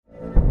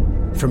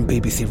From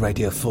BBC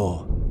Radio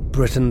 4,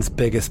 Britain's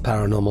biggest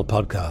paranormal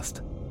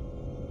podcast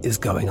is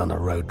going on a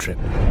road trip.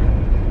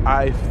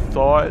 I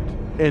thought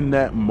in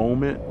that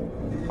moment,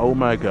 oh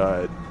my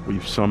God,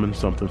 we've summoned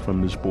something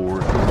from this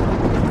board.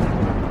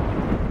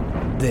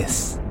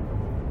 This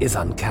is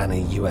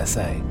Uncanny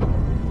USA.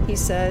 He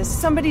says,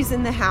 somebody's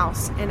in the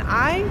house, and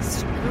I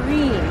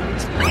screamed.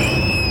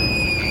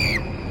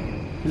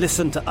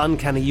 Listen to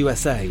Uncanny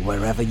USA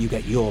wherever you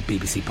get your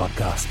BBC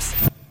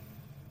podcasts,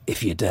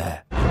 if you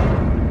dare.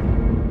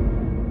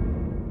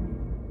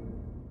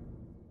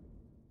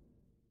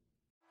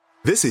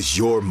 This is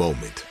your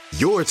moment,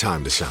 your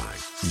time to shine,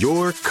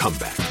 your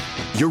comeback.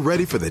 You're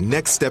ready for the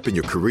next step in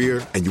your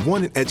career, and you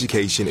want an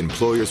education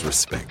employers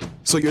respect.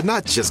 So you're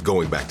not just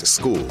going back to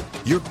school,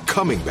 you're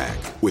coming back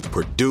with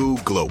Purdue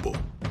Global.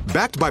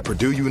 Backed by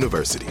Purdue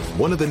University,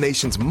 one of the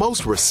nation's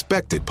most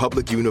respected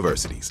public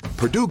universities,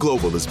 Purdue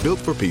Global is built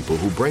for people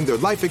who bring their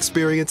life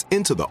experience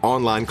into the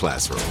online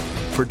classroom.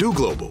 Purdue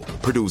Global,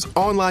 Purdue's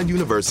online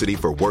university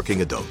for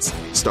working adults.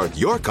 Start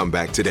your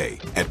comeback today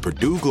at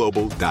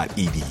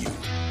purdueglobal.edu.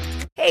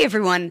 Hey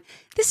everyone,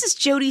 this is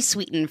Jodie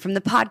Sweetin from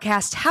the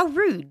podcast How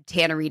Rude,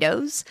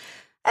 Tanneritos.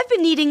 I've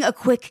been needing a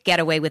quick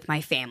getaway with my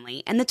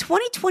family, and the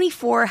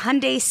 2024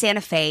 Hyundai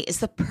Santa Fe is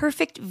the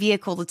perfect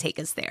vehicle to take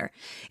us there.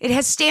 It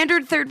has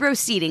standard third-row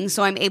seating,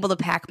 so I'm able to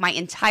pack my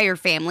entire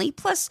family,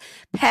 plus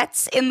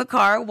pets, in the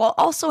car, while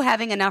also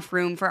having enough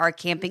room for our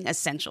camping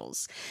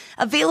essentials.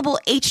 Available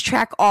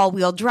H-Track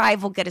all-wheel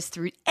drive will get us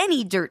through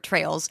any dirt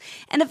trails,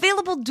 and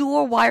available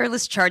dual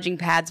wireless charging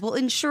pads will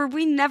ensure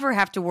we never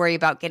have to worry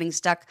about getting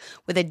stuck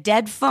with a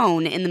dead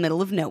phone in the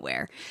middle of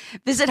nowhere.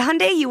 Visit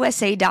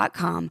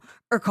HyundaiUSA.com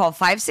or call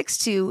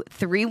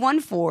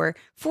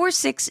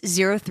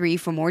 562-314-4603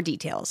 for more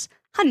details.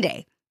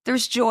 Hyundai,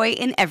 there's joy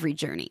in every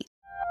journey.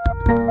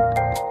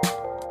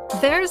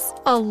 There's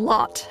a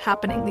lot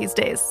happening these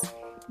days,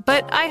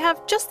 but I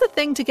have just the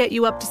thing to get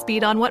you up to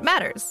speed on what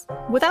matters,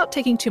 without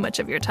taking too much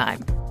of your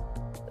time.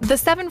 The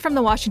 7 from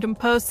the Washington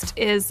Post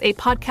is a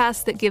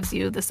podcast that gives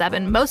you the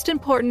 7 most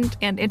important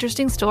and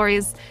interesting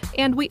stories,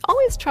 and we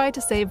always try to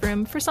save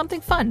room for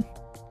something fun.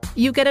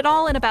 You get it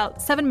all in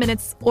about 7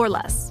 minutes or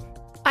less.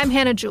 I'm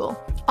Hannah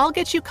Jewell. I'll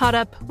get you caught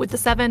up with the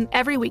 7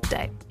 every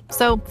weekday.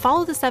 So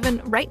follow the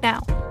 7 right now.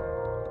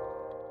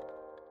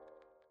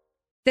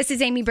 This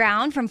is Amy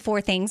Brown from 4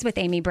 Things with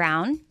Amy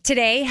Brown.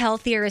 Today,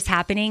 Healthier is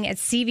happening at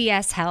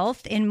CVS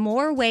Health in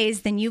more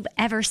ways than you've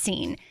ever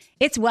seen.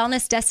 It's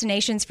wellness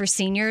destinations for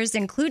seniors,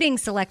 including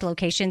select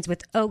locations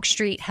with Oak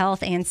Street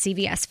Health and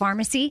CVS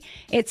Pharmacy.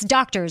 It's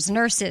doctors,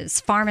 nurses,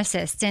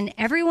 pharmacists, and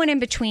everyone in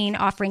between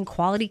offering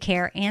quality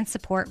care and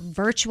support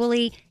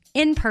virtually,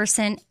 in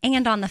person,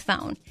 and on the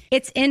phone.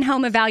 It's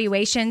in-home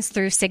evaluations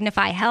through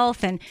Signify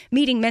Health and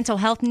meeting mental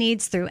health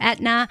needs through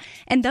Aetna.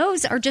 And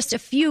those are just a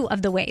few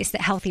of the ways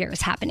that Healthier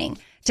is happening.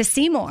 To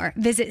see more,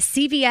 visit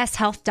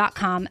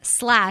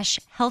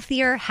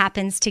cvshealth.com/healthier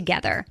happens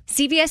together.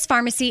 CVS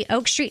Pharmacy,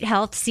 Oak Street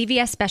Health,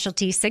 CVS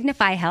Specialty,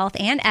 Signify Health,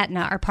 and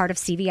Aetna are part of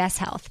CVS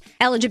Health.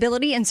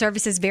 Eligibility and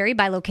services vary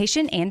by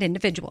location and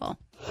individual.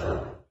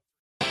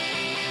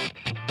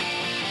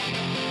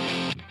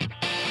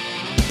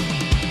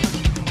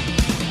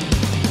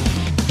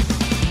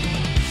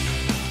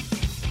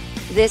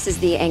 This is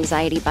the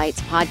Anxiety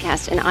Bites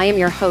podcast, and I am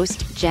your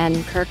host,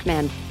 Jen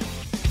Kirkman.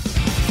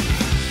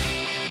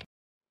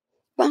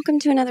 Welcome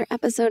to another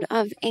episode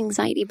of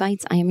Anxiety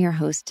Bites. I am your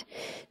host,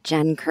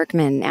 Jen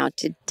Kirkman. Now,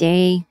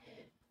 today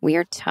we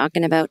are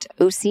talking about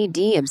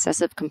OCD,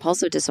 obsessive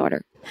compulsive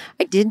disorder.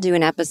 I did do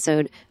an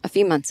episode a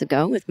few months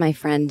ago with my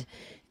friend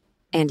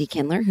Andy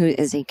Kindler, who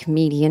is a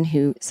comedian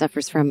who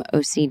suffers from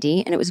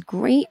OCD, and it was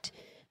great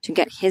to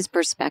get his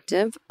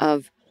perspective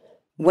of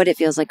what it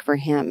feels like for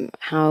him,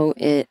 how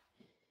it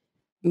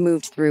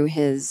moved through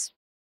his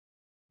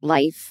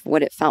life,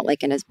 what it felt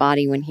like in his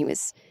body when he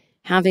was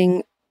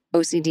having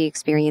OCD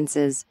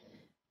experiences,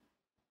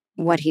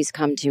 what he's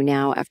come to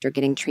now after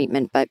getting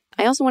treatment. But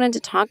I also wanted to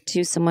talk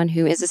to someone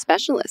who is a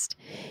specialist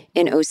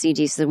in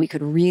OCD so that we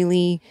could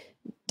really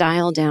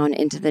dial down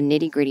into the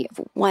nitty-gritty of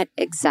what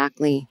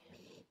exactly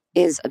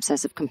is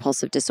obsessive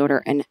compulsive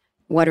disorder and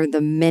what are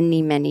the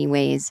many, many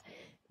ways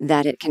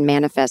that it can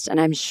manifest. And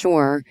I'm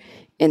sure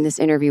in this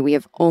interview we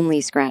have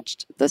only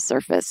scratched the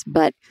surface,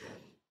 but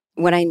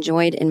what I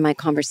enjoyed in my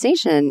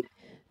conversation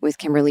with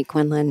Kimberly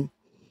Quinlan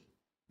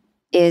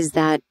is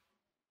that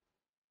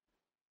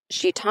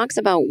she talks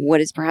about what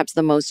is perhaps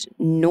the most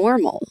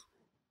normal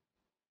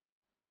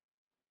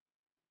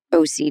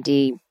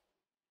OCD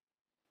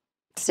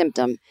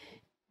symptom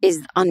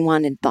is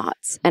unwanted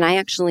thoughts. And I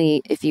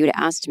actually, if you'd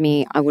asked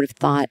me, I would have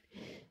thought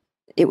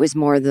it was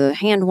more the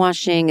hand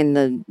washing and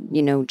the,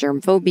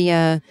 germ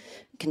phobia,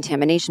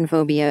 contamination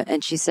phobia.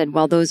 And she said,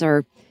 well, those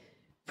are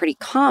pretty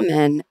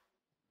common.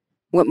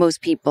 What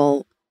most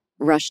people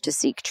rush to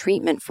seek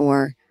treatment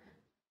for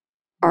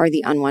are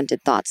the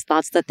unwanted thoughts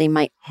that they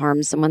might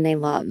harm someone they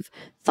love,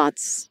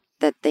 thoughts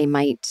that they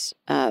might,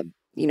 harm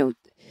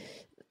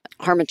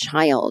a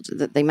child,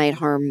 that they might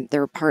harm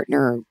their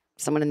partner,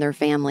 someone in their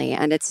family.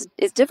 And it's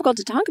difficult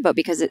to talk about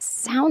because it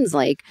sounds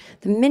like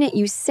the minute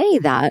you say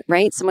that,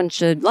 right, someone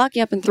should lock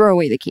you up and throw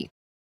away the key.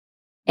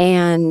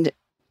 And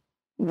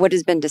what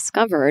has been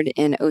discovered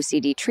in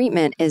OCD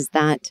treatment is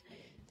that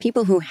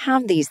people who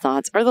have these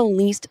thoughts are the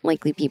least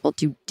likely people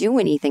to do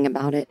anything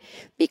about it,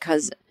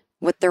 because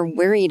what they're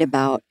worried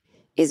about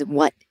is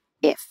what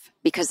if,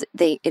 because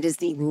it is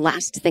the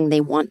last thing they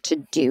want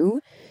to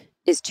do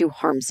is to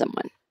harm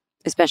someone,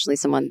 especially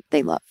someone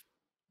they love.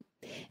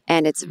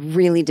 And it's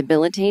really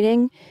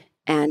debilitating,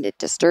 and it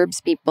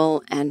disturbs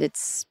people, and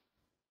it's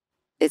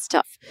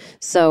tough.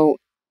 So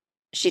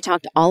she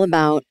talked all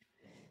about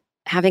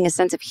having a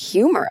sense of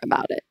humor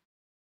about it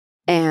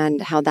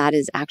and how that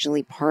is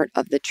actually part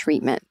of the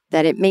treatment,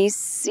 that it may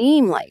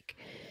seem like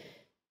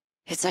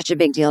it's such a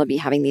big deal to be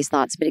having these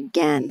thoughts. But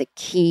again, the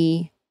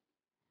key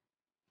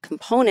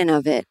component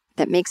of it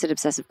that makes it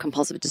obsessive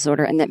compulsive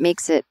disorder and that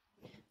makes it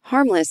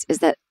harmless is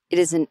that it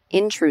is an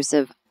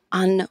intrusive,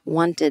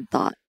 unwanted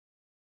thought.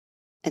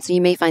 And so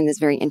you may find this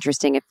very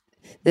interesting if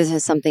this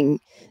is something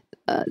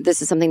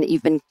that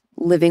you've been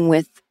living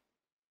with,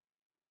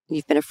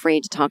 you've been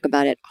afraid to talk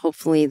about it.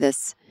 Hopefully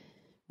this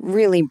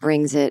really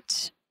brings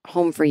it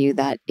home for you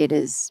that it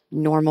is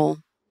normal,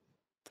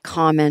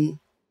 common,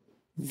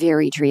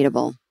 very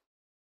treatable.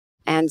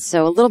 And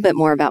so a little bit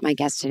more about my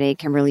guest today,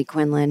 Kimberly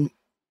Quinlan.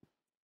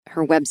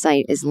 Her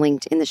website is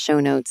linked in the show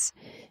notes.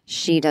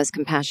 She does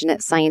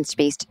compassionate,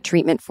 science-based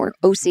treatment for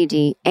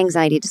OCD,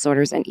 anxiety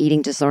disorders, and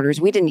eating disorders.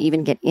 We didn't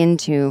even get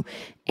into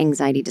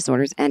anxiety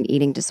disorders and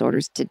eating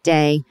disorders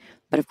today,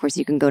 but of course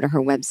you can go to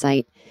her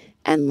website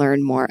and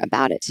learn more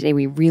about it. Today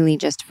we really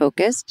just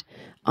focused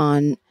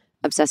on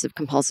obsessive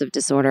compulsive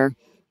disorder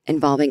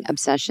involving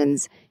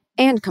obsessions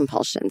and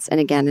compulsions.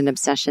 And again, an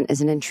obsession is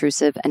an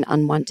intrusive and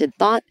unwanted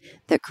thought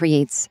that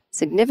creates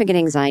significant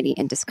anxiety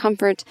and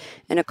discomfort,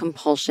 and a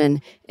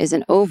compulsion is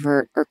an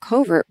overt or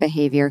covert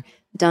behavior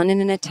done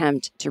in an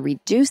attempt to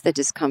reduce the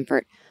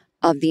discomfort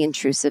of the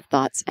intrusive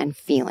thoughts and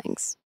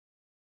feelings.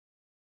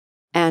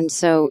 And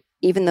so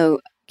even though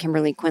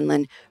Kimberly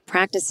Quinlan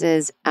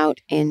practices out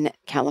in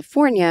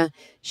California,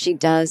 she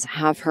does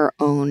have her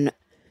own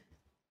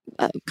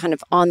kind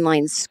of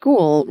online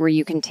school where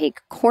you can take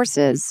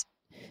courses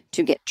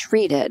to get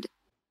treated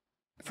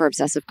for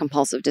obsessive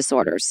compulsive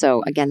disorder.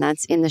 So again,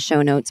 that's in the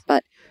show notes,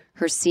 but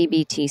her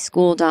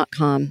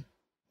cbtschool.com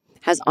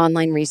has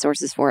online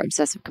resources for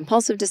obsessive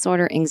compulsive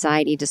disorder,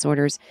 anxiety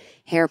disorders,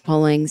 hair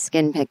pulling,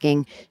 skin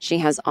picking. She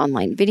has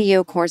online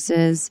video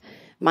courses,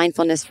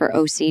 mindfulness for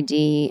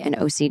OCD, an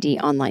OCD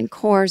online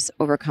course,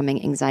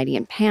 overcoming anxiety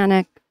and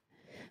panic,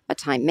 a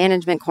time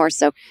management course.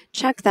 So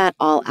check that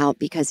all out,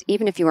 because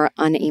even if you are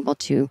unable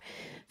to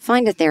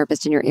find a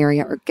therapist in your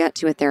area or get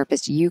to a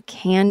therapist, you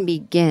can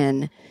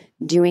begin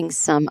doing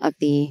some of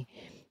the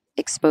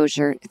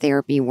exposure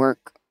therapy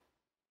work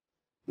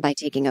by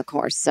taking a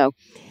course. So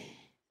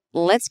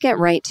let's get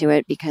right to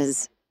it,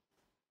 because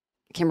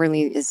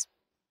Kimberly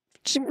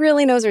she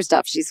really knows her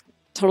stuff. She's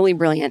totally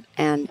brilliant,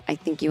 and I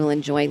think you will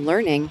enjoy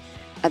learning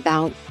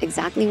about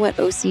exactly what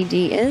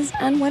OCD is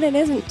and what it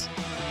isn't.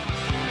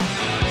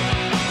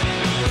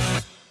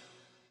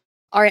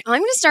 All right, I'm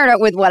going to start out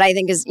with what I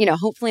think is,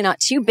 hopefully not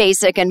too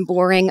basic and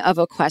boring of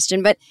a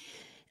question, but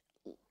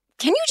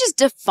can you just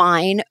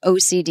define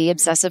OCD,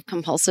 obsessive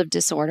compulsive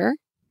disorder?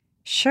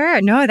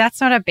 Sure. No, that's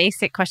not a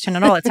basic question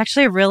at all. It's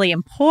actually a really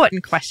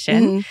important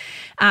question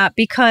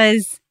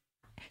because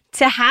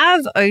to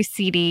have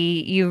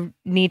OCD, you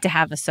need to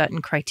have a certain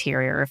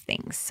criteria of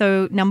things.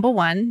 So number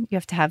one, you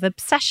have to have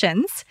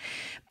obsessions,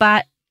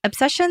 but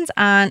obsessions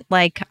aren't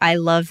like I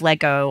love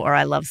Lego or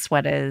I love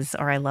sweaters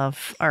or I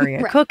love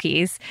Oreo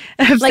cookies.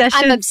 Like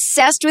I'm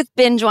obsessed with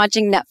binge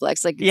watching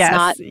Netflix. Like it's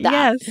not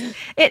that.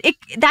 Yes.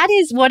 That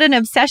is what an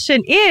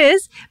obsession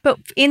is. But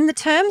in the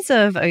terms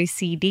of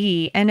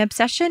OCD, an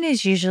obsession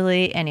is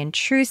usually an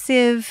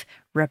intrusive,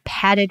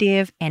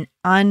 repetitive, and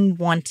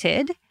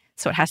unwanted.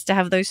 So it has to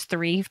have those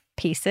three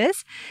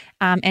pieces.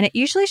 And it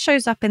usually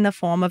shows up in the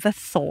form of a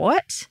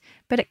thought,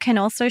 but it can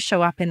also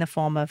show up in the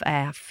form of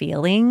a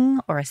feeling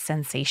or a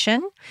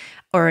sensation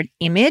or an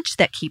image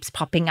that keeps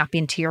popping up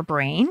into your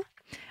brain.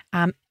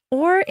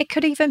 Or it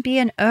could even be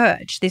an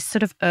urge, this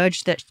sort of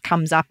urge that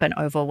comes up and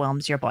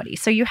overwhelms your body.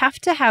 So you have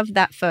to have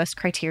that first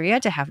criteria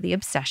to have the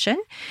obsession.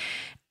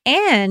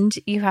 And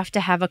you have to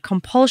have a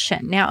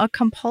compulsion. Now, a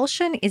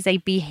compulsion is a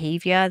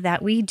behavior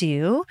that we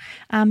do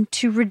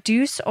to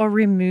reduce or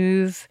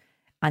remove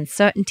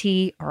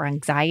uncertainty or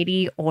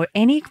anxiety or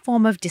any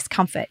form of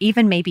discomfort,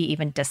 maybe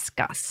even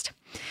disgust.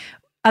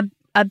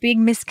 A big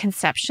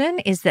misconception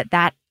is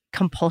that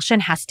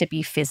compulsion has to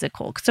be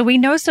physical. So we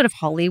know sort of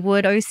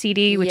Hollywood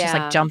OCD, which is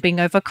like jumping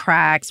over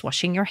cracks,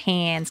 washing your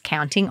hands,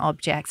 counting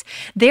objects.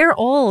 They're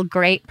all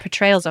great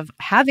portrayals of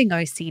having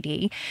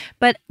OCD,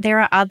 but there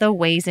are other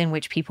ways in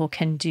which people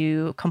can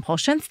do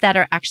compulsions that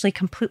are actually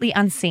completely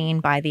unseen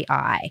by the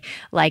eye.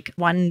 Like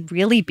one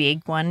really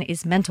big one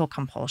is mental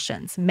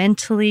compulsions,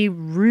 mentally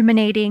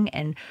ruminating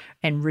and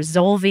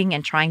resolving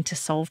and trying to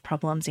solve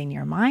problems in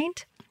your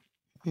mind.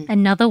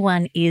 Another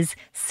one is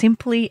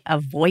simply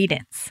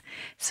avoidance.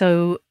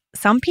 So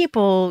some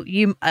people,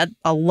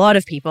 a lot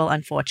of people,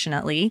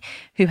 unfortunately,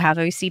 who have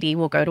OCD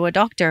will go to a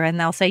doctor and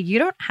they'll say, you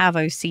don't have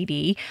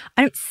OCD.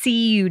 I don't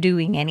see you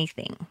doing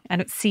anything. I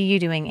don't see you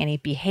doing any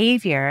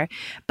behavior.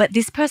 But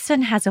this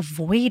person has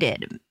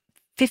avoided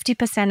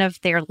 50%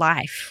 of their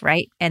life,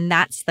 right? And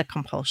that's the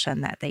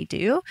compulsion that they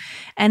do.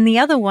 And the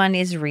other one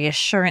is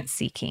reassurance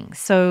seeking.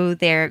 So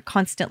they're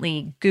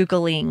constantly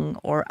Googling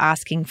or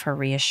asking for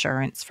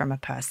reassurance from a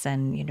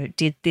person. You know,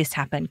 did this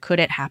happen? Could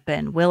it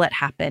happen? Will it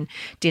happen?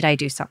 Did I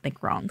do something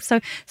wrong?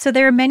 So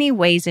there are many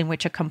ways in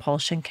which a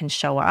compulsion can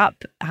show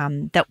up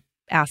that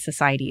our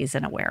society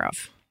isn't aware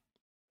of.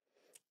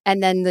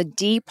 And then the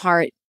D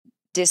part,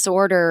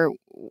 disorder,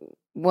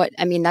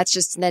 that's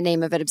just the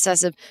name of it,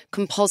 obsessive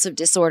compulsive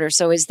disorder.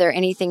 So is there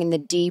anything in the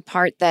D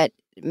part that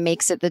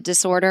makes it the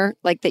disorder,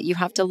 like that you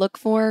have to look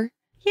for?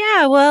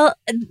 Yeah, well,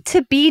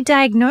 to be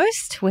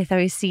diagnosed with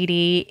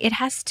OCD, it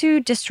has to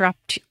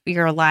disrupt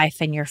your life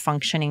and your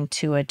functioning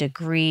to a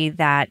degree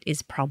that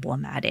is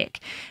problematic.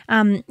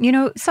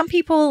 Some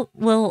people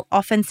will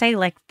often say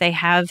like they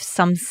have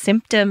some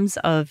symptoms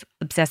of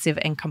obsessive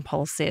and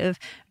compulsive.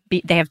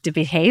 They have the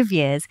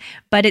behaviors,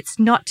 but it's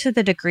not to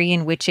the degree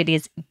in which it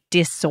is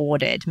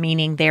disordered,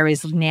 meaning there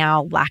is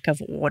now lack of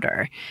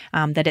order,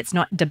 that it's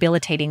not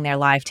debilitating their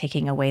life,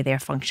 taking away their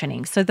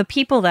functioning. So the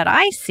people that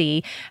I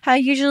see are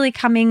usually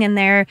coming and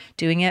they're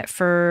doing it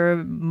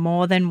for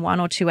more than 1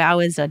 or 2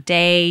 hours a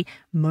day.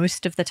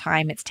 Most of the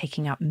time it's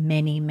taking up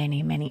many,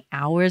 many, many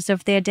hours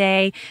of their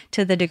day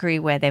to the degree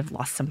where they've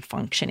lost some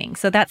functioning.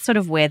 So that's sort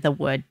of where the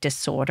word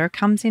disorder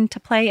comes into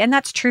play. And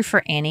that's true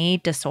for any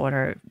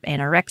disorder,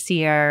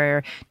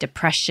 anorexia,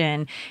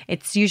 depression.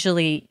 It's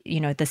usually,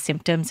 the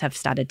symptoms have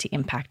started to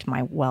impact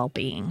my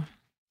well-being.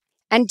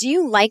 And do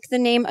you like the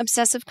name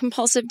obsessive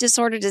compulsive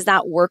disorder? Does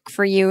that work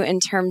for you in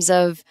terms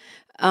of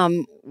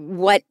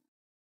what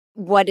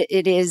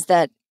it is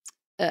that,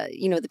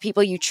 the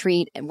people you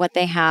treat and what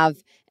they have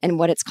and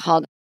what it's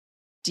called?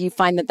 Do you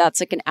find that that's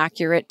like an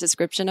accurate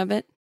description of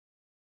it?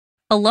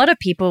 A lot of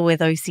people with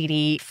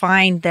OCD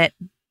find that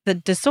the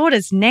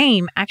disorder's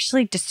name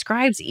actually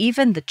describes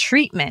even the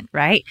treatment,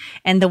 right?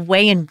 And the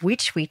way in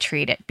which we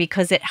treat it,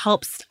 because it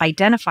helps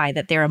identify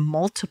that there are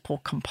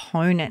multiple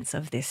components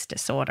of this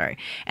disorder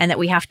and that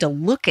we have to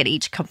look at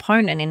each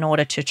component in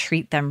order to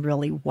treat them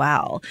really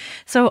well.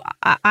 So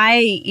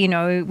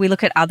we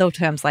look at other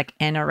terms like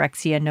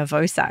anorexia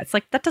nervosa. It's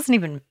like,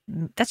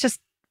 that's just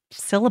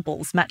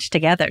syllables matched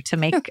together to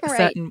make a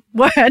certain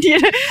word,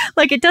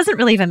 like it doesn't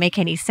really even make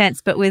any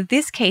sense. But with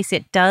this case,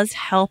 it does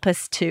help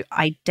us to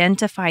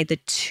identify the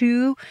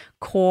two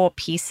core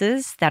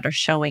pieces that are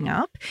showing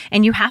up,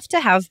 and you have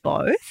to have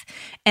both.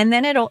 And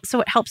then it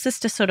helps us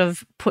to sort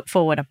of put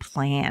forward a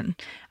plan.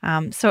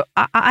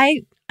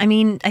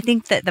 I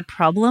think that the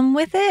problem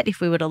with it,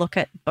 if we were to look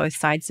at both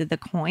sides of the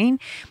coin,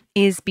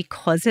 is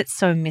because it's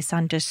so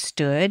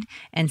misunderstood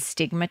and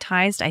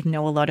stigmatized. I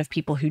know a lot of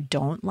people who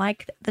don't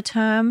like the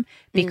term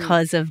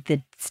because of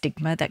the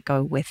stigma that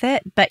go with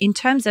it. But in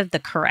terms of the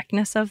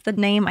correctness of the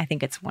name, I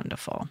think it's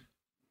wonderful.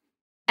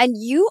 And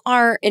you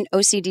are an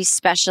OCD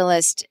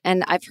specialist,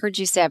 and I've heard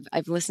you say,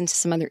 I've listened to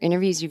some other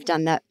interviews you've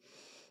done, that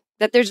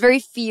there's very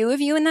few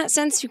of you in that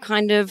sense who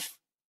kind of,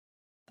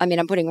 I'm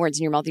putting words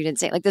in your mouth. You didn't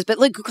say it like this, but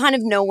like who kind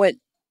of know what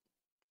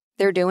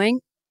they're doing.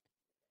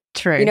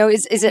 True.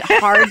 Is it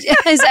hard?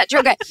 Is that true?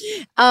 Okay.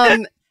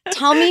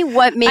 Tell me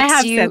what makes I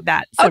have you. said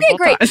that. Okay,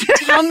 great.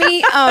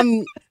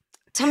 Times.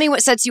 Tell me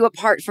what sets you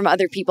apart from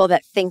other people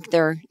that think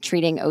they're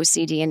treating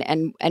OCD,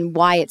 and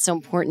why it's so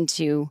important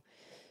to,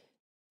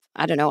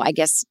 I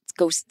guess,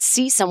 go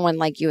see someone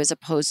like you as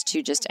opposed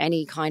to just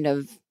any kind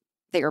of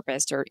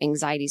therapist or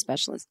anxiety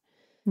specialist.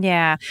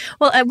 Yeah.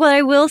 Well, what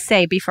I will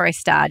say before I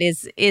start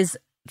is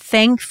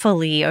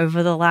thankfully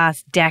over the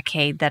last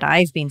decade that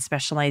I've been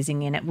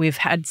specializing in it, we've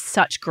had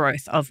such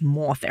growth of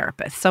more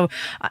therapists. So,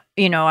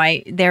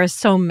 there are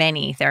so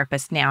many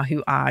therapists now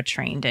who are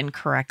trained and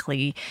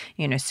correctly,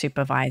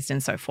 supervised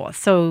and so forth.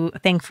 So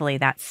thankfully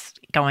that's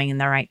going in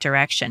the right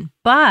direction.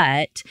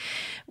 But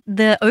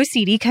the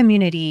OCD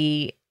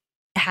community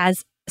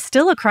has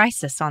still a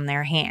crisis on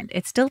their hand.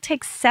 It still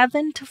takes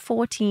 7 to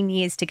 14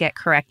 years to get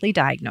correctly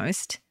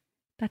diagnosed.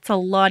 That's a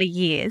lot of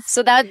years.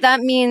 So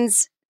that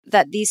means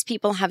that these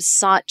people have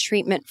sought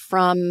treatment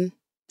from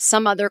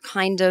some other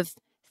kind of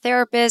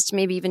therapist,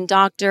 maybe even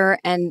doctor,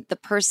 and the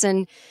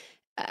person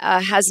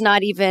has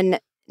not even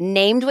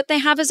named what they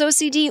have as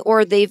OCD,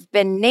 or they've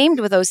been named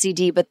with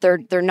OCD, but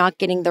they're not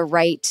getting the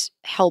right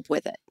help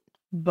with it.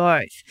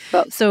 Both.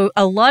 So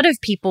a lot of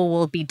people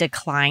will be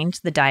declined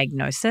the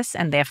diagnosis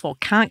and therefore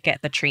can't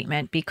get the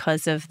treatment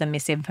because of the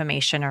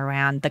misinformation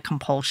around the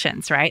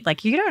compulsions, right?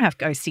 Like, you don't have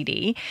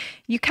OCD.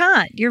 You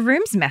can't. Your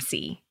room's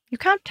messy. You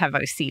can't have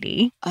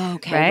OCD.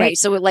 Okay, right.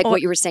 So what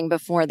you were saying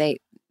before, they're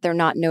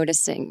not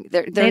noticing.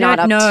 They're not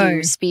up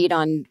to speed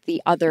on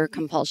the other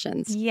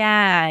compulsions.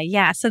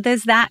 Yeah. So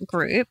there's that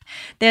group.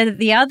 There's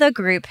the other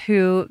group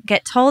who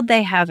get told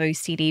they have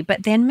OCD,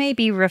 but then may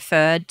be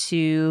referred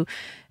to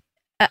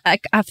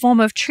a form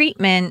of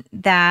treatment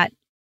that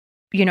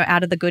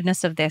out of the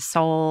goodness of their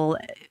soul,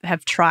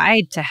 have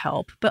tried to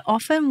help. But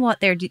often what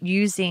they're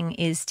using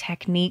is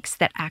techniques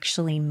that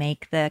actually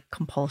make the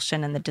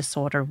compulsion and the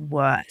disorder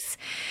worse.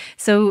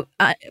 So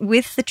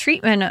with the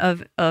treatment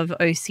of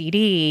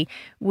OCD,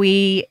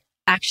 we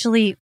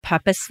actually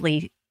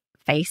purposely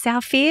face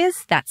our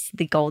fears. That's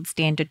the gold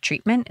standard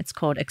treatment. It's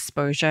called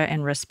exposure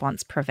and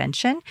response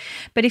prevention.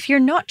 But if you're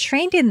not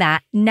trained in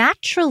that,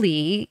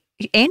 naturally,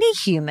 any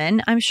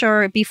human, I'm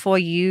sure before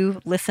you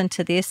listened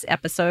to this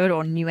episode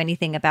or knew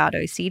anything about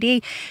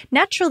OCD,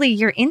 naturally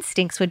your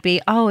instincts would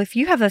be, oh, if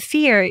you have a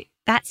fear,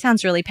 that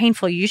sounds really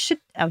painful. You should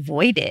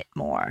avoid it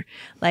more.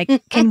 Like,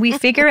 can we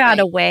figure out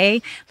a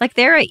way? Like,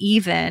 there are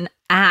even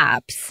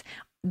apps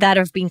that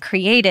have been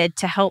created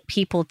to help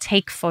people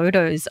take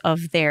photos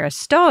of their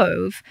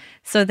stove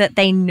so that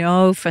they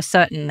know for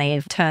certain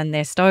they've turned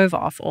their stove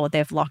off or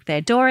they've locked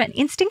their door. And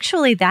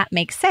instinctually, that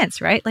makes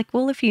sense, right? Like,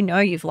 well, if you know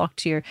you've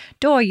locked your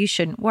door, you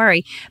shouldn't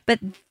worry. But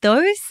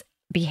those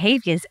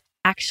behaviors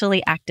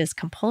actually act as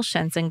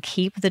compulsions and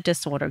keep the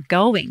disorder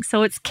going.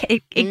 So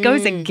it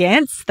goes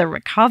against the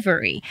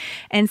recovery.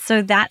 And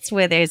so that's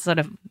where there's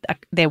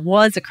there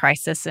was a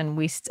crisis, and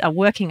we are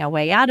working our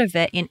way out of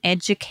it in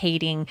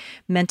educating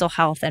mental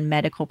health and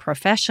medical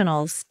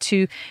professionals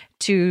to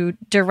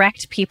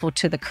direct people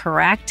to the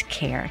correct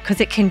care,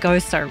 because it can go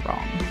so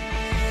wrong.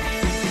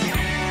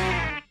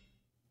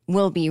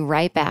 We'll be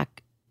right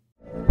back.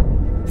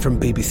 From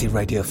BBC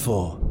Radio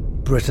 4,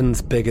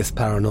 Britain's biggest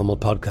paranormal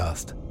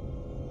podcast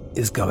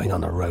is going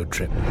on a road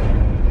trip.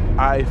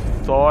 I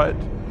thought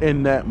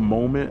in that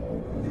moment,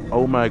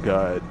 oh my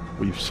God,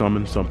 we've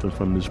summoned something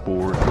from this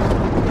board.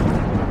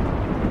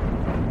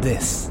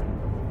 This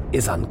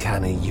is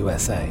Uncanny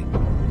USA.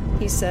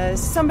 He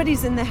says,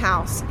 somebody's in the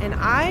house, and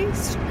I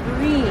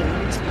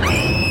screamed.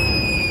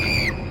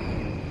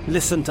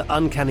 Listen to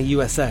Uncanny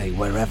USA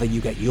wherever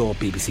you get your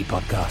BBC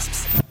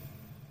podcasts,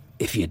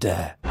 if you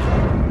dare.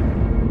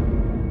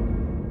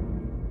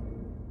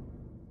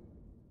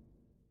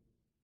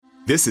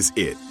 This is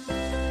it.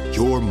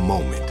 Your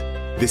moment.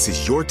 This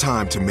is your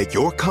time to make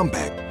your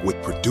comeback with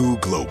Purdue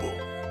Global.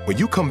 When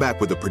you come back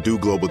with a Purdue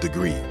Global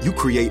degree, you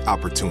create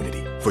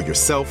opportunity for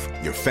yourself,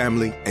 your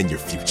family, and your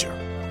future.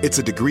 It's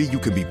a degree you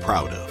can be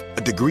proud of,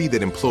 a degree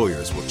that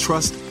employers will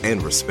trust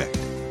and respect.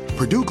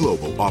 Purdue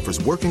Global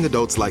offers working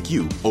adults like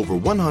you over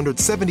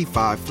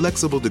 175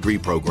 flexible degree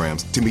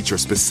programs to meet your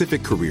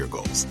specific career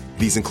goals.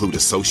 These include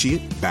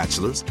associate,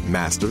 bachelor's,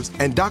 master's,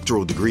 and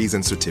doctoral degrees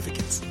and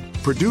certificates.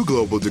 Purdue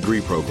Global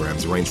degree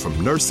programs range from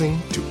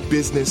nursing to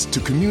business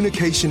to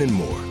communication and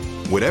more.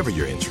 Whatever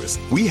your interest,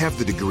 we have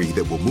the degree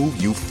that will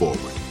move you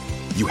forward.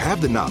 You have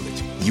the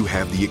knowledge, you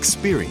have the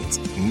experience.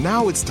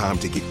 Now it's time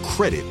to get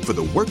credit for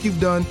the work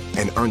you've done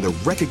and earn the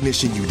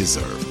recognition you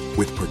deserve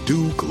with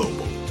Purdue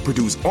Global,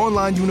 Purdue's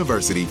online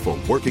university for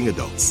working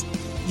adults.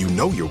 You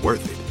know you're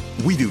worth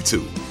it. We do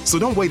too. So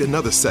don't wait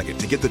another second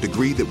to get the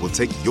degree that will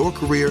take your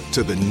career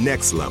to the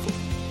next level.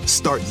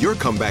 Start your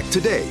comeback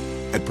today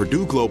at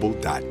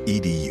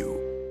purdueglobal.edu.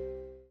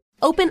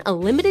 Open a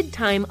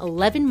limited-time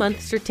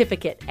 11-month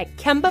certificate at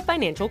Kemba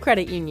Financial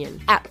Credit Union.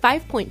 At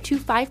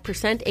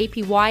 5.25%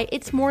 APY,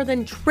 it's more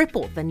than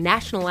triple the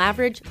national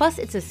average, plus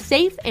it's a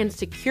safe and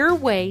secure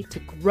way to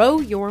grow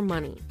your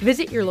money.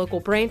 Visit your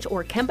local branch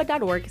or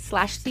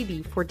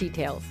kemba.org/cd for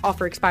details.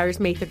 Offer expires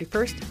May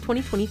 31st,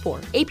 2024.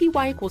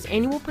 APY equals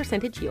annual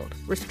percentage yield.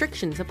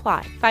 Restrictions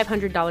apply.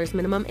 $500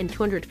 minimum and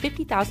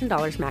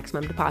 $250,000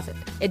 maximum deposit.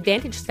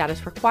 Advantage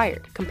status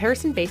required.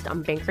 Comparison based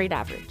on bank rate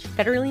average.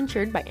 Federally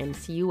insured by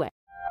NCUA.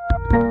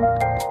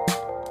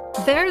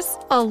 There's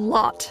a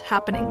lot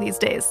happening these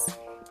days,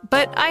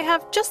 but I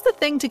have just the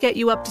thing to get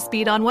you up to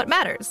speed on what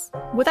matters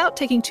without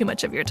taking too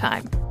much of your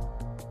time.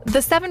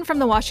 The 7 from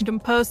the Washington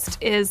Post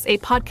is a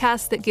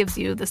podcast that gives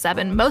you the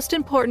 7 most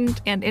important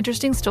and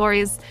interesting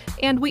stories,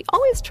 and we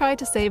always try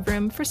to save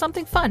room for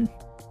something fun.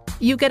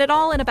 You get it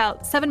all in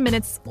about 7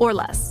 minutes or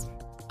less.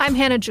 I'm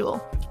Hannah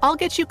Jewell. I'll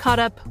get you caught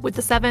up with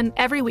the 7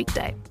 every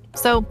weekday.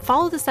 So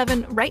follow the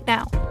 7 right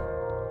now.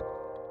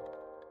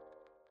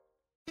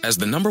 As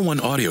the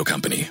 #1 audio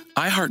company,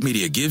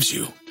 iHeartMedia gives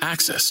you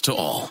access to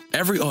all.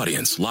 Every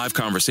audience, live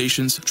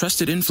conversations,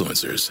 trusted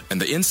influencers,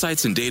 and the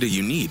insights and data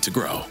you need to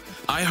grow.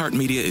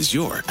 iHeartMedia is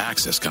your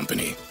access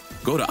company.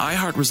 Go to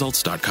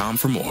iHeartResults.com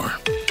for more.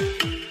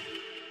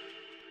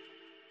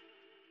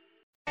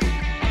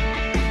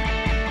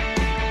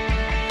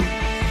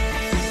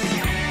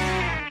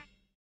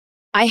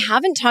 I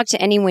haven't talked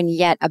to anyone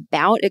yet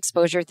about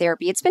exposure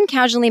therapy. It's been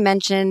casually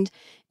mentioned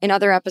in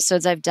other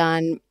episodes I've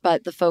done,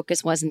 but the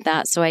focus wasn't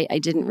that, so I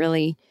didn't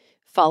really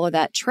follow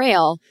that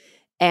trail.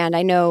 And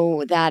I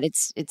know that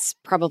it's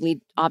probably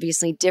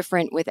obviously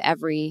different with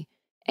every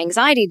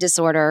anxiety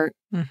disorder,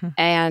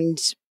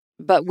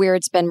 but where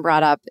it's been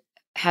brought up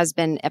has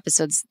been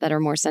episodes that are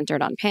more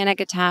centered on panic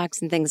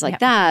attacks and things like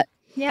that.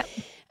 Yep.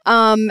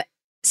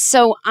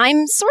 So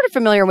I'm sort of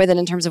familiar with it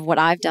in terms of what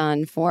I've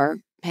done for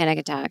panic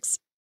attacks.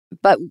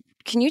 But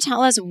can you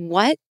tell us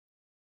what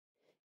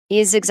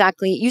is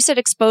exactly, you said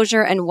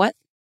exposure and what?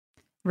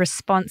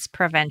 Response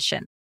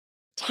prevention.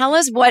 Tell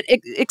us what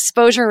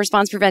exposure and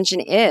response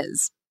prevention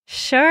is.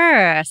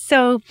 Sure.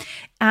 So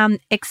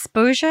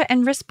exposure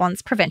and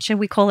response prevention,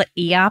 we call it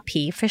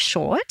ERP for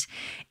short,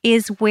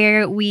 is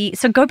where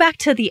so go back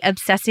to the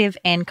obsessive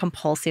and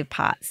compulsive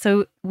part.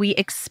 So we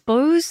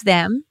expose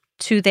them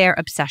to their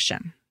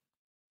obsession,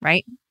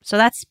 right? So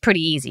that's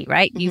pretty easy,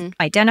 right? Mm-hmm. You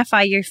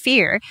identify your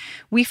fear.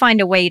 We find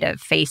a way to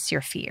face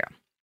your fear.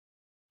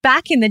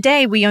 Back in the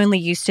day, we only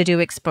used to do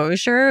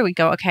exposure. We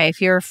go, okay,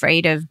 if you're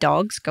afraid of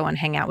dogs, go and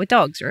hang out with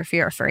dogs. Or if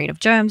you're afraid of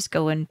germs,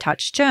 go and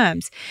touch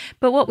germs.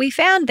 But what we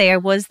found there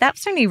was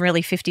that's only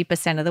really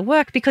 50% of the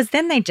work, because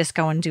then they just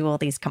go and do all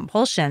these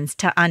compulsions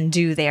to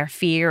undo their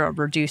fear or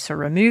reduce or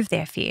remove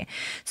their fear.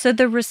 So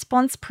the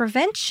response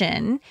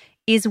prevention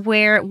is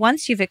where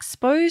once you've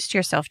exposed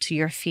yourself to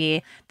your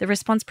fear, the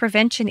response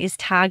prevention is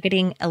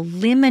targeting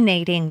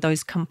eliminating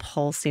those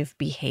compulsive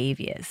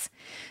behaviors.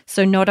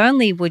 So not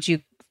only would you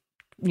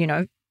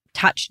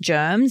touch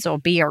germs or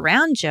be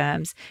around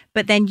germs,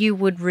 but then you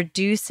would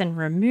reduce and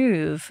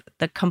remove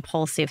the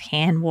compulsive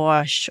hand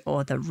wash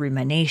or the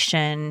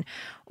rumination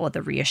or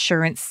the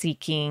reassurance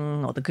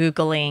seeking or the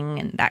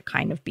Googling and that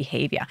kind of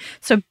behavior.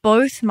 So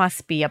both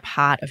must be a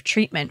part of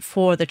treatment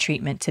for the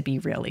treatment to be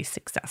really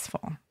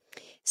successful.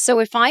 So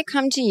if I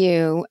come to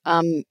you,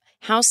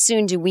 how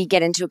soon do we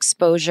get into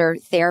exposure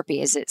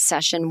therapy? Is it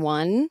session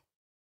 1?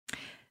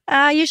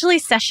 Usually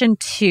session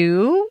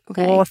 2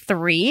 or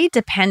 3,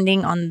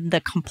 depending on the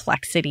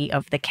complexity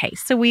of the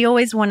case. So we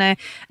always want to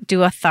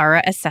do a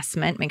thorough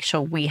assessment, make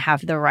sure we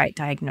have the right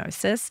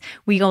diagnosis.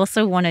 We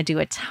also want to do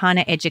a ton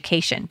of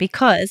education,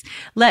 because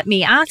let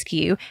me ask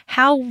you,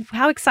 how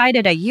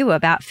excited are you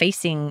about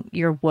facing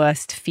your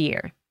worst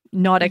fear?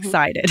 Not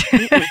excited.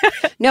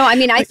 No, I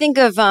mean, I think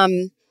of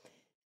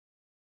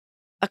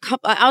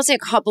I'll say a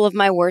couple of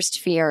my worst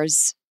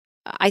fears.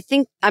 I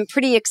think I'm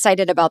pretty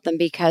excited about them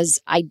because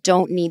I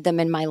don't need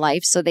them in my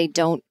life, so they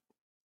don't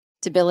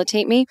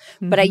debilitate me.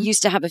 Mm-hmm. But I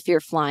used to have a fear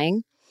of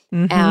flying,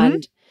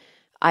 and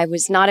I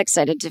was not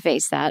excited to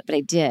face that, but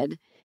I did.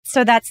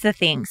 So that's the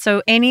thing.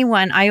 So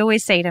I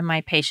always say to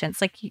my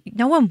patients, like,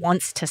 no one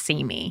wants to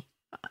see me.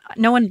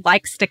 No one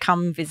likes to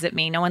come visit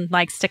me. No one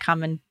likes to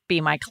come and be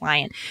my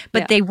client,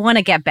 but they want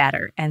to get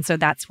better. And so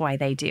that's why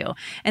they do.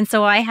 And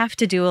so I have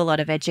to do a lot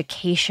of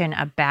education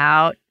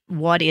about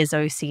what is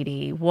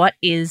OCD, what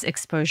is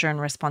exposure and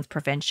response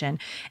prevention,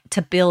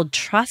 to build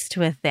trust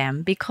with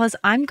them, because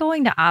I'm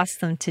going to ask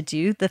them to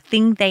do the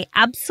thing they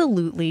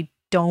absolutely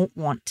don't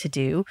want to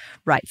do,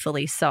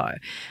 rightfully so.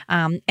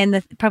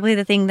 And probably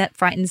the thing that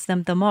frightens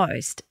them the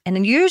most.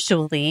 And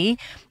usually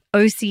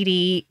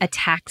OCD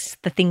attacks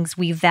the things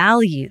we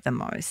value the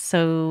most.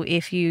 So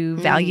if you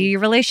value your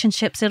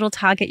relationships, it'll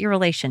target your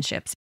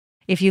relationships.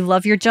 If you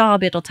love your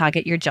job, it'll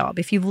target your job.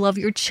 If you love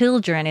your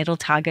children, it'll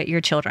target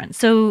your children.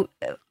 So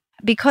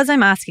because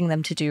I'm asking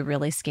them to do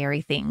really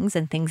scary things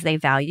and things they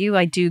value,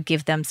 I do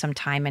give them some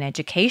time and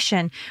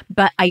education,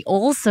 but I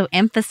also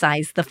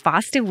emphasize the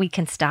faster we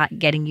can start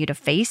getting you to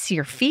face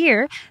your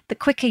fear, the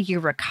quicker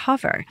you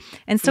recover.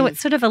 And so it's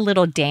sort of a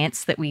little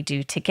dance that we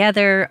do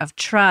together of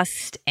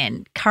trust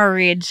and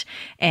courage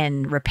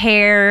and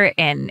repair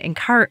and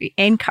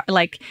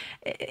like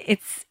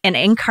it's an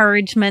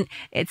encouragement.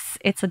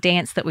 It's a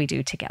dance that we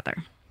do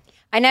together.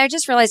 And I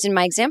just realized in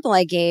my example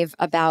I gave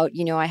about,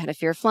 I had a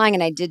fear of flying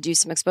and I did do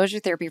some exposure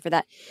therapy for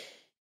that.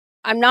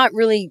 I'm not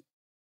really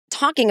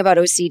talking about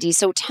OCD.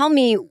 So tell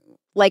me,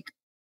 like,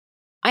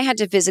 I had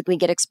to physically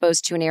get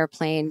exposed to an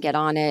airplane, get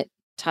on it,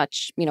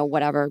 touch,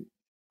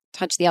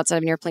 touch the outside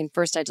of an airplane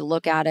first. I had to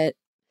look at it.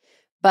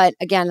 But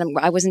again,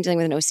 I wasn't dealing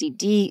with an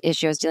OCD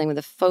issue. I was dealing with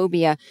a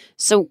phobia.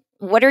 So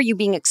what are you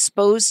being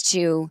exposed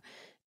to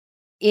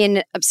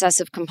in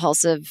obsessive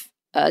compulsive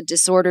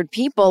disordered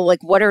people?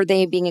 Like, what are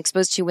they being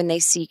exposed to when they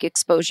seek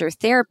exposure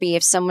therapy?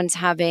 If someone's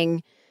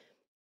having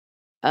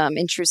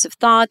intrusive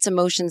thoughts,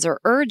 emotions, or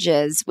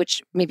urges,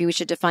 which maybe we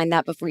should define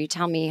that before you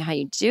tell me how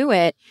you do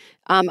it,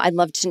 I'd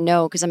love to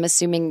know, because I'm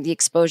assuming the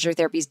exposure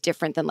therapy is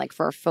different than like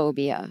for a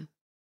phobia.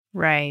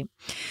 Right.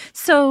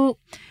 So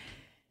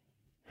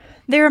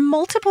there are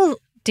multiple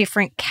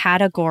different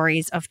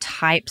categories of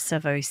types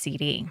of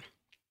OCD.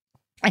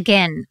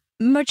 Again,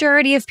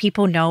 majority of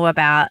people know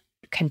about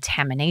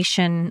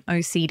contamination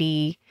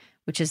OCD,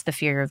 which is the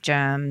fear of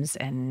germs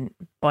and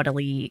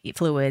bodily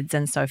fluids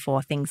and so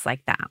forth, things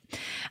like that.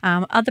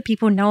 Other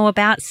people know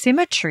about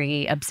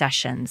symmetry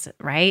obsessions,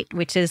 right?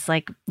 Which is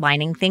like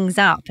lining things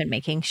up and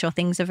making sure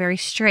things are very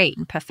straight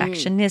and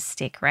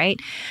perfectionistic, right?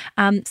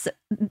 So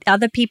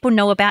other people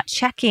know about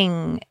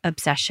checking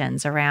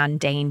obsessions around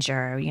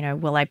danger.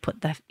 Will I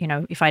put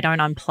if I don't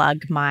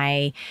unplug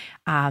my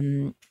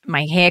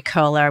my hair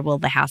curler, will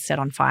the house set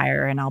on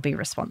fire and I'll be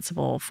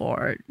responsible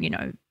for,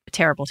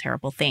 terrible,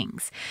 terrible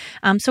things.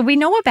 So we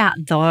know about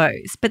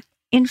those, but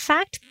in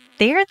fact,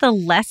 they're the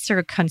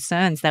lesser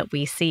concerns that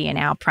we see in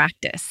our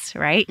practice,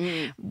 right?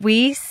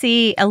 We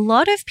see a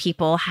lot of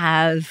people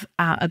have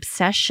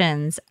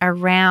obsessions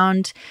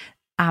around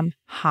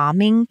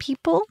harming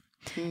people.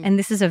 And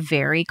this is a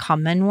very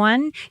common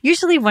one.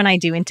 Usually when I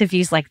do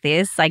interviews like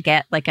this, I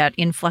get like an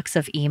influx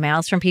of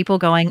emails from people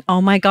going,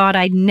 oh my God,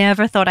 I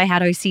never thought I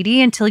had OCD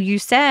until you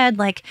said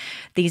like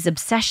these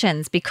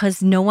obsessions,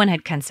 because no one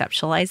had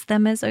conceptualized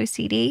them as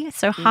OCD.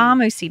 So harm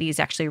OCD is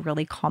actually a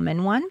really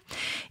common one.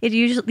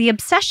 The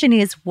obsession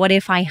is, what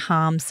if I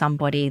harm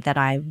somebody that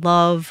I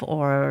love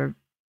or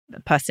a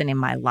person in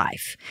my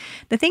life?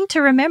 The thing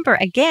to remember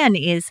again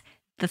is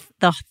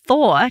the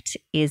thought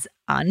is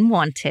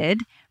unwanted,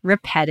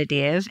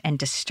 repetitive, and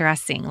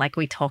distressing, like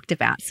we talked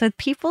about. So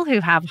people who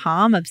have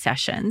harm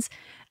obsessions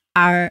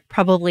are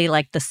probably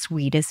like the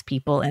sweetest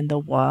people in the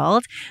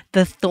world.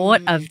 The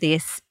thought of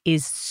this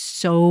is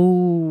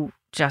so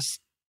just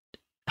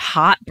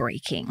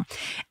heartbreaking.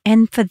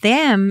 And for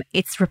them,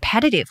 it's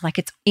repetitive, like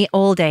it's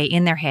all day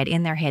in their head,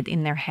 in their head,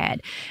 in their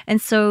head.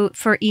 And so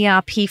for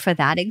ERP, for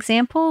that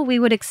example, we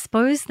would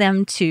expose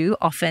them to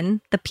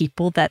often the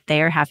people that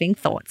they're having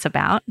thoughts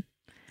about.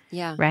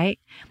 Yeah. Right?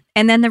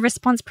 And then the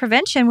response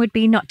prevention would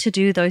be not to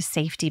do those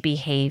safety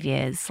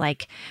behaviors,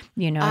 like,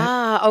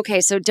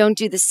 okay. So don't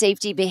do the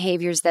safety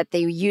behaviors that they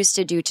used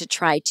to do to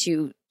try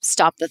to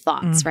stop the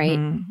thoughts, right?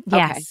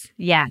 Yes, okay.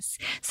 Yes.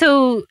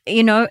 So,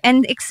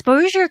 and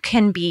exposure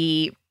can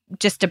be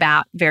just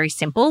about very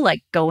simple,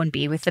 like go and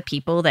be with the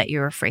people that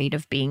you're afraid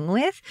of being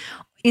with.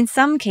 In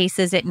some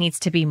cases, it needs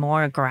to be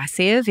more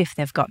aggressive if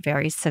they've got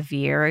very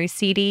severe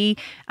OCD,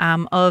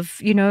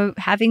 of,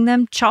 having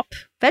them chop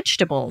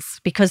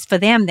vegetables, because for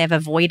them, they've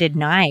avoided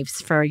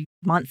knives for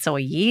months or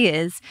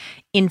years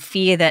in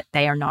fear that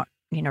they are not,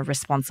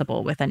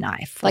 responsible with a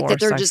knife. Like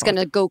that they're just going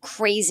to go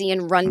crazy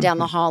and run down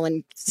the hall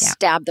and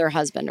stab their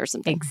husband or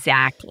something.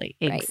 Exactly.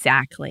 Right.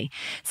 Exactly.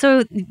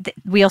 So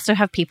we also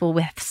have people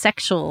with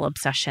sexual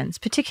obsessions,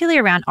 particularly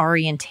around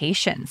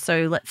orientation.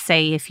 So let's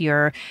say if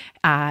you're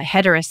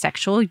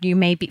heterosexual, you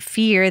may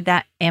fear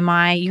that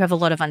you have a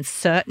lot of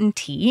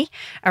uncertainty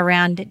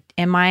around,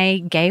 am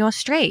I gay or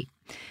straight?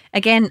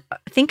 Again,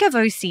 think of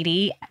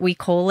OCD, we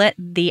call it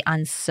the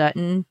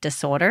uncertain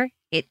disorder.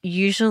 It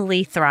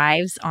usually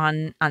thrives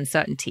on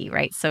uncertainty,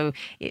 right? So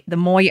the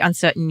more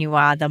uncertain you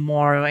are, the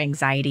more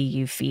anxiety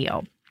you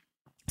feel.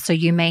 So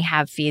you may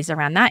have fears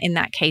around that. In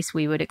that case,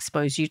 we would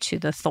expose you to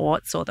the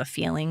thoughts or the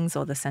feelings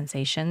or the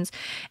sensations,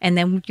 and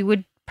then you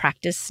would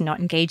practice not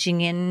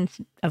engaging in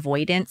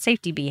avoidant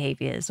safety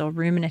behaviors or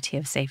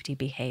ruminative safety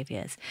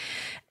behaviors.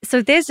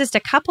 So there's just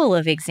a couple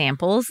of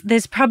examples.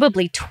 There's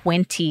probably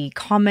 20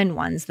 common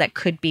ones that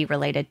could be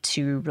related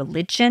to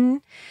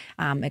religion.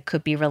 It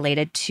could be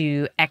related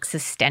to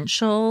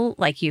existential,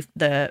 like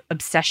the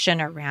obsession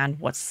around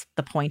what's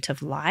the point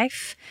of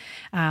life.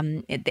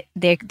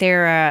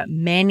 There are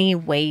many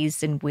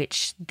ways in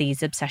which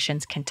these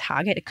obsessions can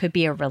target. It could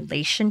be a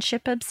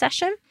relationship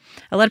obsession.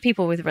 A lot of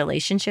people with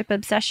relationship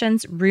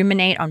obsessions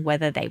ruminate on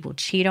whether they will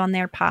cheat on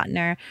their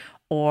partner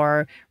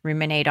or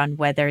ruminate on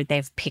whether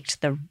they've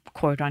picked the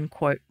quote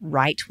unquote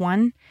right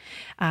one.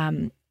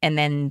 And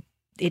then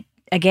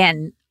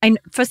and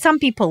for some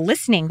people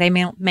listening, they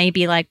may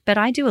be like, but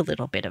I do a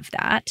little bit of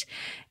that,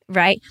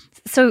 right?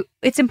 So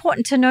it's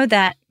important to know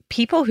that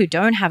people who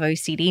don't have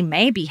OCD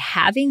may be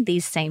having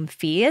these same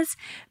fears,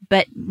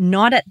 but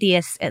not at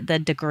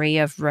the degree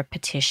of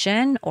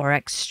repetition or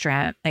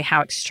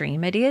how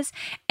extreme it is.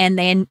 And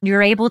then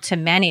you're able to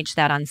manage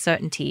that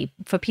uncertainty.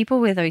 For people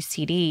with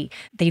OCD,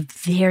 they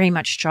very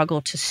much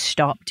struggle to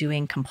stop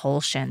doing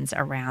compulsions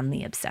around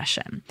the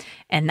obsession.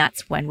 And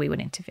that's when we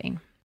would intervene.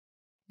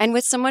 And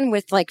with someone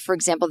with, like, for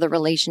example, the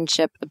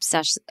relationship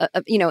obsession,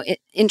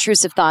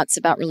 intrusive thoughts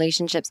about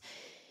relationships,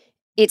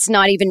 it's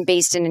not even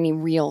based in any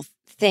real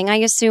thing, I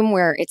assume,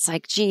 where it's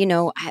like, gee,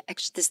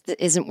 actually, this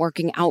isn't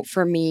working out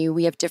for me.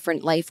 We have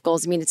different life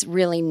goals. I mean, it's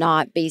really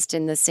not based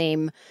in the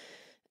same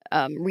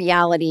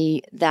reality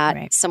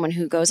that someone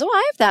who goes,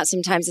 I have that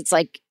sometimes. It's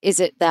like,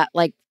 is it that,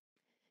 like,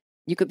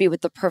 you could be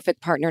with the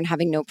perfect partner and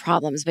having no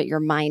problems, but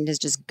your mind is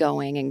just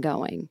going and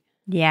going?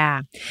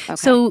 Yeah. Okay.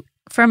 So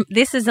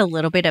this is a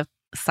little bit of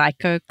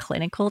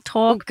psychoclinical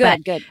talk.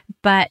 Good.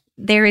 But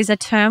there is a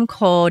term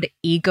called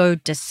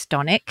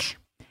ego-dystonic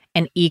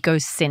and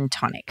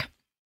ego-syntonic.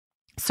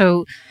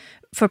 So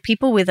for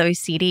people with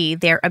OCD,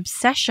 their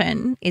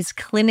obsession is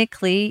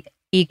clinically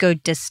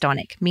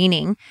ego-dystonic,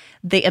 meaning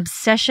the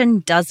obsession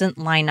doesn't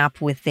line up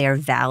with their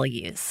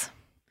values.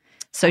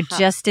 So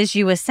just as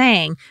you were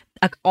saying,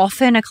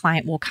 often a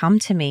client will come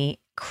to me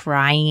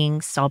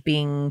crying,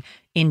 sobbing,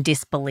 in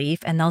disbelief,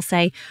 and they'll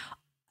say,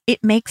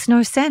 it makes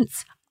no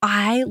sense.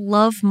 I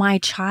love my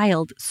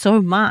child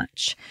so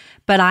much,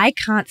 but I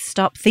can't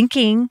stop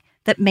thinking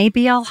that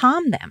maybe I'll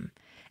harm them.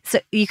 So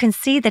you can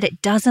see that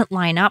it doesn't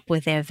line up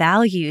with their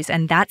values,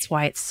 and that's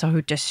why it's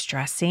so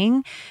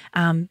distressing,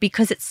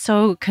 because it's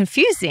so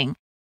confusing.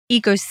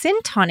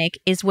 Ego-syntonic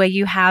is where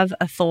you have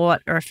a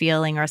thought or a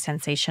feeling or a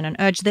sensation, an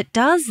urge that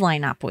does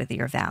line up with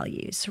your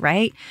values,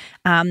 right?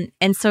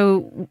 And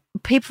so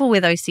people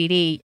with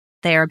OCD,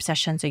 their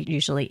obsessions are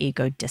usually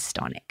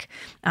ego-dystonic.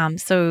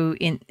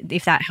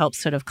 If that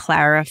helps sort of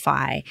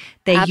clarify,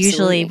 they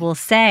usually will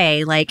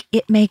say, like,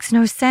 it makes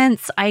no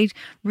sense. I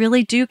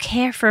really do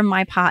care for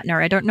my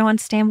partner. I don't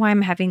understand why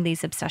I'm having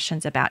these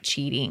obsessions about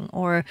cheating.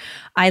 Or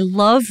I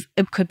love,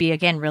 it could be,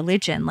 again,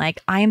 religion.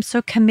 Like, I am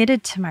so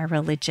committed to my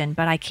religion,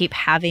 but I keep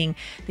having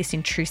this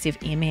intrusive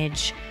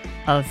image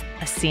of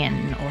a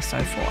sin or so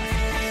forth.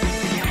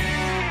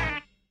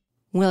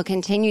 We'll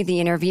continue the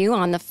interview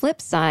on the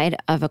flip side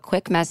of a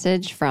quick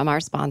message from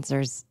our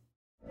sponsors.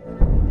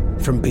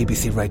 From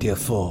BBC Radio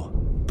 4,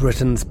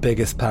 Britain's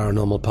biggest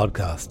paranormal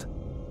podcast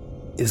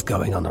is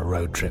going on a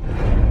road trip.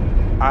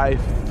 I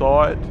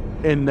thought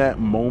in that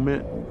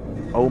moment,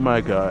 oh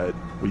my God,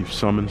 we've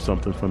summoned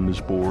something from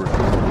this board.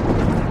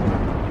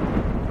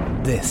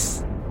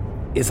 This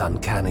is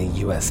Uncanny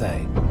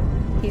USA.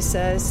 He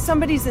says,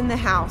 somebody's in the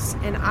house,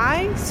 and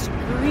I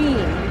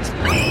screamed.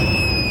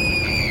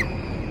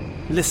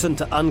 Listen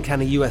to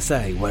Uncanny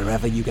USA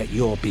wherever you get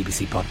your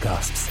BBC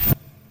podcasts,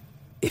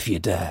 if you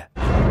dare.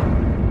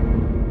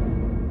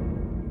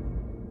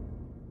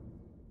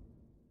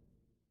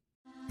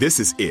 This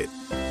is it.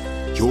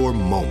 Your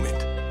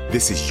moment.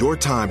 This is your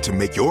time to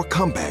make your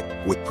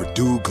comeback with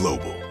Purdue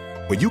Global.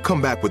 When you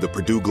come back with a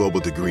Purdue Global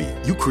degree,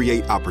 you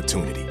create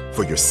opportunity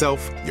for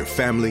yourself, your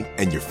family,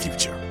 and your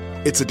future.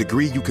 It's a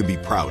degree you can be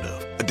proud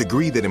of, a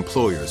degree that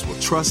employers will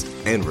trust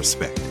and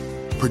respect.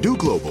 Purdue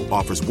Global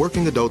offers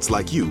working adults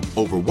like you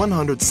over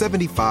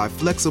 175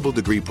 flexible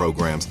degree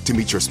programs to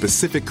meet your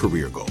specific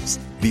career goals.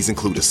 These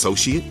include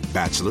associate,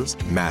 bachelor's,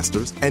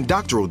 master's, and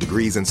doctoral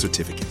degrees and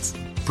certificates.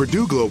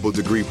 Purdue Global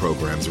degree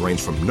programs range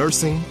from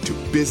nursing to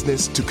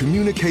business to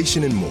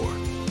communication and more.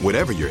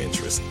 Whatever your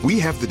interest, we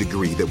have the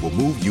degree that will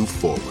move you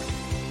forward.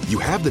 You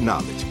have the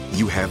knowledge,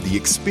 you have the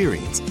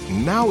experience.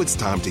 Now it's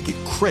time to get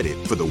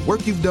credit for the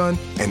work you've done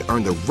and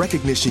earn the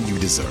recognition you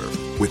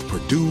deserve with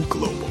Purdue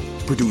Global,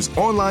 Purdue's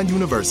online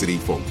university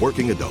for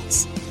working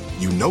adults.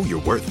 You know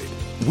you're worth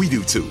it. We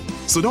do too.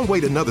 So don't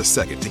wait another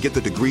second to get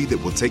the degree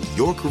that will take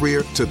your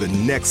career to the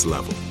next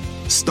level.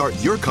 Start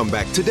your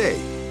comeback today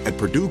at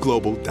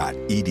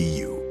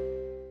purdueglobal.edu.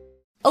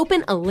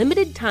 Open a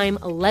limited-time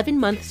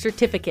 11-month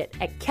certificate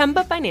at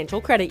Kemba Financial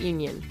Credit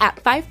Union. At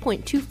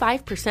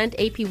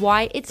 5.25%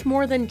 APY, it's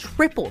more than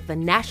triple the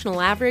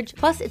national average,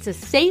 plus it's a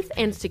safe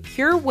and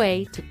secure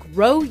way to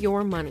grow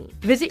your money.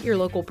 Visit your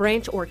local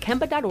branch or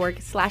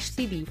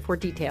kemba.org/cd for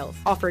details.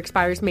 Offer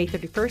expires May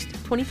 31st,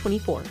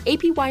 2024.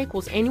 APY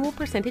equals annual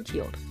percentage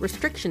yield.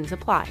 Restrictions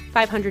apply.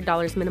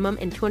 $500 minimum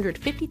and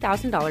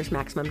 $250,000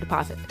 maximum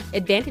deposit.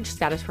 Advantage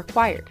status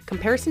required.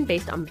 Comparison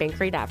based on bank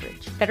rate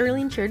average.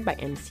 Federally insured by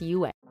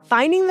NCUA.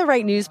 Finding the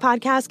right news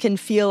podcast can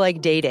feel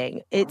like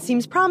dating. It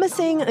seems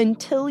promising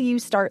until you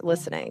start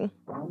listening.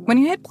 When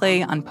you hit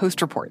play on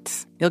Post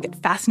Reports, you'll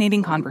get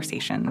fascinating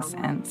conversations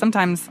and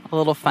sometimes a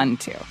little fun,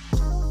 too.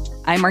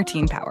 I'm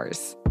Martine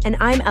Powers. And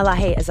I'm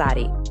Elahe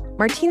Azadi.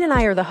 Martine and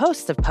I are the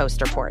hosts of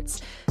Post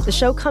Reports. The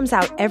show comes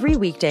out every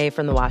weekday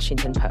from The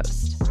Washington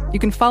Post. You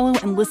can follow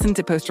and listen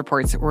to Post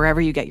Reports wherever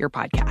you get your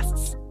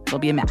podcasts. It'll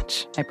be a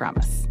match, I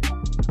promise.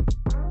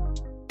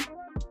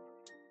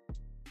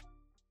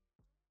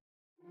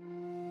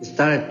 We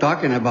started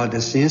talking about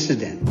this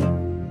incident.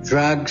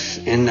 Drugs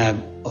and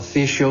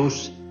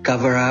officials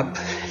cover up.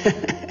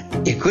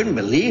 You couldn't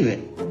believe it.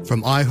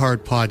 From iHeart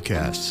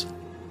Podcasts.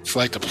 It's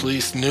like the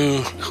police knew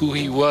who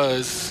he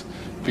was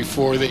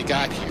before they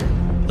got here.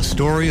 A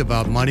story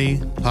about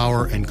money,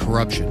 power, and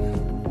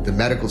corruption. The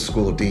medical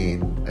school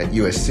dean at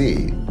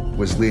USC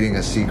was leading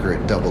a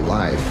secret double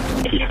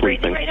life. He's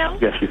breathing right now?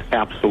 Yes, he's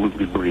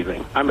absolutely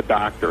breathing. I'm a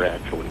doctor,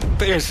 actually.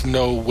 There's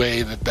no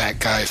way that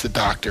guy's a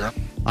doctor.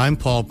 I'm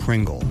Paul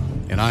Pringle,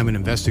 and I'm an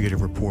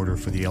investigative reporter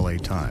for the LA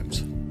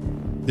Times.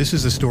 This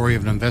is the story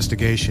of an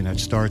investigation that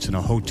starts in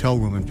a hotel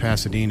room in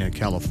Pasadena,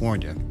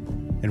 California,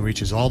 and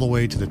reaches all the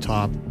way to the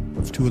top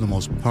of two of the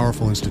most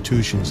powerful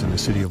institutions in the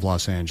city of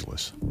Los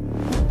Angeles.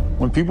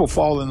 When people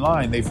fall in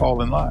line, they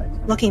fall in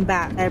line. Looking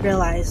back, I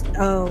realized,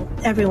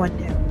 everyone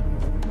knew.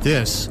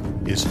 This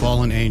is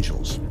Fallen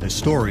Angels, the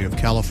story of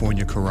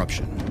California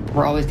corruption.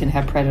 We're always going to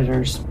have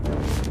predators.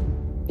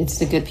 It's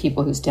the good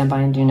people who stand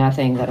by and do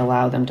nothing that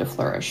allow them to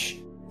flourish.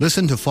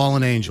 Listen to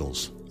Fallen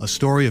Angels, a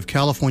story of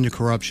California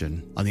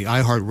corruption on the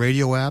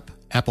iHeartRadio app,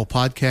 Apple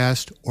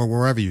Podcast, or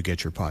wherever you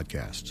get your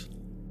podcasts.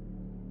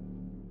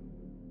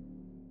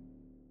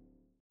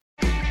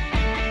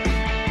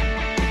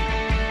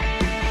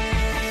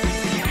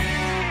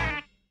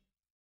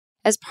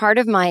 As part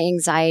of my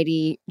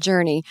anxiety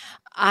journey,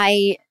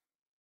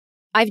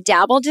 I've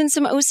dabbled in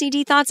some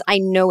OCD thoughts. I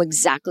know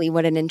exactly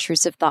what an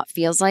intrusive thought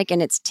feels like,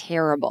 and it's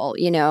terrible,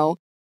 you know?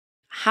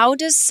 How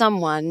does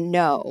someone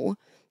know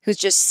who's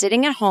just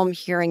sitting at home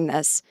hearing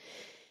this,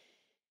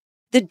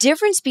 the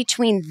difference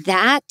between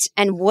that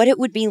and what it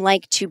would be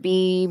like to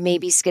be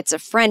maybe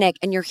schizophrenic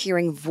and you're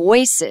hearing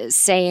voices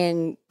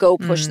saying, go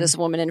push this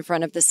woman in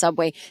front of the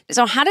subway.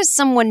 So how does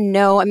someone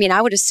know? I mean,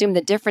 I would assume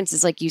the difference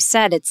is, like you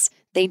said,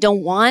 they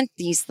don't want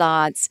these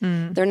thoughts.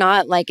 They're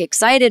not like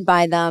excited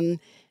by them.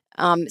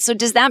 So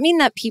does that mean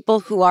that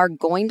people who are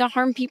going to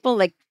harm people,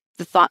 like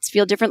the thoughts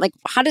feel different? Like,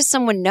 how does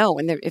someone know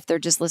if they're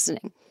just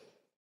listening?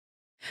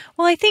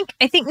 Well, I think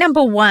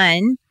number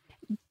one,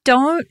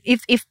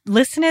 if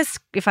listeners,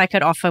 if I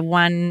could offer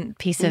one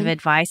piece of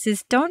advice,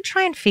 is don't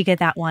try and figure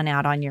that one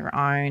out on your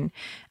own.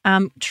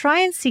 Try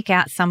and seek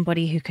out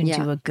somebody who can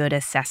do a good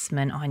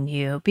assessment on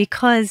you,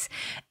 because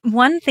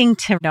one thing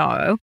to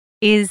know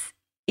is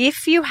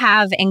if you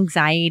have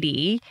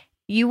anxiety,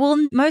 you will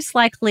most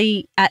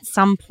likely at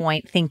some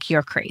point think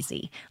you're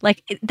crazy.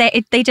 Like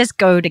they just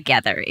go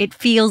together.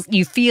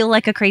 You feel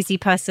like a crazy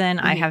person.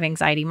 I have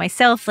anxiety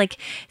myself.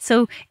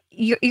 So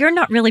you're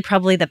not really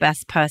probably the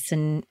best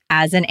person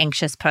as an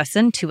anxious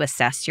person to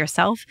assess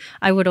yourself.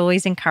 I would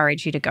always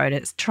encourage you to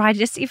try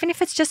even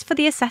if it's just for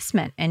the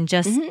assessment, and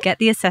just get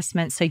the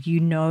assessment so you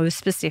know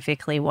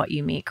specifically what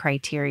you meet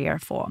criteria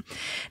for.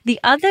 The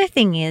other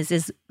thing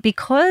is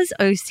because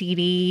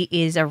OCD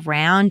is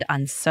around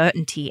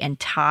uncertainty and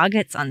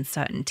targets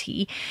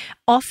uncertainty,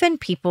 often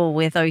people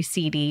with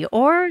OCD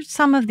or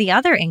some of the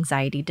other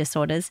anxiety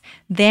disorders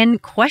then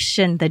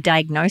question the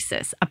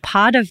diagnosis. A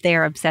part of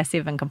their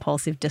obsessive and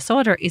compulsive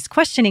disorder is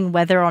questioning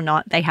whether or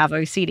not they have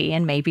OCD,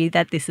 and maybe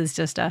that this is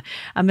just a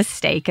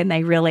mistake and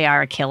they really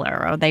are a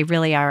killer or they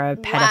really are a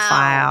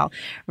pedophile,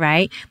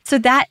 right? So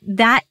that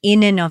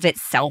in and of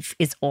itself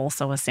is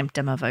also a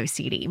symptom of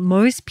OCD.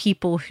 Most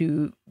people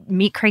who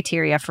meet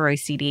criteria for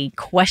OCD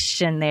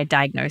question their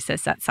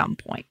diagnosis at some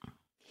point.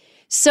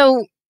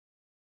 So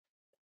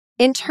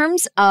in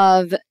terms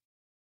of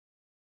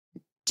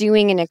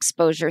doing an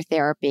exposure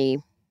therapy,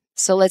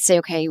 so let's say,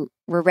 okay,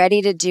 we're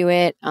ready to do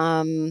it.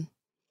 The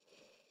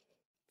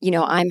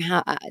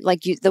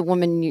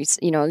woman,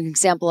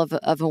 example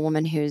of a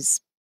woman who's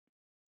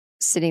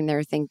sitting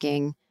there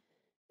thinking,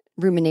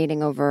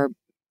 ruminating over,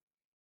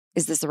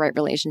 is this the right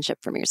relationship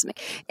for me or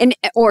something?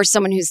 Or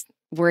someone who's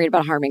worried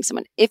about harming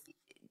someone.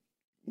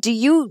 Do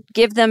you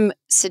give them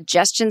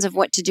suggestions of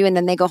what to do and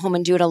then they go home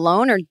and do it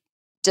alone? Or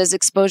does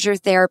exposure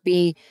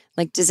therapy,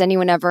 does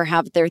anyone ever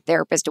have their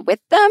therapist with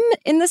them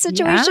in the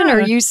situation? Or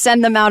you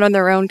send them out on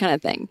their own kind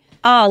of thing?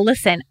 Oh,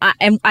 listen,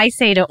 I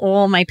say to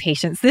all my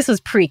patients, this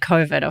was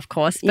pre-COVID, of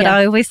course, but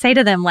I always say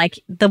to them,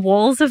 the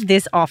walls of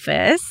this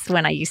office,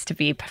 when I used to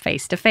be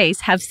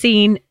face-to-face, have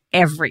seen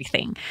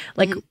everything.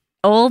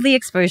 All the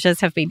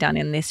exposures have been done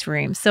in this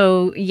room.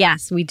 So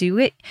yes, we do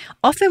it.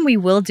 Often we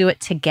will do it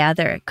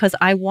together because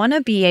I want to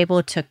be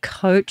able to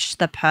coach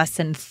the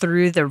person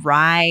through the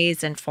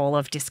rise and fall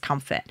of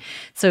discomfort.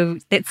 So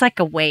it's like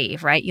a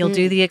wave, right? You'll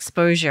do the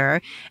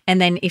exposure. And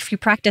then if you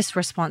practice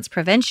response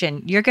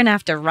prevention, you're going to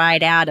have to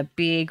ride out a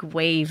big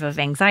wave of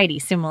anxiety,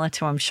 similar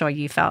to I'm sure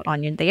you felt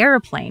on the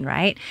airplane,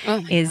 right?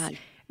 Oh my God.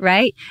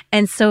 Right?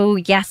 And so,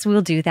 yes,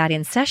 we'll do that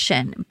in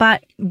session,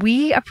 but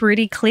we are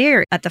pretty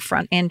clear at the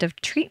front end of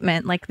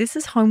treatment, this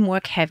is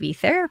homework heavy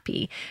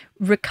therapy.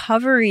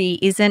 Recovery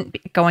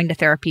isn't going to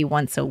therapy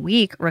once a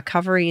week.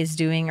 Recovery is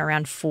doing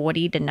around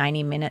 40 to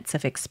 90 minutes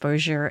of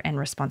exposure and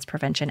response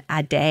prevention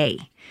a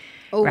day.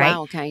 Oh, right?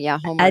 wow. Okay. Yeah.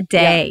 Homework. A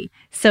day. Yeah.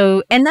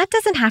 So, and that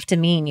doesn't have to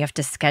mean you have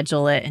to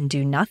schedule it and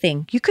do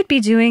nothing. You could be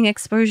doing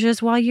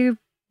exposures while you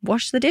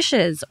wash the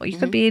dishes, or you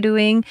could be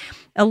doing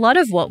a lot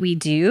of what we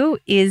do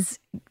is,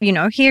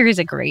 here is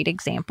a great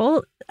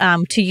example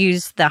to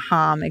use the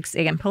harm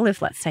example.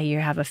 If let's say you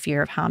have a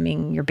fear of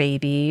harming your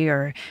baby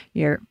or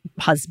your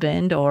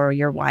husband or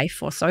your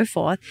wife or so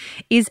forth,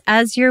 is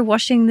as you're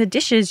washing the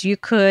dishes, you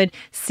could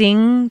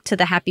sing to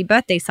the happy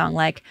birthday song,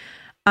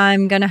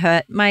 I'm going to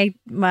hurt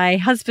my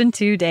husband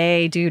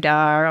today,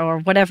 doo-dah, or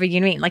whatever you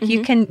mean.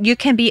 You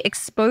can be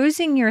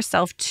exposing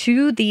yourself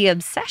to the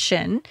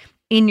obsession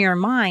in your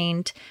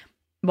mind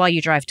while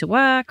you drive to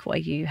work, while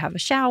you have a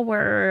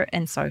shower,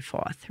 and so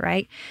forth,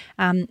 right?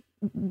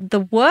 The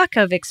work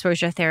of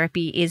exposure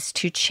therapy is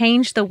to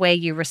change the way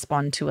you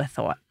respond to a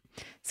thought.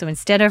 So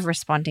instead of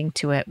responding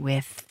to it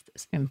with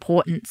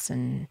importance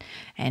and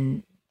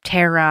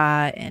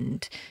terror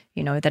and,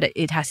 that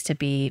it has to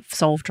be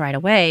solved right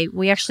away,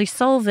 we actually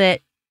solve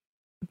it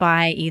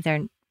by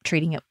either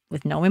treating it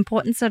with no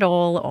importance at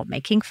all or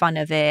making fun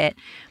of it.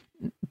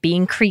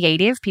 Being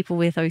creative. People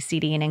with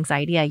OCD and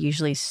anxiety are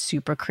usually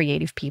super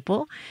creative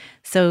people.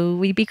 So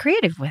we be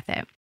creative with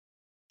it.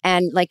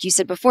 And like you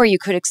said before, you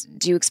could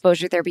do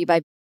exposure therapy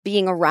by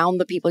being around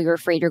the people you're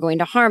afraid you're going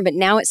to harm. But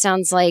now it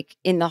sounds like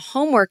in the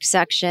homework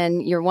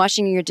section, you're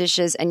washing your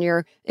dishes and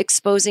you're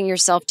exposing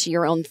yourself to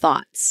your own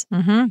thoughts.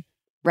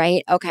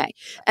 Right? Okay.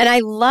 And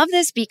I love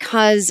this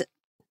because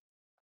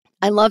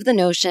I love the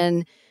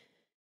notion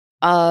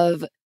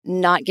of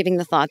not giving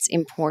the thoughts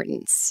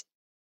importance.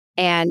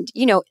 And,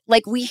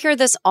 we hear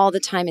this all the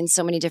time in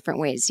so many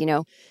different ways.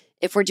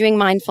 If we're doing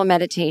mindful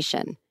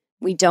meditation,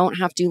 we don't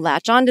have to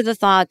latch onto the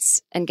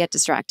thoughts and get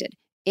distracted.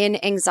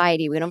 In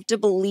anxiety, we don't have to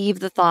believe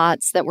the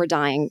thoughts that we're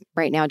dying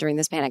right now during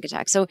this panic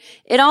attack. So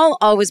it all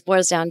always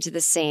boils down to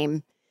the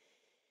same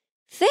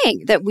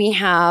thing, that we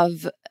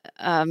have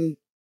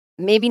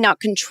maybe not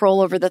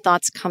control over the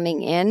thoughts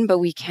coming in, but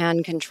we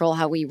can control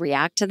how we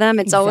react to them.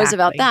 It's always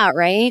about that,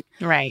 right?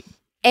 Right.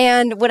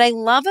 And what I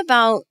love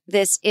about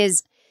this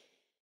is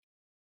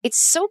it's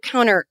so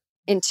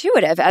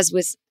counterintuitive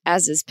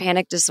as is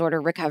panic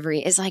disorder recovery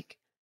is like,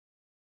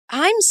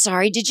 I'm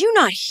sorry, did you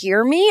not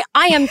hear me?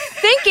 I am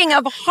thinking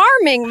of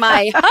harming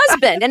my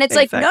husband. And it's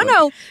like,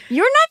 no,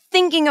 you're not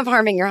thinking of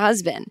harming your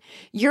husband.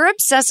 You're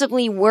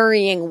obsessively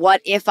worrying, what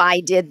if I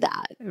did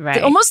that?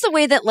 Right. Almost the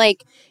way that,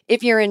 like,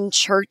 if you're in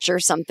church or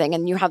something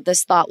and you have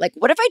this thought, like,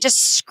 what if I just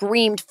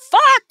screamed,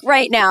 fuck,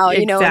 right now,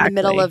 in the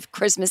middle of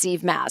Christmas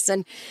Eve Mass?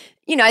 And,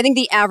 I think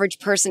the average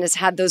person has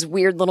had those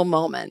weird little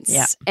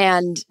moments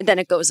and then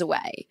it goes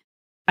away.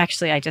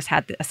 Actually, I just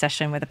had a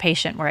session with a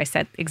patient where I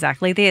said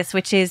exactly this,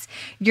 which is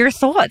your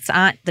thoughts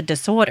aren't the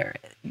disorder.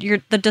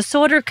 The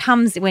disorder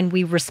comes when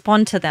we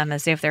respond to them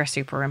as if they're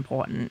super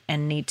important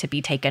and need to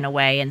be taken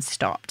away and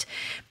stopped.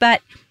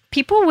 But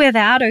people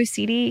without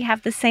OCD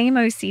have the same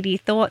OCD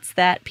thoughts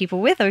that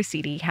people with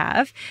OCD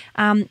have.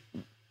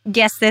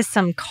 Yes, there's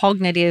some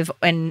cognitive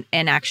and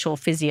actual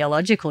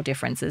physiological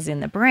differences in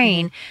the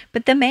brain,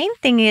 but the main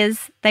thing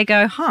is they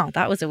go,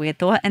 that was a weird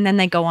thought, and then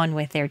they go on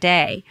with their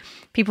day.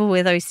 People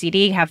with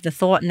OCD have the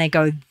thought and they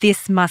go,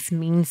 this must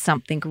mean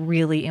something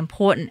really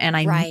important, and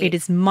it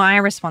is my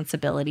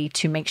responsibility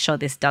to make sure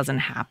this doesn't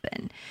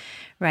happen,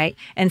 right?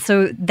 And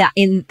so that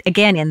in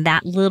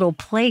that little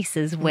place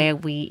is where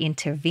we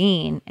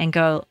intervene and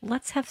go,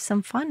 let's have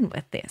some fun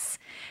with this.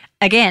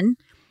 Again,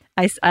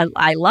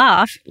 I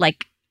laugh,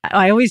 like,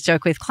 I always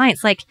joke with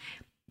clients, like,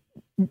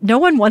 no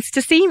one wants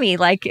to see me.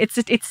 Like,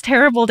 it's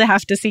terrible to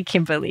have to see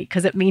Kimberly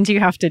because it means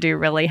you have to do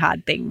really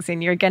hard things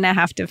and you're going to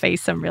have to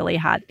face some really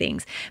hard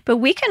things. But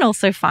we can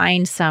also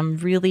find some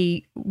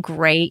really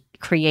great,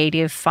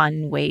 creative,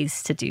 fun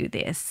ways to do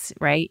this,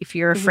 right? If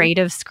you're afraid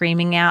of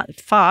screaming out,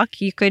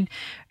 fuck, you could,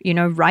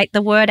 write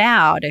the word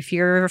out. If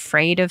you're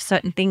afraid of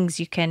certain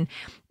things, you can,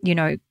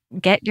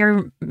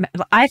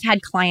 I've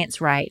had clients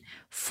write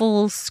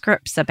full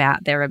scripts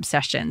about their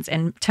obsessions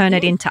and turn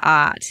it into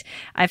art.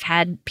 I've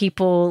had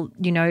people,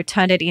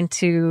 turn it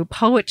into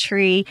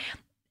poetry,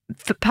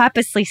 for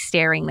purposely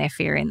staring their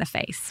fear in the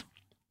face.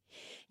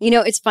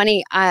 It's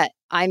funny.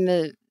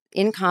 I'm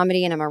in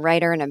comedy and I'm a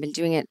writer and I've been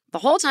doing it the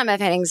whole time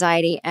I've had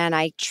anxiety, and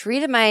I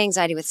treated my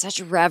anxiety with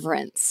such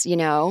reverence,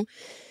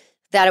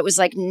 that it was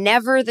like,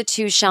 never the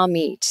two shall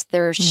meet.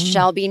 There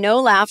shall be no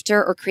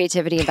laughter or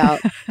creativity about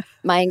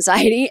my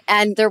anxiety.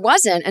 And there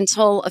wasn't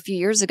until a few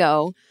years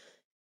ago.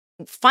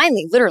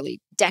 Finally, literally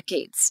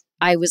decades,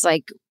 I was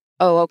like,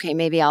 oh, okay,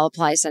 maybe I'll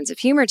apply a sense of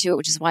humor to it,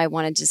 which is why I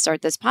wanted to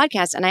start this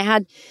podcast. And I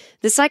had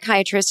the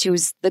psychiatrist who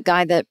was the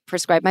guy that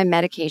prescribed my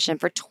medication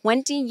for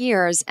 20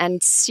 years.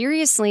 And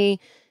seriously,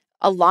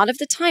 a lot of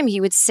the time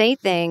he would say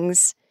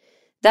things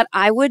that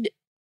I would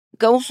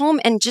go home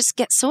and just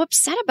get so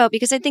upset about,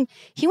 because I think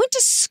he went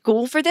to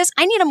school for this.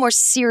 I need a more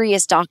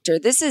serious doctor.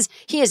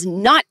 He is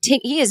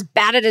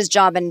bad at his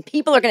job and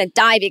people are going to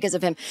die because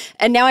of him.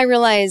 And now I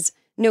realize,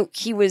 no,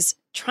 he was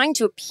trying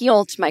to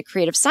appeal to my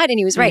creative side and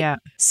he was right. Yeah.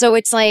 So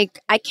it's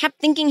like, I kept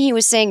thinking he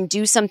was saying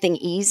do something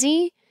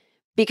easy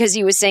because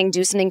he was saying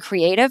do something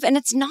creative, and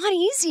it's not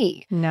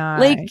easy.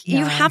 No.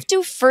 You have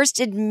to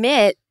first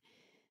admit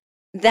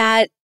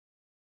that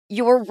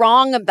you're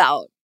wrong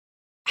about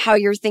how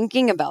you're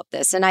thinking about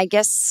this. And I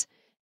guess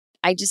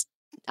I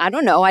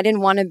don't know. I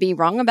didn't want to be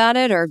wrong about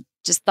it, or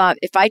just thought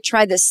if I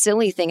try this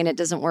silly thing and it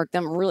doesn't work,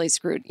 then I'm really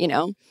screwed,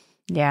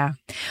 Yeah.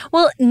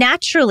 Well,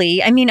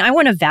 naturally, I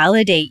want to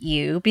validate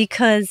you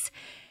because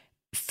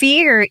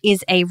fear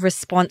is a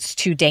response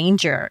to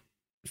danger.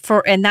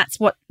 And that's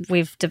what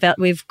we've developed.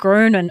 We've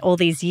grown in all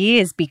these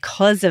years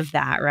because of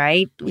that,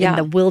 right? Yeah. When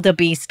the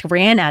wildebeest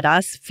ran at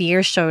us,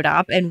 fear showed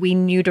up and we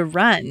knew to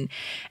run.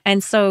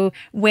 And so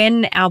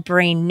when our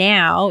brain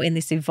now in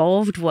this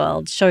evolved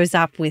world shows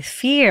up with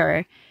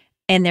fear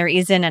and there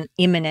isn't an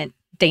imminent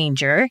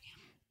danger,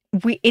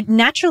 we're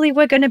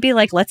going to be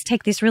like, let's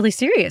take this really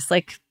serious.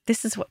 Like,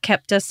 this is what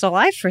kept us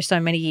alive for so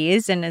many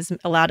years and has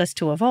allowed us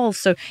to evolve.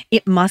 So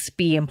it must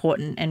be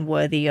important and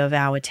worthy of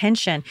our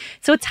attention.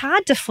 So it's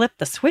hard to flip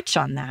the switch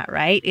on that,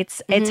 right?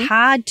 It's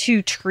hard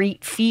to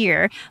treat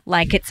fear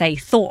like it's a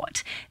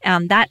thought.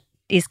 That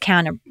is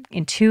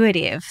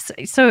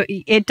counterintuitive. So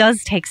it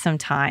does take some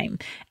time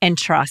and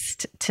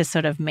trust to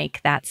sort of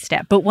make that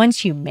step. But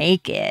once you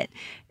make it,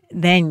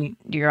 then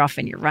you're off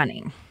and you're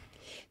running.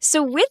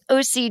 So with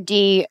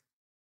OCD,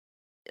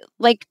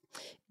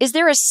 is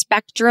there a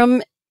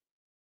spectrum?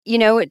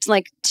 It's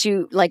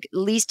to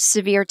least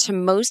severe to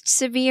most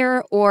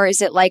severe, or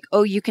is it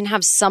you can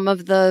have some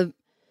of the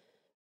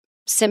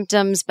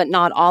symptoms but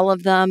not all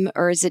of them,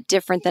 or is it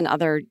different than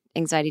other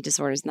anxiety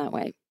disorders in that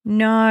way?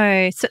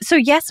 No. So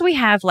yes, we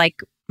have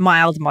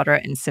mild,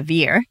 moderate, and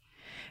severe,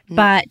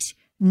 but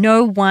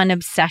no one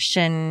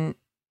obsession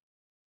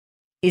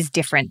is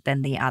different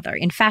than the other.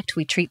 In fact,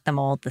 we treat them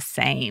all the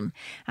same.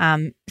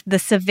 The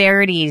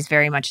severity is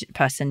very much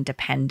person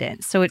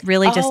dependent. So it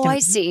really just... Oh, I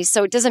see.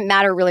 So it doesn't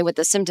matter really what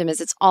the symptom is.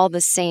 It's all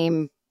the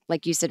same,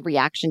 like you said,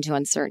 reaction to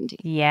uncertainty.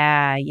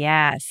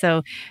 Yeah.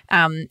 So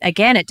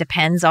again, it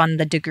depends on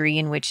the degree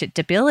in which it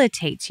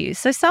debilitates you.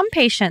 So some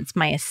patients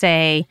might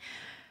say,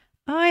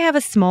 I have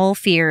a small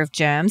fear of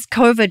germs.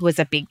 COVID was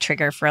a big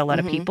trigger for a lot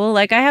of people.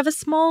 Like, I have a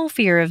small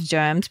fear of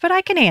germs, but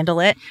I can handle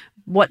it.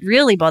 What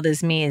really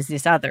bothers me is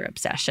this other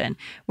obsession.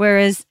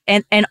 Whereas,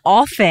 and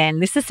often,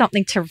 this is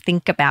something to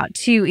think about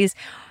too, is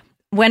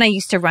when I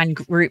used to run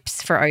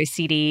groups for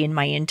OCD in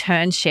my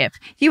internship,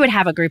 you would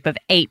have a group of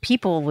 8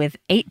 people with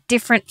 8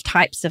 different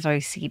types of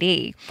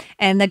OCD.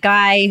 And the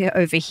guy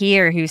over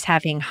here who's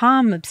having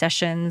harm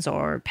obsessions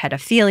or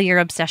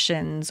pedophilia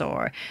obsessions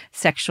or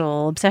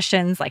sexual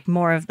obsessions, like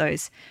more of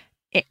those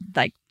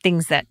like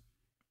things that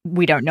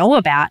we don't know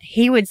about,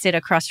 he would sit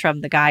across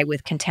from the guy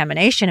with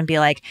contamination and be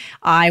like,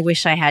 I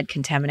wish I had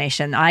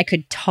contamination. I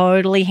could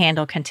totally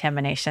handle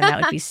contamination. That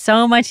would be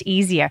so much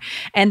easier.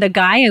 And the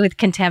guy with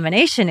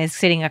contamination is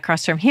sitting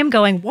across from him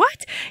going,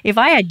 what? If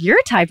I had your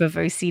type of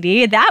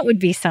OCD, that would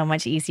be so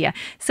much easier.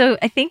 So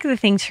I think the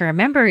thing to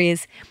remember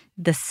is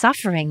the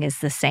suffering is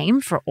the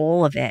same for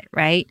all of it,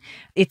 right?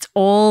 It's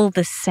all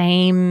the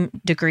same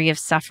degree of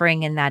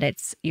suffering in that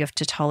you have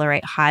to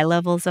tolerate high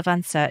levels of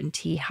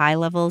uncertainty, high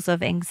levels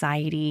of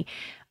anxiety.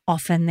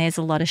 Often there's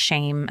a lot of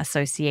shame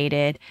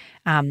associated.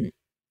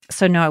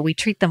 So no, we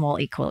treat them all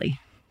equally.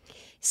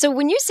 So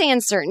when you say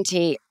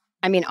uncertainty,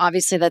 I mean,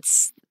 obviously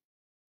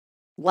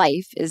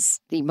life is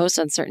the most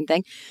uncertain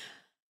thing.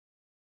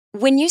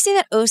 When you say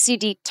that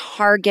OCD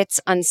targets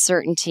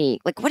uncertainty,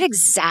 like what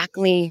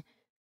exactly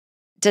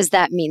does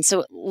that mean?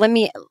 So let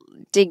me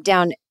dig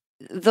down.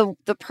 The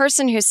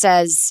person who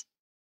says,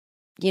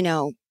 you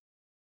know,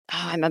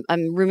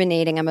 I'm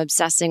ruminating, I'm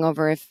obsessing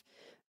over if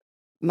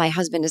my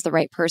husband is the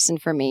right person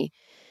for me.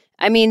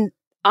 I mean,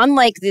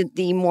 unlike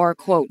the more,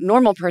 quote,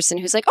 normal person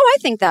who's like, oh, I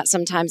think that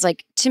sometimes,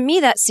 like, to me,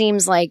 that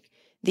seems like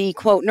the,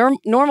 quote,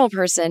 normal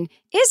person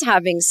is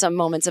having some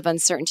moments of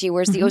uncertainty,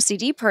 whereas the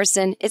OCD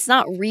person, it's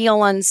not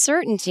real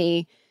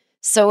uncertainty.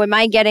 So am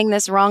I getting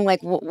this wrong? Like,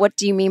 what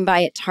do you mean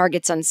by it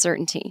targets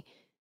uncertainty?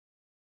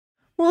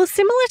 Well,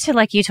 similar to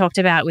like you talked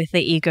about with the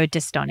ego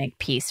dystonic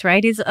piece,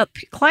 right? Is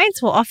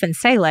clients will often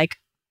say like,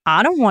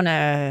 I don't want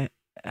to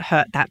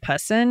hurt that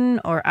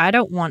person, or I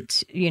don't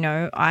want,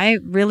 I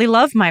really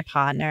love my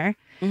partner.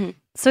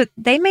 So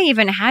they may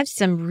even have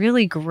some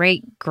really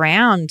great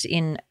ground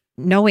in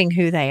knowing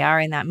who they are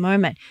in that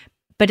moment,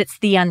 but it's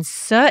the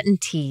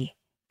uncertainty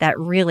that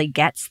really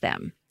gets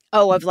them.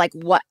 Oh, of like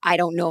what, I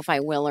don't know if I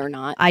will or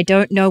not. I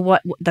don't know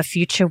what the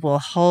future will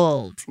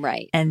hold.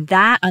 Right. And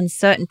that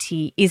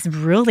uncertainty is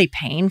really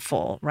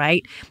painful,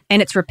 right?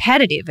 And it's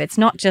repetitive. It's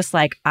not just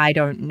like, I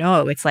don't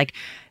know. It's like,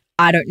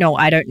 I don't know.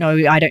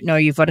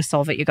 You've got to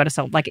solve it. You've got to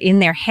solve it. Like in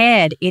their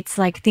head, it's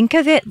like, think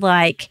of it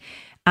like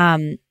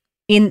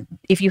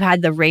if you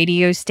had the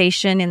radio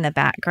station in the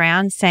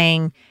background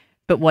saying,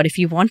 but what if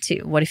you want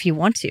to? What if you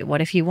want to?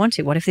 What if you want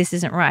to? What if this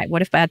isn't right?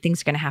 What if bad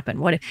things are going to happen?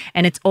 What if?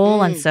 And it's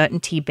all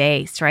uncertainty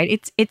based,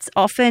 right? It's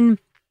often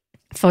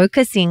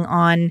focusing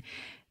on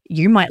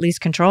you might lose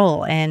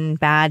control and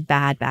bad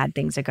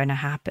things are going to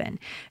happen.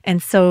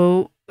 And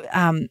so,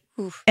 and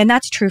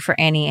that's true for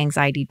any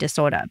anxiety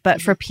disorder.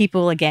 But for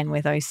people, again,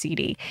 with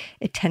OCD,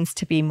 it tends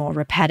to be more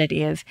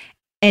repetitive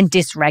and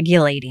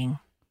dysregulating,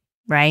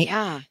 right?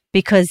 Yeah.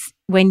 Because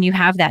when you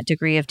have that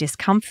degree of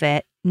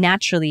discomfort,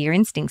 naturally your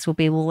instincts will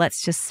be, well,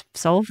 let's just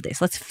solve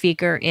this. Let's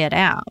figure it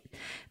out.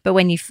 But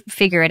when you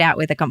figure it out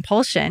with a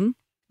compulsion,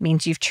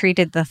 means you've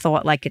treated the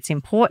thought like it's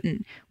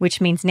important, which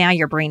means now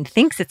your brain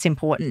thinks it's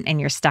important and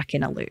you're stuck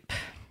in a loop.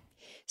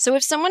 So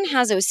if someone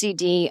has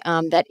OCD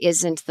that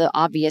isn't the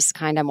obvious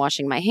kind, I'm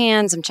washing my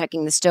hands, I'm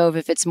checking the stove,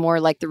 if it's more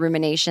like the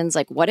ruminations,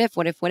 like what if,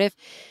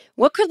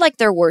 what could like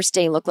their worst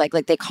day look like?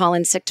 Like they call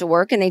in sick to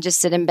work and they just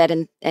sit in bed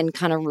and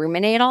kind of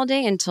ruminate all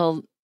day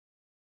until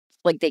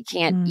like they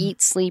can't eat,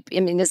 sleep.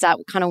 I mean, is that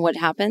kind of what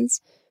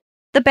happens?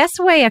 The best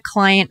way a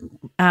client,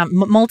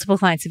 multiple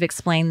clients have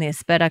explained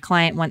this, but a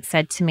client once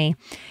said to me,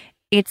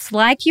 it's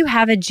like you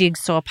have a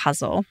jigsaw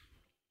puzzle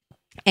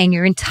and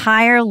your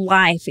entire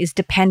life is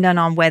dependent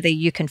on whether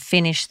you can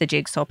finish the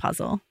jigsaw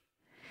puzzle.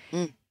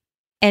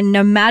 And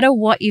no matter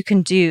what you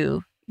can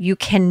do, you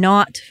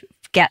cannot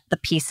get the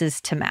pieces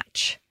to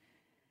match.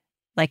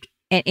 Like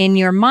in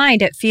your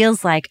mind, it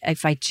feels like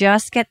if I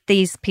just get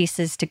these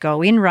pieces to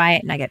go in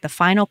right and I get the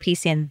final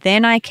piece in,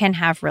 then I can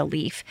have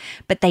relief,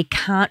 but they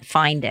can't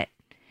find it.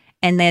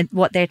 And then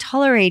what they're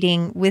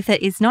tolerating with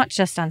it is not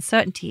just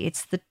uncertainty,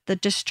 it's the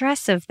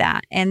distress of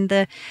that and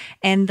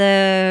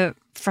the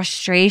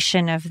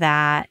frustration of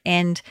that.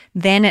 And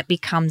then it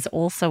becomes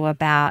also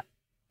about,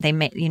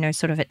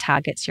 it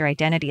targets your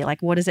identity.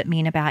 Like, what does it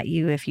mean about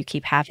you if you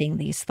keep having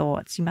these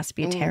thoughts? You must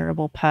be a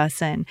terrible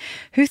person.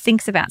 Who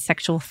thinks about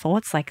sexual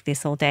thoughts like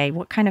this all day?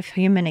 What kind of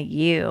human are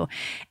you?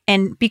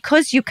 And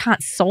because you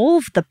can't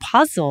solve the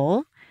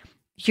puzzle,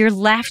 you're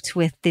left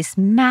with this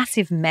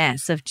massive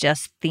mess of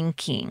just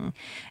thinking.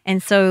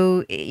 And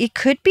so it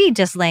could be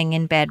just laying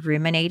in bed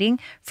ruminating.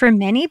 For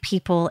many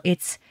people,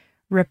 it's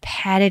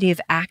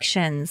repetitive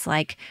actions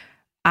like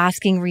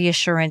asking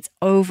reassurance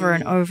over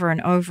and over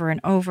and over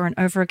and over and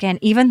over again,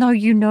 even though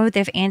you know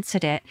they've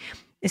answered it.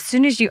 As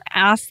soon as you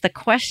ask the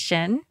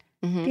question,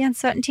 the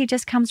uncertainty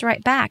just comes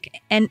right back.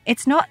 And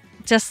it's not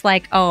just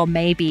like, oh,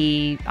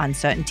 maybe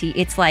uncertainty.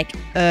 It's like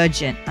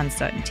urgent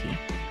uncertainty.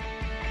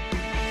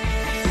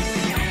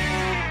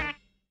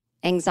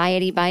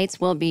 Anxiety Bites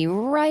will be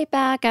right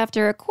back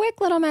after a quick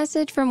little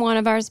message from one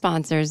of our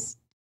sponsors.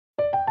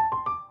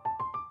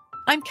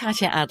 I'm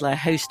Katya Adler,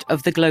 host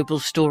of The Global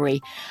Story.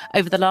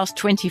 Over the last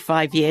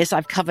 25 years,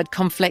 I've covered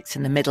conflicts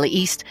in the Middle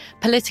East,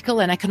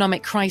 political and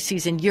economic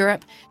crises in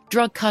Europe,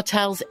 drug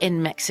cartels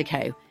in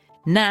Mexico.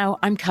 Now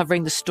I'm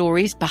covering the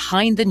stories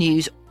behind the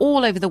news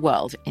all over the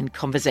world in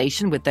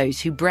conversation with those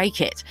who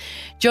break it.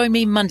 Join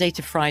me Monday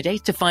to Friday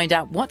to find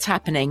out what's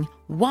happening,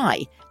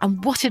 why,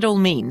 and what it all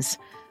means.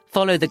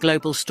 Follow The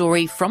Global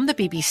Story from the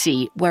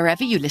BBC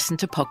wherever you listen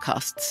to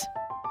podcasts.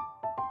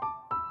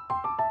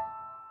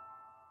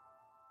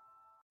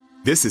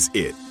 This is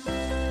it.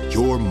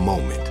 Your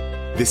moment.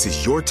 This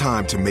is your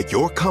time to make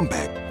your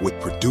comeback with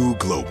Purdue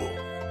Global.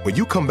 When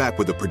you come back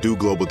with a Purdue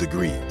Global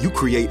degree, you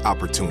create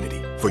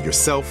opportunity for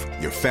yourself,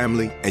 your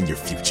family, and your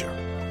future.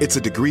 It's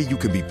a degree you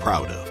can be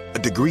proud of, a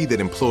degree that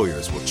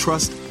employers will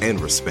trust and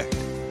respect.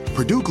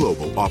 Purdue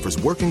Global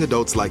offers working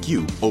adults like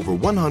you over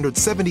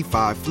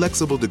 175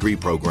 flexible degree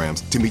programs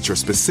to meet your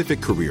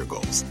specific career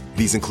goals.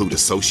 These include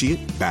associate,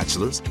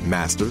 bachelor's,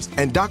 master's,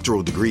 and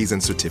doctoral degrees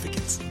and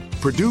certificates.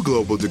 Purdue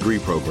Global degree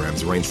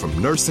programs range from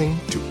nursing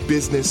to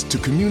business to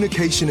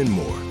communication and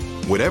more.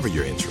 Whatever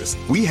your interest,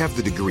 we have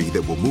the degree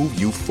that will move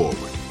you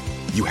forward.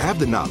 You have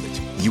the knowledge,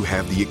 you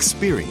have the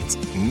experience.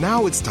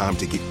 Now it's time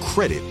to get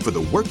credit for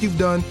the work you've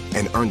done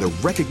and earn the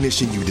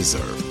recognition you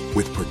deserve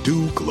with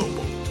Purdue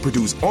Global,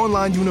 Purdue's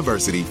online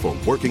university for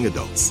working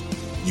adults.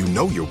 You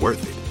know you're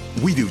worth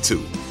it. We do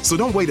too. So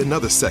don't wait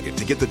another second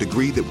to get the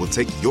degree that will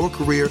take your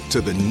career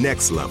to the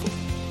next level.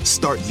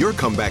 Start your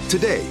comeback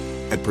today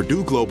at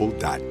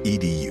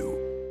purdueglobal.edu.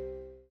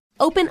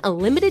 Open a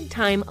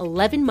limited-time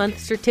 11-month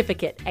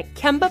certificate at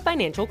Kemba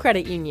Financial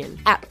Credit Union.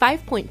 At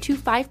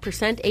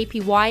 5.25%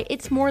 APY,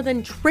 it's more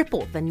than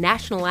triple the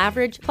national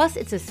average, plus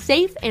it's a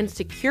safe and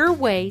secure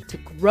way to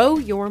grow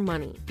your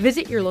money.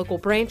 Visit your local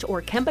branch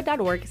or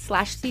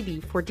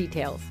kemba.org/cb for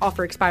details.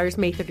 Offer expires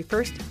May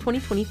 31st,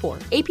 2024.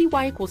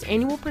 APY equals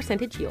annual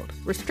percentage yield.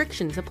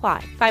 Restrictions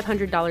apply.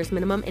 $500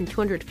 minimum and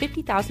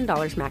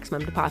 $250,000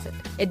 maximum deposit.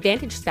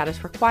 Advantage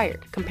status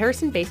required.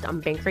 Comparison based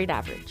on bank rate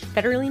average.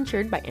 Federally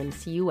insured by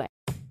NCUA.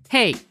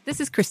 Hey, this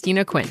is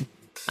Christina Quinn.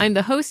 I'm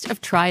the host of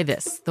Try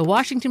This, the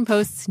Washington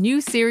Post's new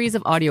series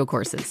of audio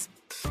courses.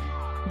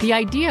 The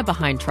idea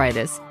behind Try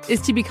This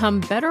is to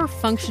become better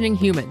functioning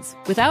humans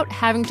without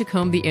having to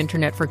comb the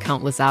internet for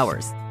countless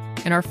hours.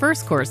 In our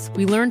first course,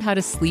 we learned how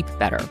to sleep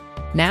better.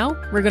 Now,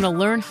 we're going to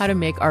learn how to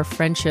make our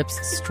friendships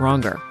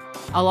stronger.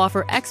 I'll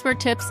offer expert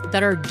tips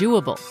that are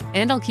doable,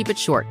 and I'll keep it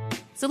short.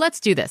 So let's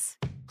do this.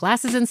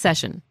 Class is in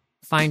session.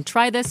 Find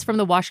Try This from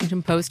the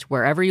Washington Post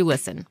wherever you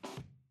listen.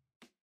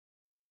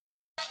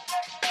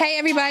 Hey,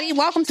 everybody.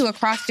 Welcome to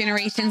Across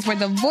Generations, where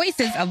the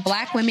voices of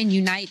Black women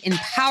unite in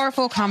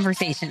powerful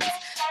conversations.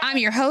 I'm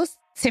your host,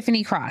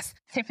 Tiffany Cross.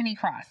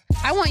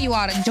 I want you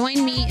all to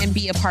join me and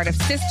be a part of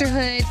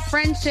sisterhood,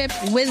 friendship,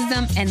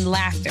 wisdom, and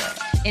laughter.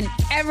 In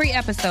every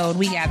episode,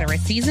 we gather a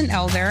seasoned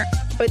elder.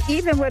 But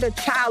even with a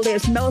child,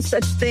 there's no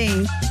such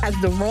thing as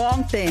the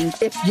wrong thing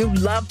if you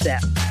love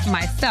them.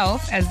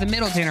 Myself, as the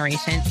middle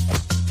generation.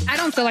 I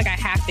don't feel like I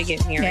have to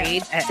get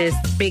married at this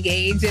big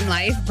age in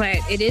life, but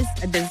it is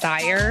a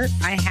desire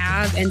I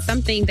have and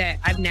something that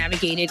I've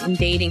navigated in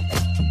dating.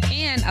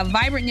 And a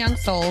vibrant young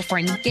soul for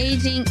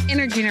engaging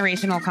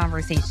intergenerational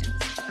conversations.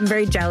 I'm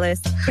very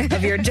jealous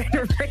of your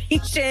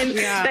generation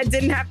that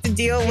didn't have to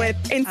deal with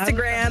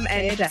Instagram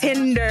and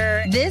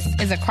Tinder. This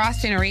is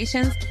Across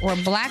Generations, where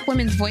Black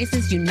women's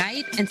voices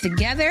unite, and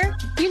together,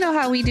 you know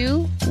how we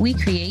do, we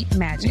create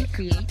magic.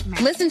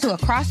 Listen to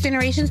Across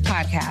Generations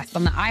podcast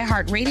on the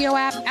iHeartRadio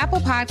app, Apple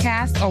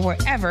Podcasts, or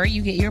wherever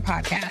you get your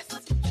podcasts.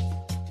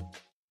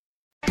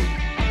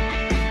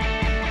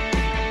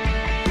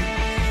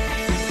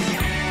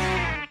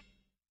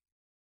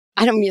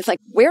 I don't mean, it's like,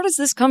 where does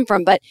this come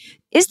from? But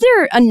is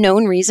there a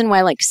known reason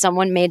why, like,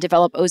 someone may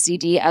develop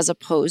OCD as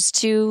opposed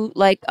to,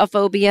 like, a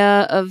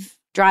phobia of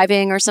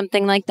driving or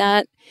something like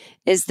that?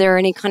 Is there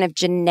any kind of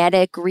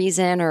genetic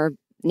reason or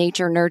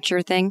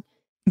nature-nurture thing?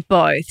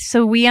 Both.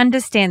 So we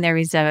understand there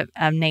is a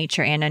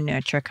nature and a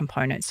nurture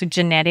component. So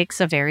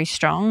genetics are very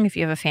strong. If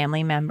you have a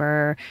family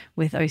member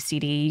with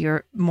OCD,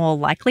 you're more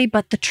likely.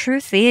 But the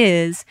truth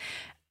is,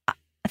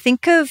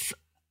 think of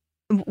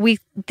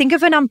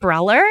an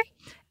umbrella.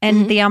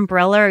 And the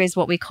umbrella is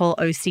what we call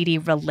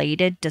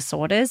OCD-related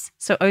disorders.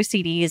 So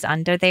OCD is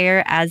under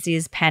there, as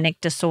is panic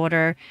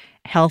disorder,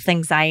 health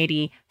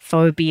anxiety,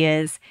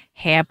 phobias,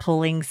 hair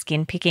pulling,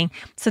 skin picking.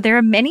 So there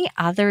are many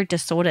other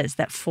disorders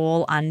that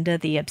fall under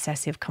the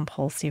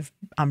obsessive-compulsive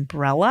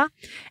umbrella.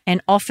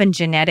 And often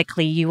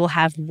genetically, you will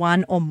have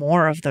one or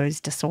more of those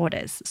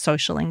disorders.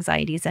 Social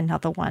anxiety is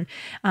another one.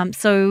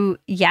 So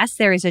yes,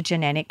 there is a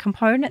genetic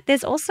component.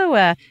 There's also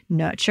a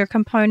nurture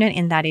component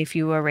in that if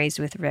you were raised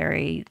with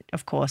very,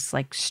 of course,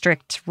 like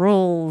strict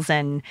rules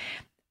and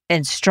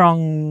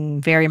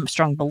and very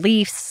strong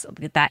beliefs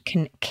that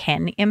can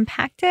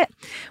impact it.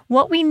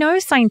 What we know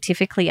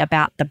scientifically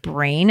about the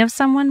brain of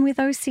someone with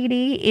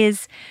OCD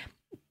is,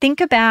 think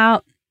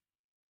about,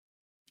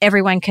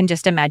 everyone can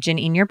just imagine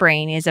in your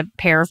brain is a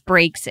pair of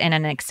brakes and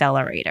an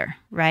accelerator,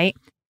 right?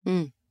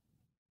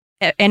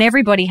 And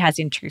everybody has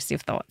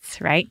intrusive thoughts,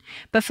 right?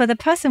 But for the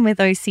person with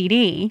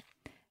OCD,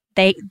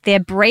 their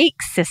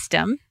brake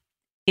system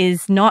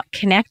is not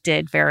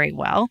connected very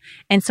well.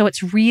 And so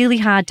it's really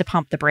hard to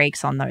pump the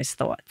brakes on those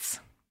thoughts,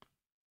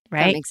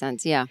 right? That makes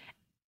sense, yeah.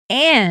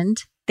 And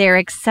their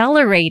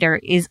accelerator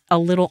is a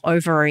little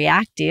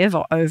overreactive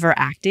or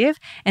overactive.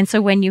 And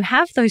so when you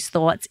have those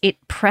thoughts, it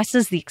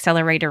presses the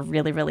accelerator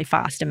really, really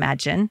fast,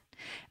 imagine.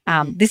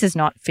 This is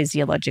not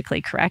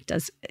physiologically correct.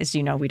 As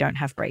you know, we don't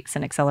have brakes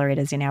and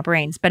accelerators in our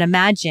brains. But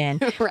imagine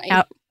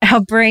right.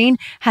 our brain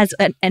has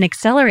an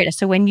accelerator.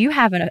 So when you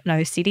have an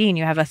OCD and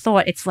you have a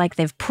thought, it's like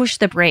they've pushed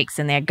the brakes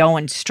and they're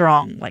going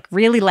strong, like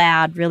really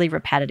loud, really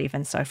repetitive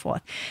and so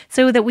forth.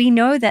 So that we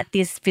know that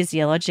this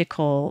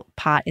physiological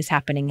part is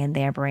happening in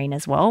their brain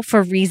as well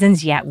for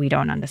reasons yet we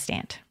don't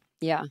understand.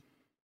 Yeah.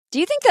 Do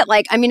you think that,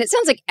 it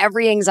sounds like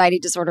every anxiety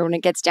disorder, when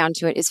it gets down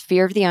to it, is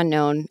fear of the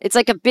unknown. It's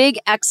like a big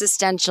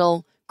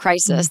existential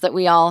crisis that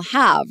we all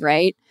have,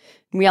 right?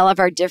 We all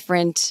have our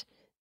different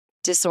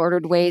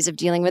disordered ways of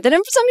dealing with it.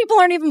 And some people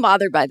aren't even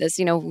bothered by this,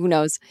 who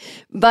knows.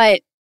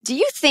 But do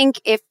you think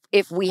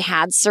if we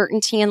had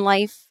certainty in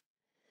life,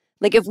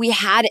 like if we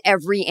had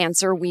every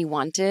answer we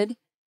wanted,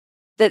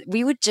 that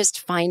we would just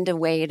find a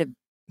way to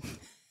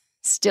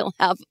still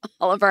have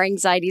all of our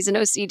anxieties and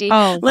OCD?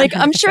 Oh,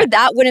 I'm sure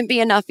that wouldn't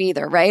be enough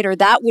either, right? Or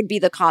that would be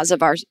the cause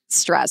of our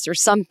stress or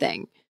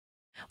something.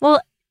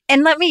 Well,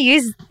 and let me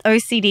use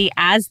OCD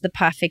as the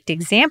perfect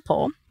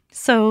example.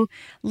 So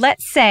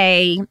let's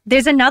say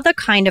there's another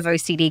kind of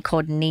OCD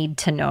called need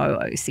to know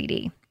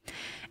OCD.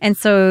 And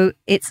so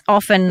it's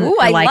often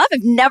I've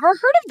never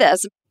heard of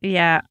this.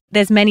 Yeah,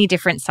 there's many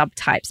different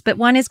subtypes, but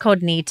one is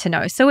called need to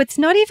know. So it's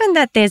not even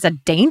that there's a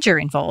danger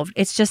involved.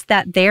 It's just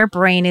that their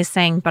brain is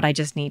saying, but I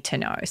just need to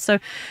know. So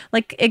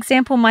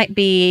example might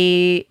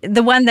be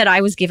the one that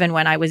I was given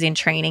when I was in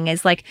training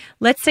is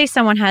let's say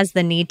someone has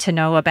the need to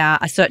know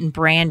about a certain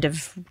brand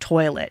of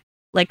toilet.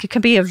 It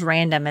could be as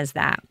random as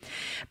that.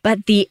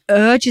 But the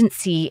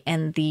urgency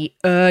and the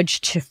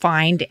urge to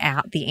find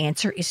out the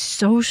answer is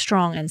so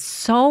strong and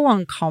so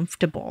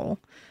uncomfortable.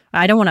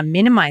 I don't want to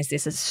minimize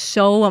this. It's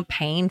so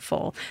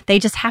painful. They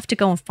just have to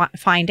go and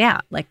find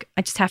out.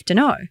 I just have to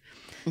know.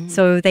 Mm-hmm.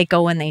 So they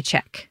go and they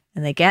check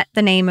and they get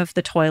the name of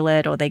the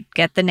toilet or they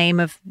get the name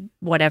of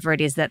whatever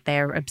it is that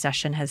their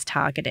obsession has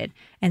targeted.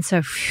 And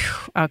so,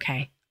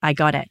 okay, I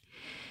got it.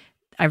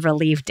 I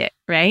relieved it,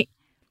 right?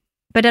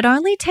 But it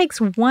only takes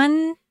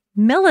 1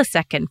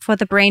 millisecond for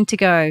the brain to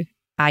go,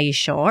 are you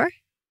sure?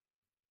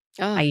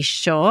 Oh. Are you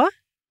sure?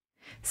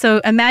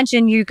 So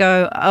imagine you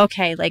go,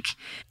 okay,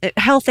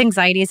 health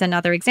anxiety is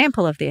another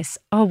example of this.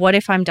 Oh, what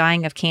if I'm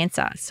dying of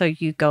cancer? So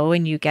you go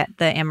and you get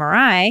the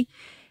MRI,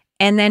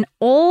 and then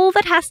all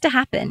that has to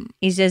happen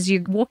is as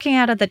you're walking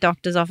out of the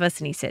doctor's office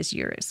and he says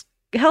you're as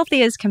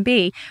healthy as can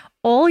be,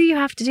 all you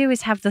have to do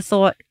is have the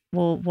thought,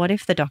 well, what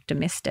if the doctor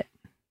missed it?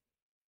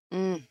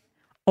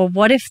 Or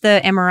what if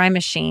the MRI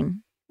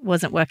machine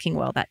wasn't working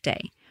well that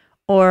day?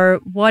 Or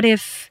what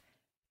if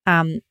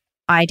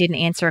I didn't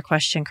answer a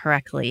question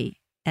correctly?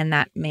 And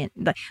that meant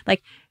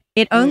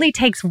it only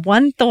takes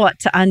one thought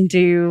to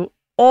undo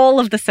all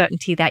of the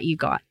certainty that you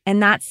got.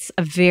 And that's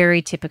a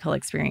very typical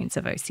experience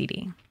of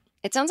OCD.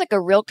 It sounds like a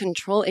real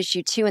control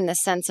issue too, in the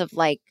sense of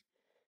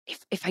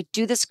if I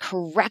do this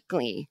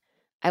correctly,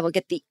 I will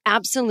get the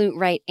absolute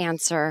right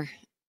answer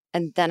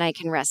and then I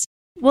can rest.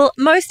 Well,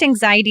 most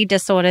anxiety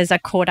disorders are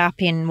caught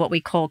up in what we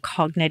call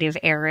cognitive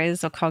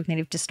errors or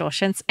cognitive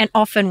distortions. And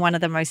often one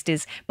of the most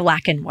is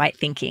black and white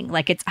thinking.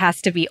 It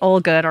has to be all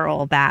good or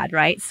all bad,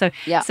 right? So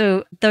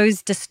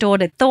those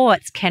distorted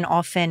thoughts can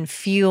often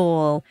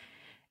fuel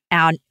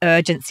our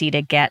urgency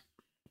to get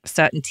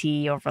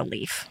certainty or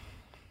relief.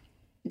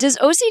 Does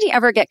OCD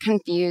ever get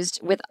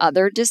confused with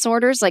other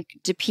disorders?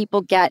 Do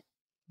people get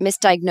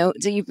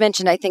misdiagnosed? So you've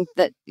mentioned, I think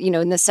that,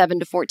 in the 7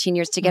 to 14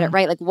 years to get it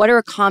right. What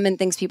are common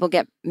things people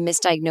get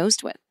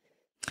misdiagnosed with?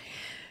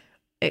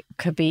 It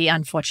could be,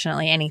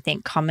 unfortunately,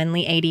 anything.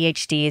 Commonly,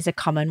 ADHD is a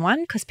common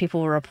one because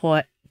people will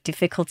report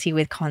difficulty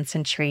with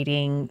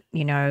concentrating,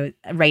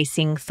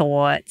 racing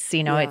thoughts.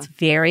 It's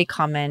very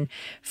common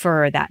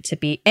for that to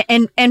be,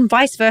 and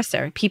vice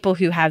versa. People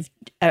who have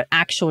an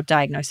actual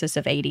diagnosis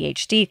of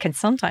ADHD can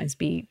sometimes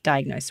be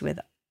diagnosed with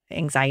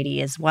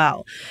anxiety as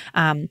well.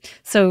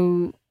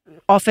 So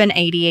often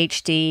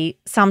ADHD,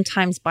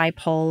 sometimes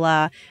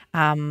bipolar,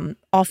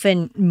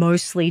 often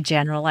mostly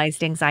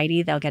generalized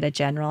anxiety. They'll get a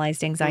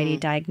generalized anxiety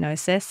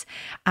diagnosis.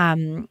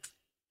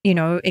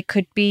 It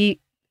could be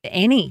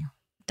any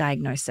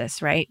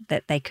diagnosis, right,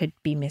 that they could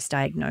be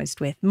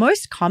misdiagnosed with.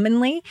 Most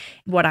commonly,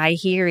 what I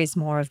hear is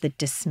more of the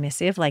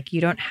dismissive,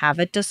 you don't have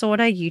a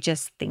disorder, you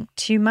just think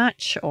too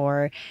much,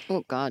 or,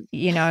 oh God,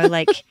 you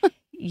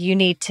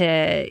need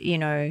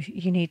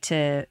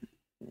to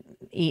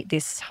eat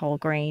this whole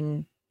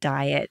grain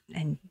diet,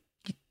 and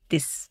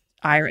this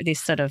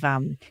sort of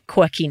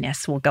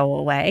quirkiness will go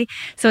away.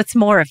 So it's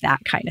more of that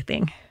kind of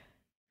thing.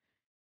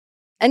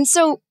 And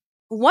so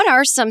what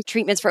are some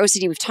treatments for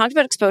OCD? We've talked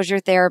about exposure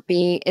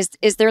therapy.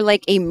 Is there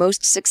like a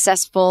most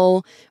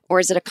successful, or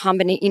is it a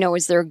combination?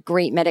 Is there a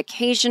great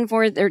medication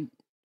for it?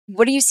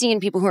 What do you see in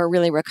people who are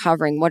really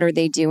recovering? What are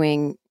they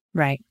doing?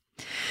 Right.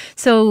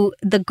 So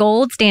the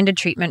gold standard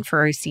treatment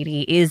for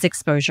OCD is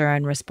exposure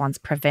and response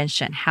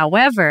prevention.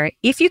 However,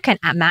 if you can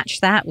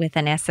match that with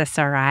an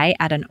SSRI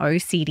at an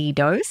OCD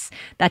dose,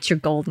 that's your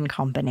golden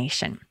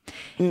combination.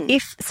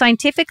 If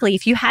scientifically,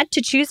 if you had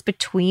to choose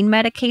between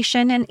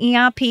medication and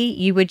ERP,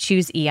 you would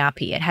choose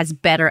ERP. It has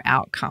better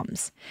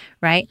outcomes,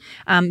 right?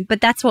 But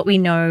that's what we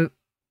know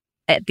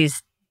at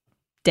this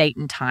date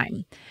and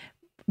time.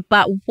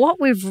 But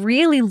what we've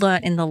really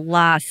learned in the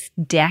last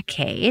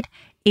decade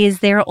is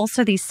there are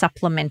also these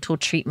supplemental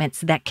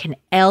treatments that can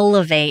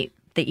elevate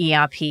the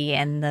ERP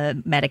and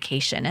the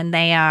medication. And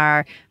they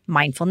are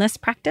mindfulness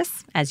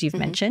practice, as you've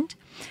mentioned.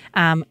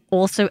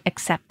 Also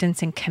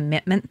acceptance and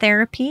commitment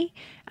therapy,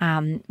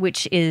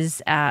 which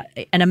is an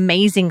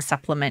amazing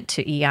supplement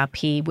to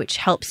ERP, which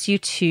helps you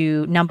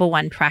to, number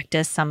one,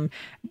 practice some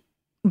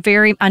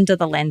very under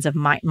the lens of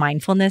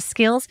mindfulness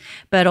skills,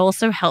 but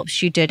also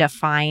helps you to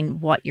define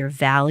what your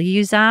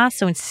values are.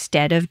 So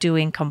instead of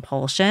doing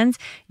compulsions,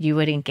 you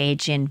would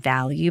engage in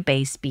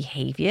value-based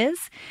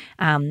behaviors,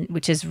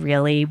 which is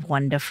really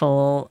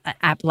wonderful.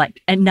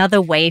 Like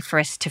another way for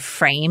us to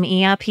frame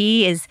ERP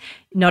is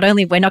not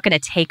only we're not going to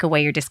take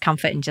away your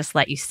discomfort and just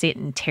let you sit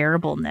in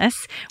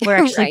terribleness. We're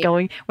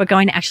actually we're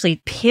going to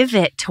actually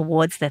pivot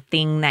towards the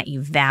thing that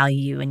you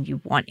value and you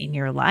want in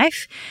your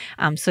life.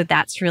 So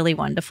that's really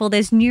wonderful.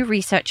 There's new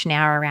research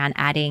now around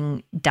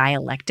adding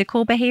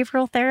dialectical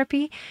behavioral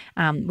therapy,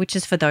 which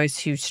is for those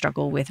who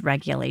struggle with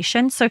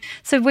regulation. So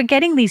we're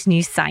getting these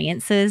new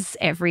sciences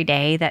every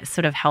day that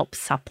sort of help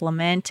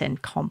supplement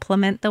and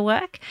complement the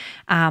work.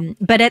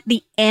 But at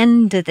the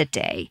end of the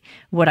day,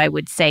 what I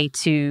would say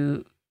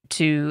to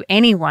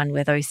anyone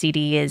with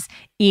OCD is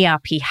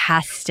ERP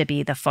has to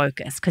be the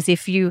focus, because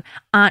if you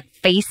aren't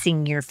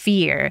facing your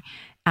fear,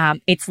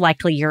 it's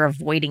likely you're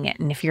avoiding it.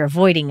 And if you're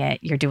avoiding it,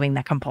 you're doing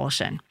the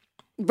compulsion.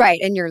 Right.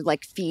 And you're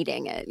like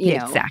feeding it, you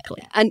know.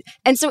 Exactly.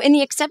 And so in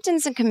the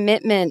acceptance and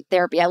commitment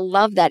therapy, I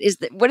love that.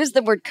 What does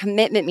the word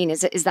commitment mean?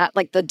 Is that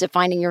like the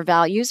defining your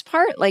values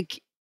part?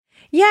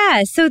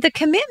 Yeah. So the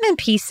commitment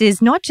piece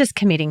is not just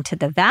committing to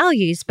the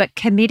values, but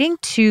committing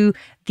to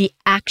the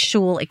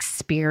actual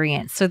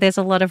experience. So there's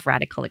a lot of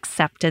radical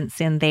acceptance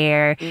in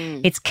there.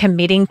 It's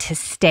committing to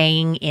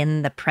staying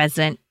in the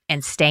present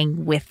and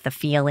staying with the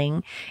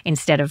feeling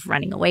instead of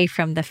running away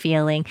from the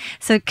feeling.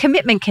 So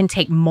commitment can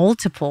be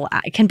multiple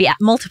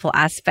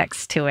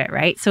aspects to it,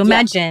 right? So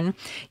imagine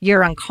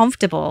you're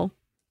uncomfortable.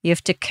 You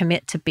have to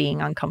commit to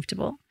being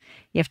uncomfortable.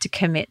 You have to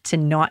commit to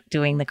not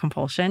doing the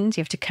compulsions.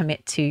 You have to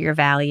commit to your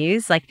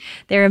values. Like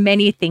there are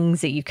many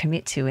things that you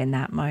commit to in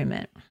that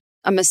moment.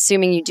 I'm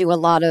assuming you do a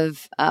lot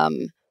of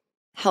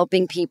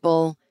helping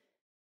people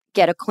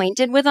get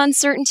acquainted with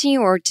uncertainty,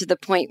 or to the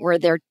point where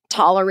they're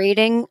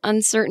tolerating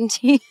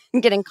uncertainty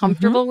and getting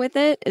comfortable with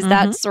it. Is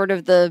that sort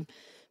of the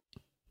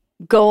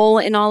goal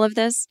in all of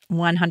this?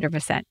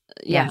 100%.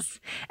 Yes.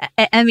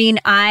 I mean,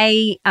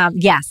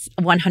 yes,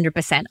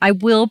 100%. I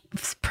will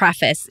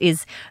preface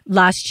is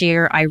last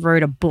year I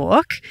wrote a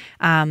book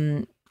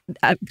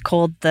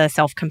called the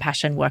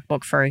Self-Compassion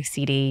Workbook for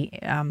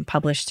OCD,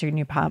 published through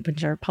New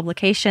Harbinger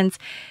Publications.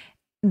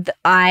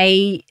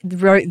 I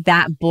wrote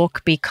that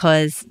book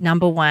because,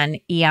 number one,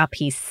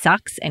 ERP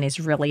sucks and is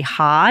really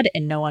hard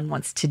and no one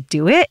wants to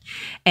do it.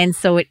 And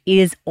so it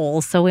is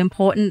also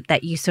important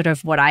that you sort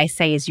of, what I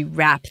say is you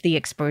wrap the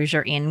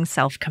exposure in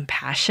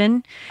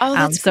self-compassion. Oh,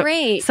 that's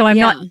great. So I'm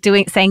not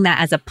saying that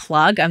as a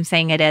plug. I'm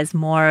saying it as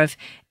more of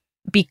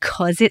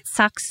because it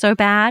sucks so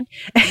bad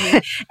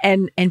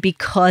and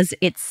because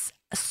it's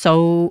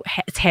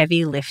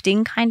heavy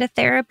lifting kind of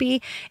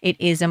therapy, it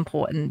is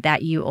important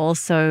that you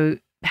also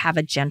have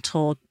a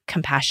gentle,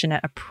 compassionate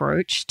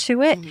approach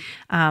to it.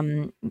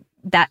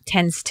 That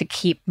tends to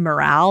keep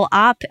morale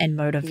up and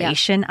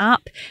motivation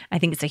up. I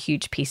think it's a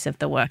huge piece of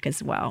the work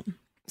as well.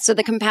 So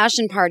the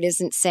compassion part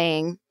isn't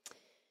saying,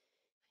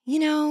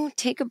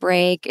 take a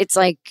break. It's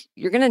like,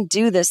 you're going to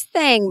do this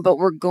thing, but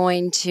we're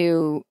going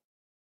to...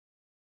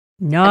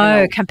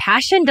 No,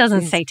 compassion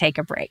doesn't say take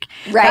a break.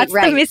 Right, That's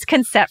the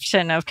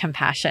misconception of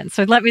compassion.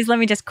 So let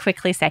me just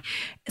quickly say.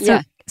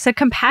 So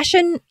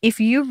compassion, if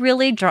you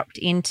really dropped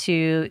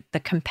into the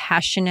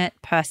compassionate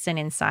person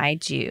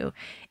inside you,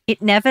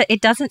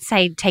 it doesn't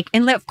say take,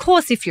 and of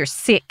course, if you're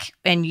sick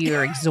and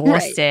you're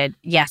exhausted,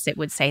 yes, it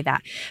would say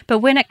that. But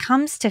when it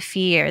comes to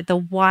fear, the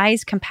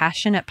wise,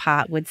 compassionate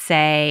part would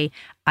say,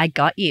 I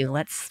got you.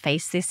 Let's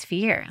face this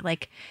fear.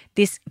 Like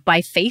this,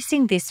 by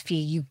facing this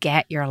fear, you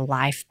get your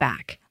life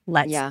back.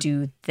 Let's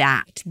do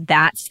that.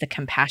 That's the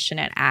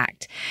compassionate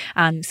act.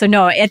 So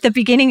no, at the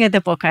beginning of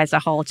the book, there's a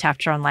whole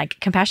chapter on like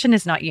compassion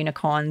is not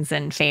unicorns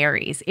and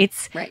fairies.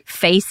 It's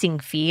facing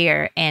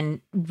fear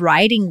and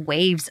riding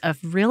waves of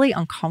really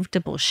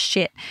uncomfortable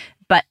shit,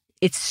 but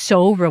it's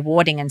so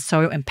rewarding and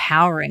so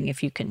empowering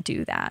if you can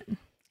do that.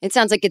 It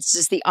sounds like it's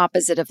just the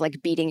opposite of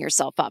like beating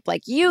yourself up.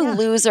 Like, you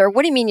loser,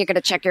 what do you mean you're going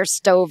to check your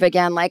stove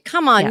again? Like,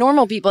 come on,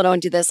 normal people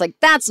don't do this. Like,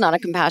 that's not a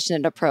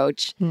compassionate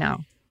approach. No.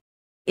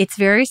 It's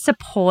very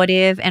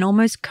supportive and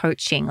almost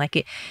coaching.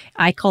 Like,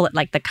 I call it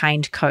like the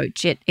kind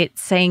coach.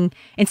 It's saying,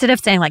 instead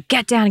of saying like,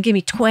 get down and give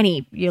me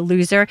 20, you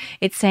loser,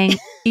 it's saying,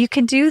 you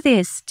can do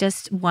this.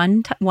 Just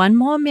one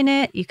more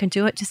minute. You can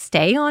do it. Just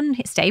stay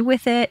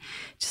with it.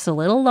 Just a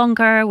little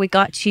longer. We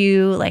got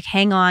you. Like,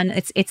 hang on.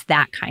 It's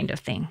that kind of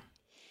thing.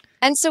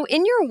 And so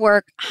in your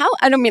work,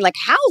 I don't mean like,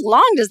 how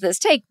long does this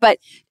take? But,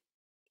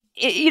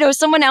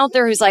 someone out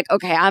there who's like,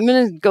 okay, I'm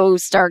going to go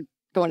start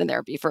going to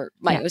therapy for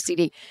my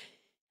OCD.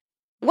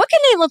 What can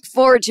they look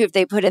forward to if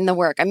they put in the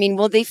work? I mean,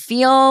 will they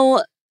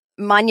feel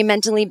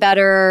monumentally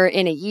better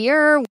in a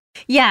year?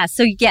 Yeah.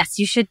 So yes,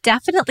 you should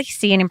definitely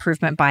see an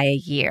improvement by a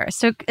year.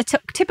 So a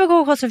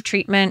typical course of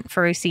treatment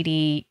for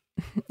OCD,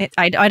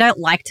 I don't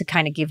like to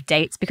kind of give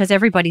dates because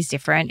everybody's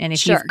different. And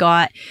if you've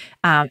got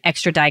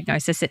extra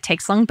diagnosis, it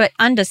takes long. But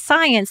under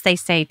science, they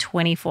say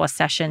 24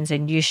 sessions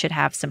and you should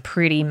have some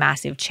pretty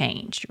massive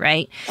change,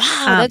 right?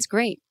 Wow, that's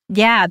great.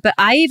 Yeah. But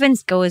I even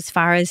go as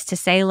far as to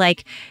say,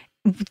 like,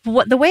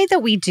 the way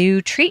that we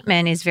do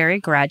treatment is very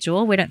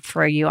gradual. We don't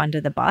throw you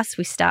under the bus.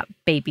 We start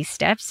baby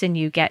steps and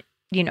you get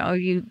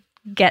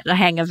the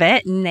hang of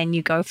it and then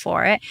you go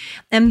for it.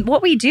 And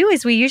what we do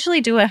is we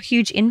usually do a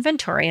huge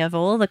inventory of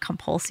all the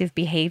compulsive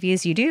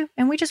behaviors you do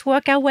and we just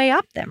work our way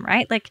up them,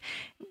 right? Like,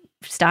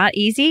 start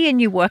easy and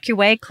you work your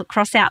way,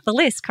 cross out the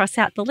list.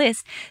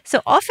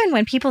 So often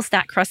when people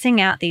start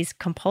crossing out these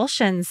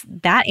compulsions,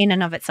 that in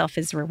and of itself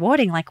is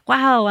rewarding. Like,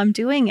 wow, I'm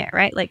doing it,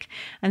 right? Like,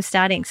 I'm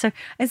starting. So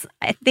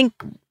I think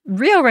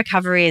real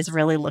recovery is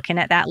really looking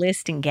at that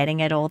list and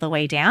getting it all the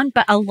way down.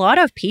 But a lot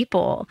of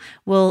people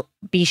will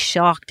be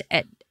shocked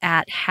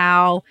at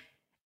how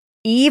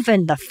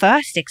even the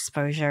first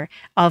exposure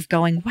of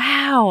going,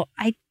 wow,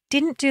 I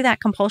didn't do that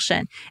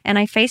compulsion and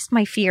I faced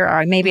my fear,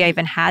 or maybe I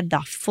even had the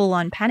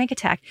full-on panic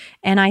attack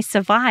and I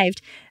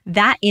survived.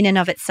 That in and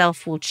of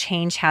itself will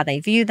change how they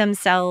view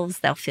themselves.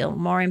 They'll feel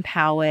more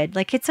empowered.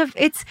 Like, it's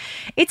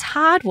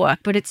hard work,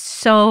 but it's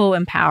so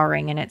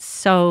empowering and it's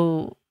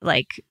so,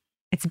 like,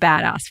 it's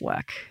badass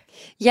work.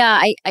 Yeah,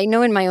 I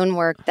know in my own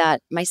work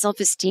that my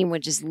self-esteem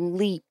would just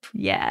leap.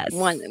 Yes.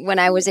 When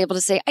I was able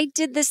to say, I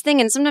did this thing.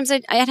 And sometimes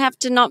I'd have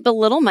to not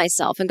belittle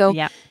myself and go,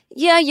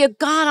 yeah, you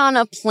got on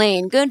a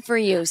plane. Good for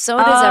you. So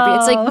does everyone.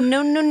 It's like,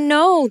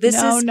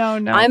 no.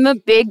 No. I'm a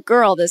big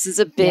girl. This is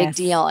a big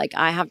deal. Like,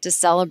 I have to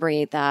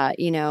celebrate that,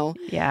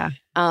 Yeah.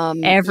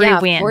 Every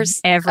win.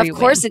 Of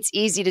course, it's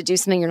easy to do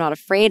something you're not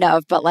afraid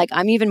of. But, like,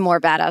 I'm even more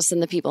badass than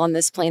the people on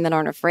this plane that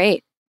aren't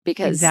afraid.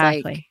 Because,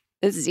 like,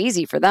 this is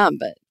easy for them.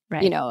 But,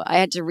 I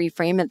had to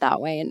reframe it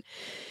that way.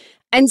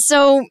 And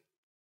so,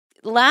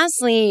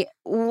 lastly,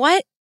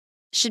 what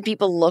should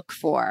people look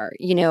for,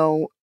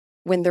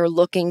 when they're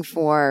looking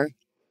for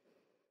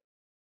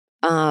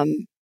a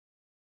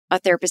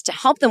therapist to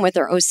help them with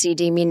their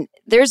OCD? I mean,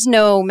 there's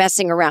no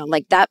messing around.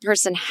 Like, that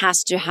person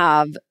has to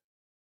have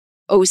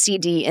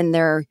OCD in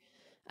their,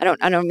 I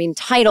don't mean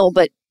title,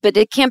 but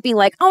it can't be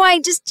like, oh, I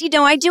just,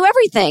 I do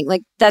everything.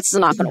 Like, that's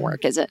not going to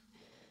work, is it?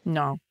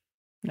 No.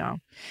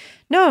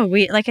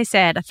 Like I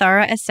said, a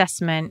thorough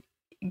assessment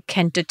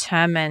can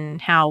determine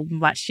how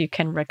much you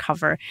can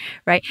recover,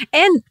 right?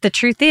 And the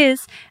truth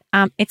is,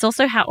 it's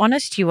also how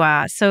honest you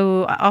are.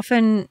 So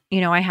often,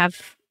 I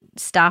have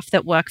staff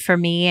that work for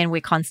me and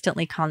we're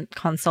constantly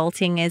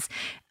consulting. Is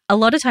a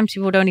lot of times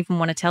people don't even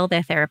want to tell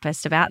their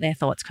therapist about their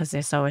thoughts because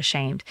they're so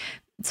ashamed.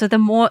 So the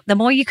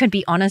more you can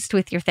be honest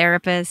with your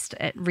therapist,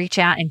 reach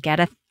out and get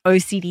a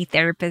OCD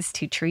therapist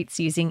who treats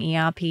using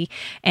ERP.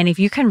 And if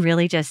you can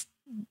really just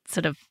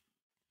sort of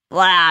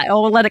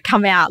let it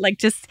come out, like,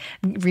 just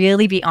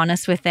really be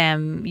honest with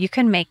them, you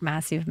can make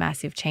massive,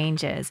 massive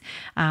changes.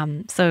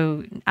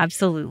 So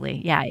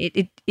absolutely. Yeah,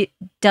 it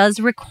does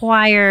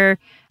require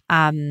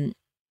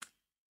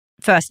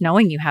first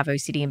knowing you have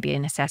OCD and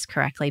being assessed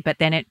correctly, but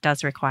then it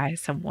does require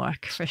some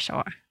work for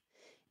sure.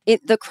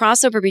 The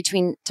crossover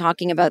between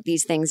talking about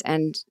these things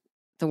and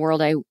the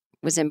world I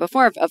was in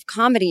before of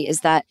comedy is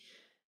that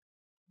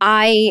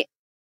I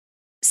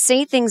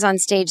say things on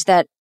stage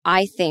that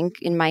I think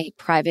in my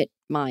private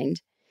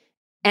mind.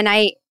 And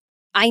I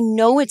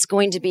know it's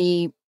going to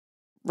be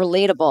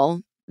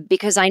relatable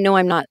because I know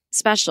I'm not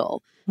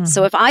special. Mm-hmm.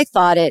 So if I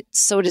thought it,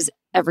 so does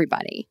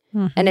everybody.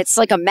 Mm-hmm. And it's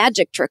like a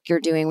magic trick you're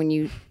doing when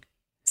you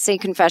say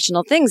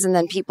confessional things and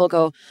then people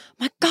go,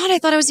 my God, I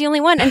thought I was the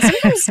only one. And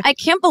sometimes I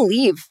can't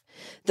believe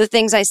the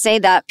things I say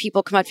that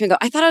people come up to me and go,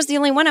 I thought I was the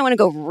only one. I want to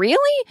go,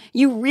 really?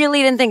 You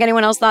really didn't think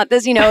anyone else thought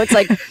this? It's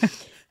like...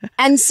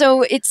 And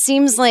so it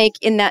seems like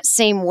in that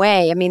same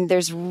way, I mean,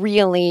 there's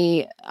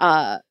really,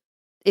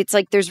 it's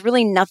like there's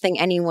really nothing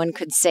anyone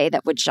could say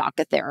that would shock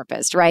a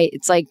therapist, right?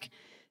 It's like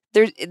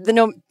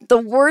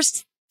the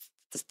worst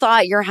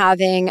thought you're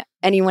having,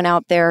 anyone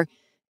out there,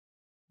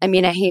 I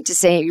mean, I hate to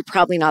say it, you're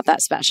probably not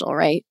that special,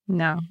 right?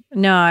 No.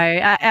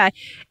 I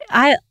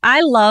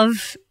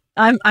love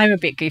I'm a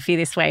bit goofy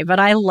this way, but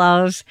I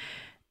love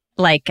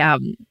like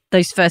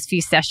those first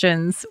few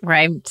sessions where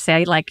I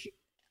say like,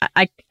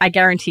 I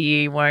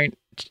guarantee you won't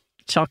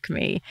shock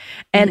me.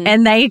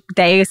 And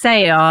they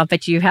say, oh,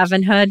 but you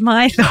haven't heard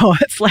my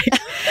thoughts. Like,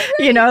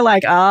 you know,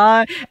 like,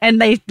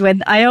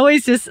 and I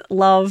always just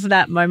love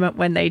that moment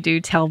when they do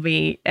tell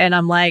me and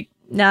I'm like,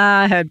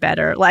 nah, I heard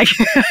better. Like,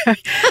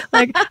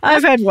 like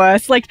I've heard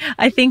worse. Like,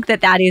 I think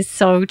that is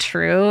so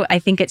true. I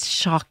think it's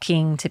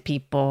shocking to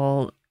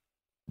people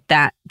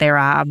that there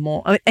are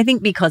more. I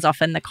think because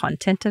often the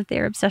content of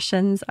their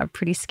obsessions are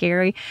pretty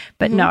scary.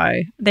 But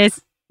no,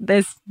 there's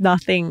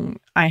nothing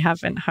I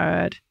haven't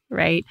heard,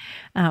 right?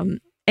 And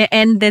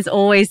there's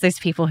always those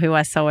people who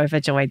are so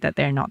overjoyed that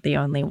they're not the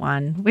only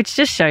one, which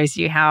just shows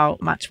you how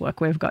much work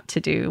we've got to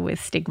do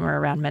with stigma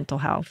around mental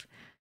health.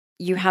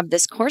 You have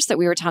this course that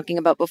we were talking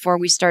about before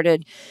we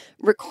started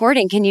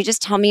recording. Can you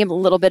just tell me a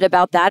little bit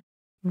about that?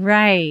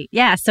 Right.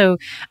 Yeah. So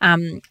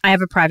I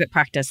have a private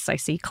practice. I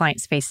see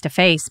clients face to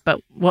face. But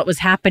what was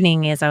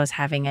happening is I was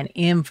having an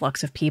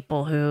influx of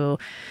people who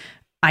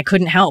I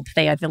couldn't help.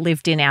 They either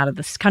lived out of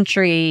this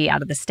country,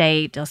 out of the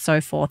state, or so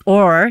forth,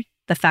 or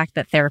the fact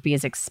that therapy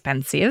is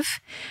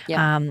expensive.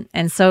 Yeah.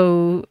 And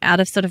so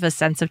out of sort of a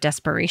sense of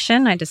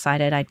desperation, I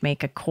decided I'd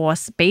make a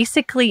course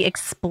basically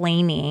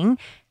explaining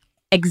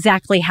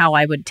exactly how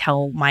I would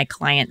tell my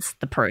clients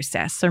the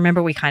process. So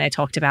remember we kind of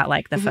talked about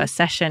like the first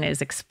session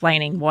is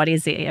explaining what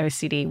is the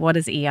OCD, what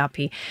is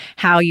ERP,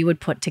 how you would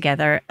put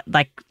together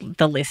like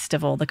the list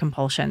of all the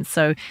compulsions.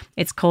 So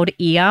it's called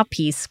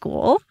ERP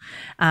School.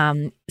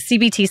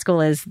 CBT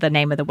School is the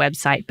name of the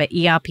website, but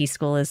ERP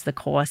School is the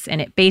course. And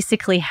it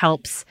basically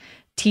helps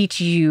teach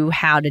you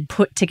how to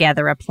put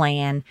together a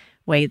plan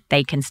where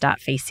they can start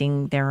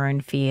facing their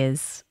own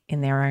fears in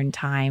their own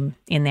time,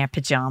 in their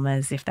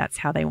pajamas, if that's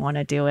how they want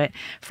to do it,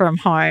 from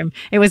home.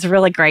 It was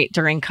really great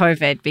during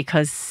COVID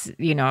because,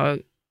 you know,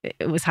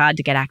 it was hard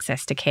to get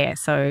access to care.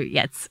 So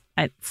yeah,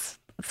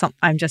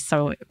 I'm just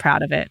so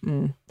proud of it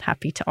and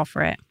happy to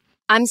offer it.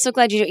 I'm so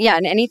glad you do. Yeah,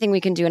 and anything we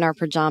can do in our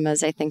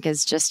pajamas, I think,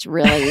 is just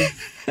really...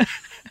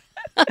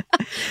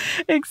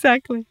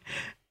 Exactly.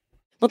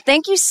 Well,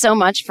 thank you so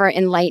much for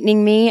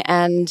enlightening me.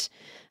 And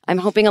I'm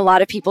hoping a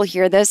lot of people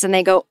hear this and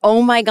they go,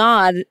 oh my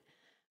God,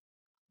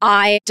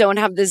 I don't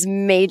have this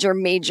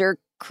major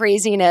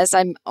craziness.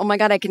 Oh my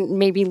God, I can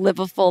maybe live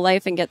a full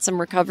life and get some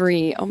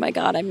recovery. Oh my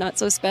God, I'm not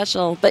so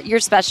special. But you're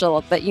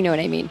special, but you know what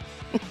I mean.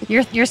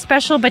 You're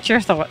special, but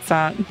your thoughts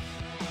aren't.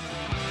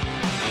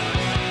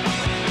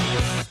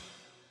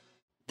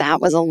 That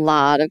was a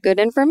lot of good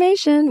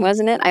information,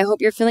 wasn't it? I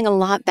hope you're feeling a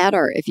lot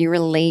better if you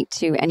relate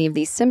to any of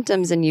these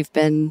symptoms and you've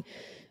been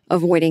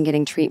avoiding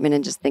getting treatment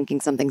and just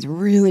thinking something's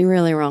really,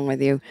 really wrong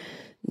with you.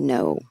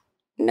 No.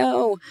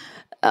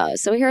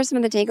 So here are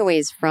some of the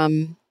takeaways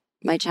from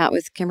my chat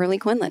with Kimberly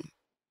Quinlan.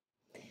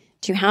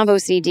 To have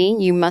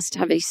OCD, you must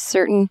have a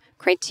certain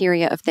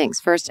criteria of things.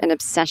 First, an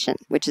obsession,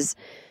 which is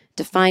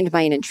defined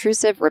by an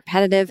intrusive,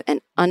 repetitive,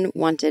 and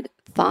unwanted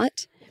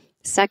thought.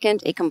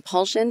 Second, a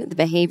compulsion, the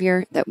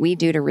behavior that we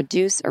do to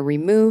reduce or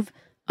remove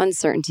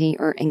uncertainty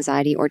or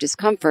anxiety or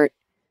discomfort,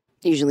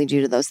 usually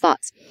due to those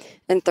thoughts.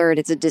 And third,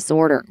 it's a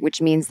disorder,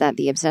 which means that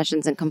the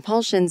obsessions and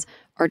compulsions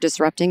are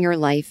disrupting your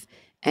life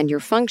and your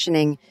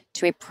functioning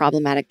to a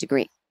problematic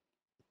degree.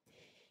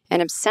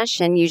 An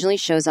obsession usually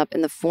shows up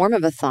in the form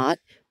of a thought,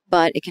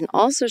 but it can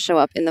also show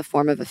up in the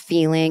form of a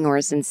feeling or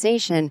a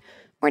sensation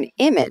or an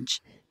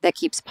image that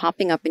keeps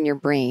popping up in your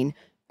brain,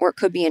 or it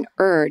could be an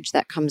urge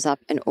that comes up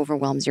and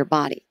overwhelms your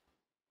body.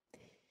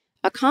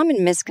 A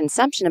common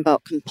misconception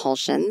about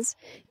compulsions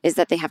is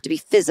that they have to be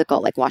physical,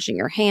 like washing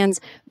your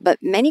hands, but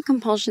many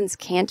compulsions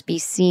can't be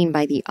seen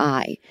by the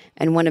eye,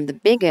 and one of the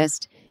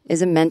biggest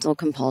is a mental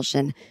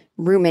compulsion,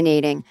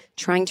 ruminating,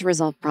 trying to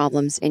resolve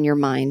problems in your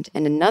mind,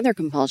 and another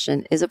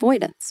compulsion is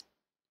avoidance.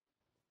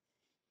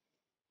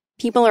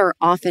 People are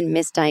often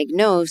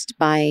misdiagnosed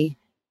by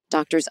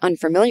doctors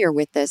unfamiliar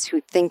with this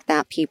who think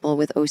that people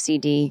with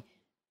OCD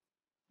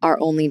are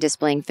only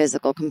displaying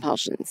physical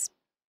compulsions.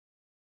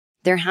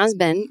 There has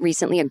been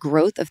recently a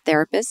growth of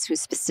therapists who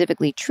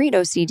specifically treat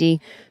OCD,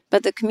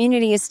 but the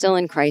community is still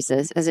in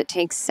crisis as it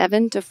takes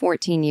 7 to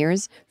 14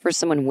 years for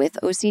someone with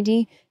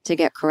OCD to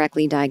get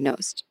correctly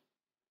diagnosed.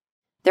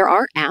 There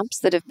are apps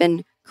that have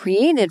been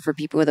created for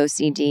people with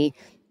OCD.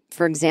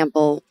 For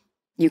example,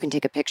 you can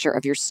take a picture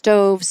of your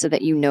stove so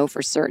that you know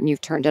for certain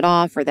you've turned it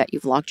off or that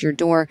you've locked your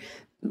door,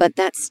 but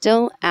that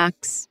still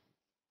acts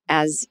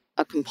as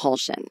a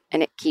compulsion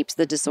and it keeps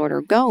the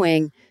disorder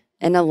going.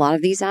 And a lot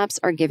of these apps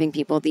are giving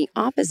people the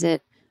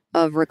opposite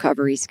of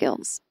recovery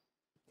skills.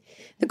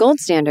 The gold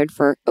standard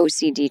for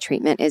OCD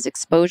treatment is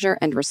exposure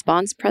and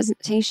response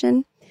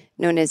presentation,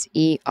 known as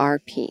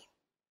ERP.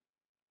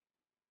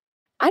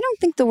 I don't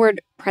think the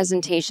word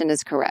presentation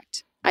is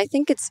correct. I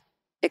think it's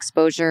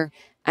exposure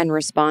and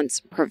response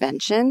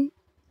prevention.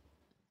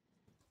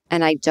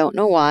 And I don't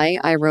know why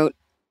I wrote,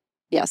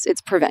 yes,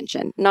 it's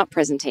prevention, not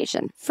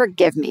presentation.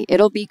 Forgive me.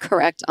 It'll be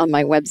correct on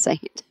my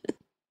website.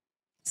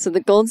 So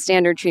the gold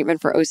standard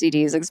treatment for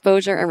OCD is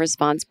exposure and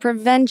response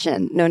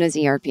prevention, known as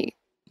ERP.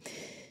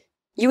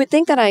 You would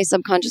think that I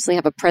subconsciously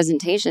have a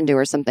presentation due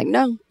or something.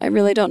 No, I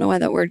really don't know why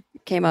that word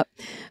came up.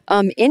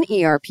 In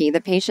ERP,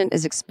 the patient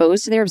is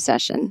exposed to their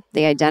obsession.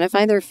 They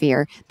identify their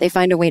fear. They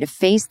find a way to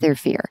face their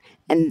fear.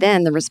 And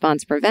then the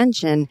response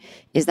prevention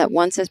is that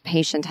once a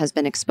patient has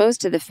been exposed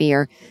to the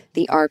fear,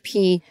 the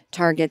RP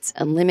targets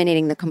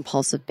eliminating the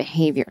compulsive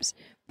behaviors.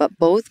 But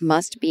both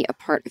must be a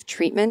part of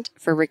treatment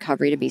for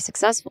recovery to be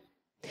successful.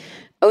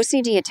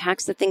 OCD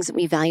attacks the things that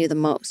we value the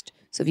most.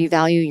 So if you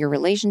value your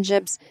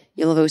relationships,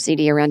 you'll have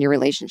OCD around your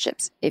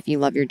relationships. If you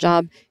love your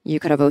job, you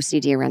could have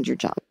OCD around your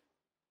job.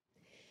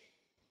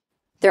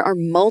 There are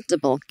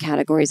multiple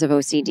categories of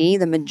OCD.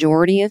 The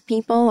majority of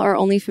people are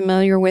only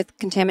familiar with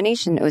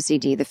contamination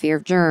OCD, the fear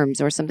of germs,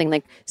 or something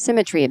like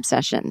symmetry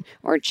obsession,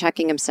 or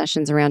checking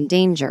obsessions around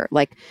danger,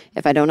 like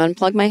if I don't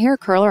unplug my hair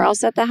curler, I'll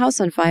set the house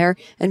on fire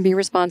and be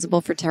responsible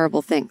for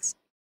terrible things.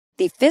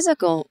 The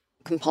physical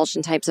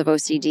compulsion types of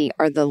OCD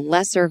are the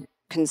lesser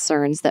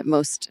concerns that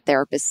most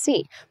therapists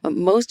see, but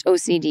most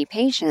OCD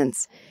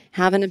patients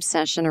have an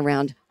obsession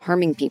around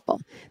harming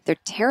people. They're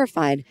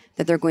terrified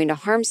that they're going to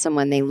harm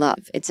someone they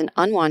love. It's an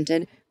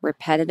unwanted,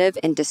 repetitive,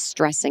 and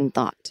distressing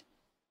thought.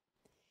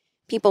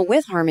 People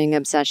with harming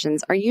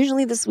obsessions are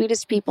usually the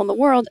sweetest people in the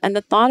world, and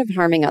the thought of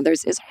harming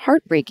others is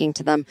heartbreaking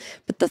to them,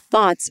 but the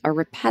thoughts are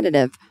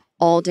repetitive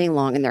all day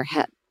long in their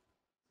head.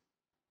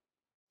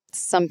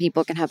 Some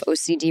people can have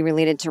OCD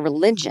related to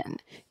religion.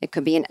 It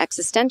could be an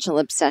existential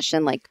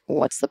obsession like,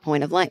 what's the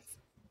point of life?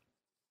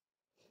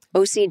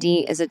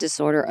 OCD is a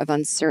disorder of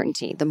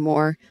uncertainty. The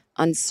more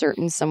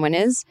uncertain someone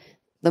is,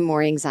 the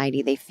more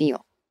anxiety they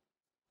feel.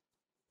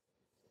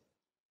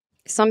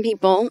 Some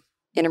people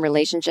in a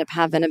relationship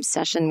have an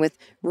obsession with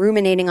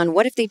ruminating on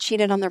what if they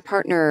cheated on their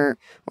partner,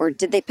 or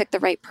did they pick the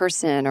right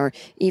person, or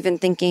even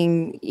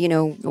thinking,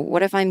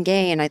 what if I'm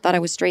gay and I thought I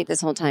was straight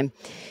this whole time?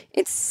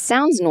 It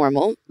sounds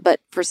normal, but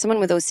for someone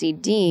with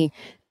OCD,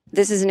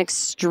 this is an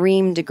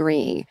extreme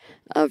degree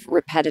of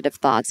repetitive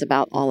thoughts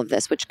about all of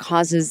this, which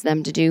causes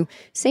them to do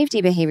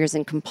safety behaviors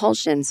and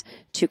compulsions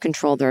to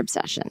control their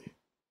obsession.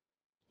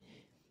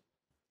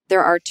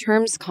 There are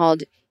terms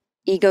called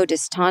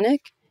ego-dystonic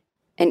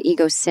and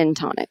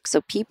ego-syntonic.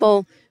 So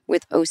people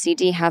with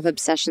OCD have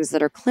obsessions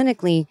that are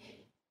clinically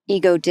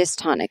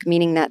ego-dystonic,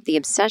 meaning that the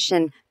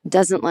obsession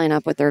doesn't line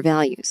up with their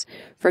values.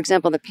 For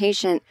example, the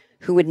patient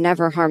who would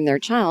never harm their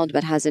child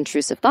but has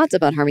intrusive thoughts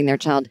about harming their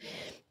child,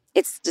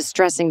 it's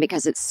distressing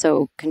because it's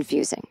so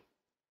confusing.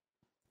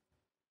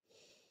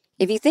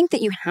 If you think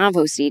that you have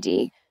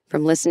OCD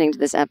from listening to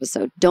this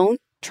episode, don't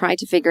try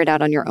to figure it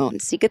out on your own.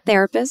 Seek a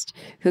therapist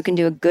who can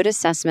do a good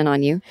assessment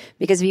on you,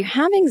 because if you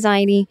have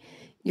anxiety,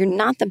 you're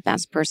not the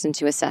best person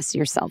to assess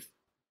yourself.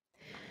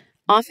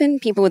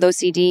 Often people with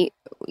OCD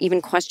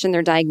even question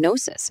their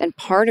diagnosis, and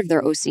part of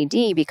their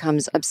OCD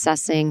becomes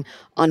obsessing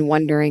on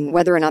wondering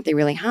whether or not they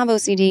really have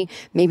OCD.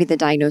 Maybe the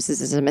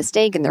diagnosis is a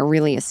mistake and they're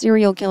really a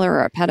serial killer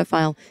or a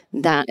pedophile.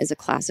 That is a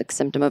classic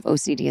symptom of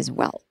OCD as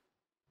well.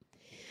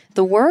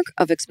 The work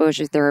of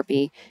exposure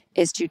therapy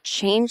is to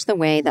change the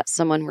way that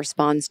someone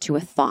responds to a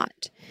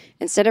thought.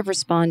 Instead of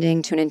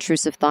responding to an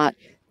intrusive thought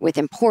with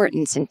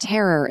importance and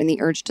terror and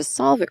the urge to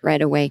solve it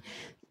right away,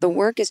 the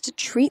work is to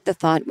treat the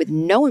thought with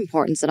no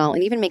importance at all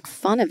and even make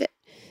fun of it,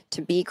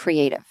 to be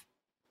creative.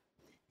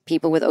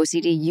 People with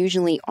OCD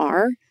usually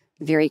are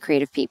very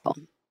creative people.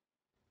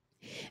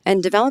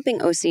 And developing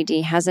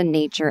OCD has a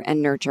nature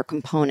and nurture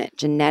component.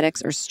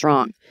 Genetics are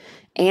strong.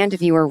 And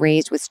if you are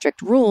raised with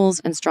strict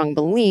rules and strong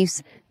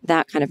beliefs,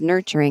 that kind of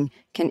nurturing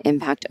can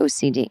impact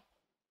OCD.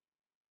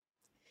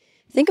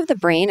 Think of the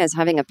brain as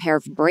having a pair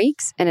of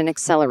brakes and an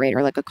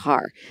accelerator like a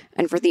car.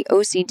 And for the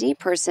OCD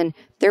person,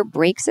 their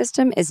brake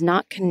system is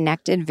not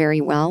connected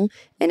very well,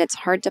 and it's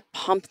hard to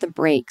pump the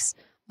brakes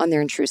on their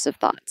intrusive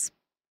thoughts.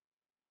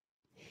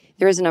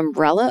 There is an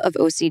umbrella of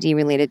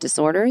OCD-related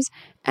disorders,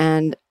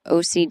 and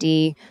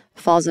OCD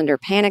falls under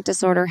panic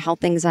disorder,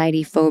 health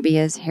anxiety,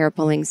 phobias, hair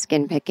pulling,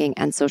 skin picking,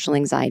 and social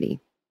anxiety.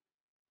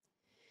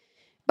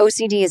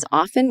 OCD is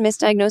often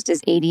misdiagnosed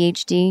as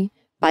ADHD,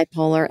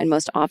 bipolar, and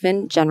most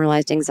often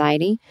generalized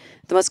anxiety.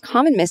 The most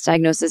common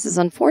misdiagnosis is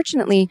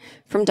unfortunately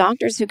from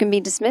doctors who can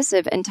be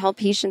dismissive and tell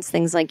patients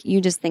things like,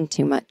 you just think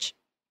too much.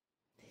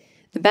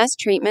 The best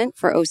treatment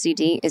for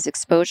OCD is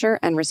exposure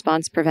and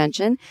response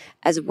prevention,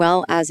 as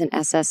well as an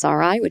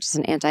SSRI, which is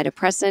an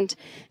antidepressant,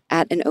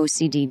 at an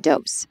OCD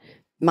dose.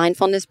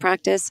 Mindfulness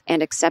practice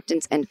and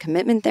acceptance and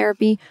commitment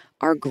therapy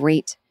are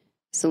great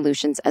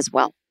solutions as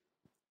well.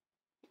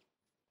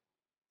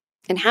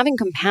 And having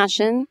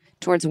compassion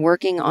towards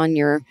working on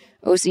your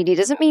OCD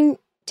doesn't mean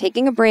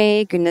taking a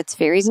break and it's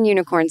fairies and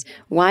unicorns.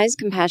 Wise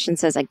compassion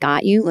says, I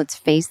got you. Let's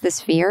face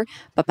this fear.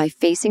 But by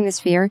facing this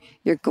fear,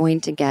 you're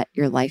going to get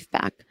your life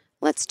back.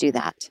 Let's do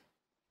that.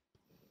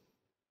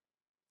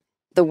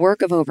 The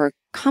work of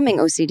overcoming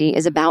OCD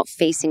is about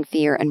facing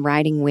fear and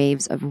riding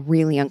waves of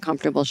really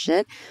uncomfortable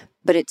shit,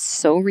 but it's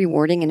so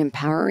rewarding and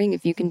empowering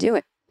if you can do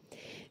it.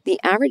 The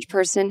average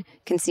person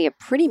can see a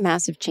pretty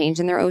massive change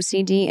in their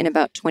OCD in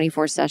about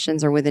 24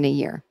 sessions or within a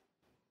year.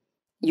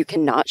 You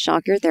cannot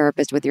shock your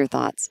therapist with your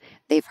thoughts.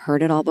 They've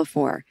heard it all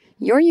before.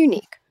 You're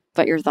unique.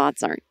 but your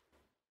thoughts aren't.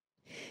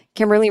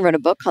 Kimberly wrote a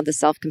book called The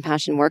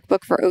Self-Compassion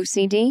Workbook for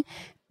OCD,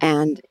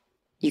 and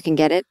you can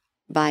get it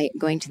by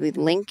going to the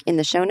link in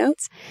the show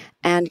notes.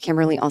 And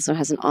Kimberly also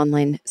has an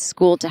online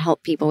school to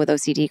help people with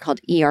OCD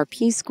called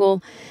ERP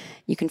School.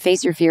 You can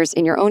face your fears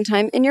in your own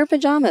time in your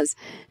pajamas.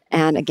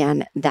 And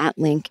again, that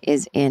link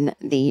is in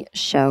the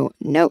show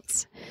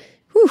notes.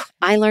 Whew,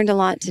 I learned a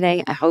lot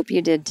today. I hope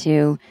you did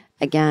too.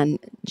 Again,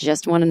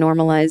 just want to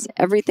normalize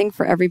everything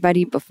for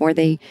everybody before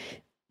they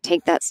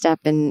take that step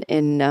in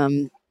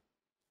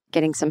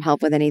getting some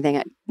help with anything.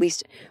 At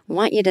least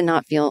want you to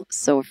not feel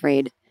so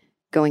afraid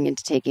going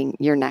into taking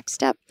your next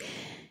step.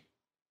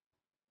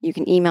 You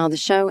can email the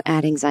show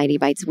at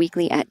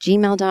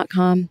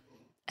anxietybitesweekly@gmail.com.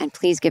 And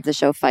please give the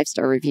show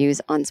 5-star reviews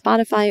on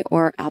Spotify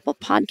or Apple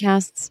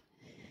Podcasts.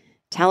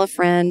 Tell a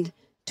friend,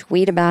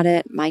 tweet about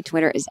it. My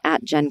Twitter is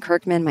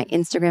 @JenKirkman. My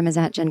Instagram is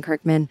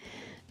 @JenKirkman.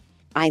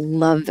 I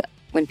love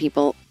when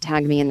people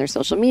tag me in their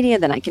social media,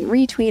 then I can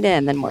retweet it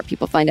and then more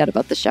people find out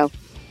about the show.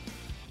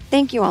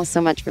 Thank you all so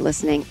much for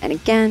listening. And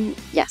again,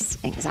 yes,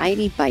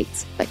 anxiety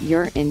bites, but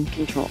you're in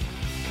control.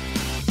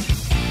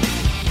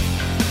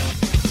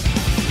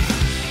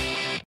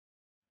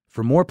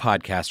 For more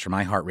podcasts from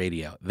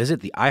iHeartRadio, visit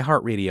the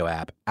iHeartRadio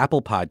app,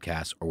 Apple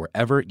Podcasts, or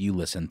wherever you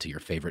listen to your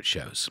favorite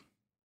shows.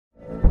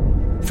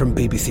 From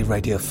BBC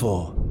Radio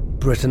 4,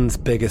 Britain's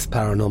biggest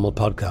paranormal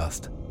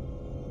podcast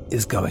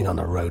is going on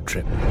a road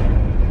trip.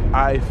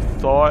 I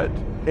thought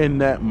in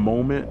that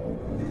moment,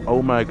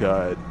 oh my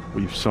God,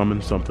 we've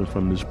summoned something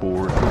from this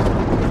board.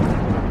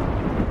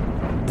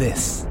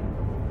 This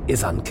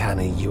is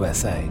Uncanny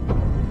USA.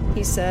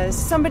 He says,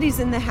 somebody's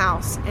in the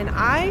house, and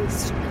I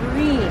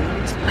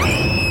screamed.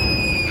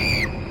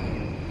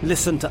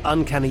 Listen to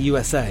Uncanny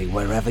USA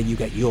wherever you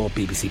get your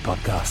BBC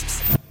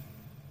podcasts,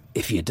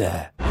 if you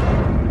dare.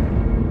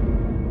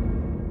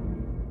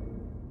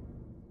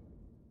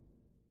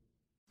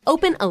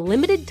 Open a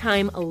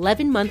limited-time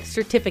 11-month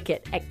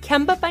certificate at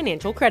Kemba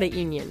Financial Credit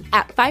Union.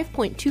 At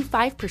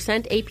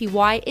 5.25%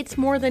 APY, it's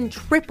more than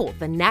triple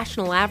the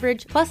national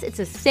average, plus it's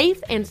a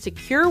safe and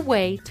secure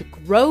way to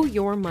grow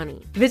your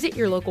money. Visit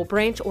your local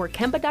branch or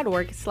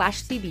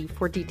kemba.org/cd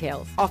for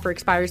details. Offer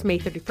expires May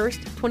 31st,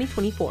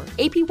 2024.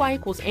 APY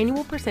equals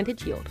annual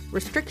percentage yield.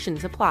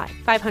 Restrictions apply.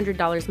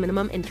 $500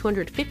 minimum and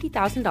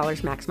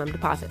 $250,000 maximum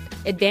deposit.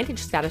 Advantage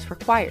status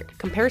required.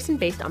 Comparison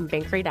based on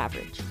bank rate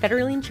average.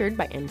 Federally insured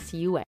by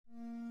NCUA.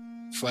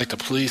 It's like the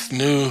police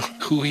knew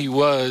who he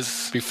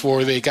was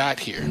before they got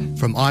here.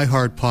 From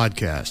iHeart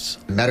Podcasts.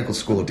 Medical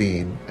school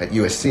dean at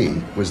USC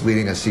was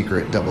leading a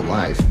secret double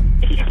life.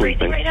 Is she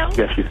breathing right now?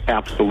 Yes, she's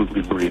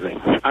absolutely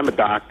breathing. I'm a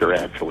doctor,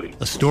 actually.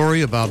 A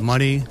story about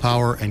money,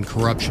 power, and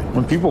corruption.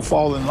 When people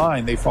fall in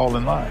line, they fall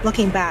in line.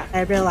 Looking back,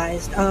 I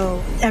realized,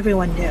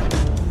 everyone knew.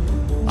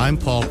 I'm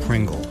Paul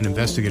Pringle, an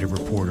investigative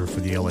reporter for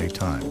the LA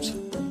Times.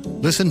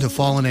 Listen to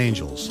Fallen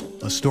Angels,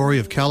 a story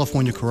of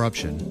California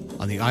corruption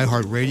on the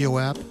iHeartRadio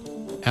app,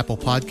 Apple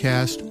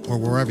Podcast, or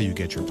wherever you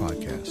get your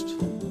podcasts.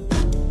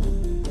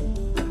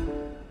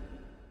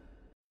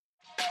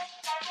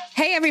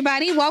 Hey,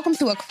 everybody. Welcome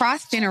to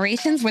Across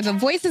Generations, where the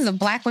voices of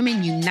Black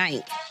women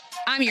unite.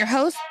 I'm your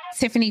host,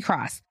 Tiffany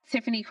Cross.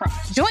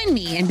 Join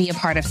me and be a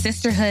part of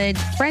sisterhood,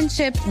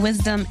 friendship,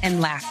 wisdom, and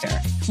laughter.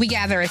 We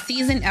gather a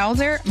seasoned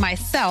elder,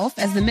 myself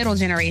as the middle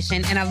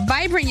generation, and a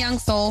vibrant young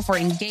soul for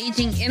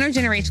engaging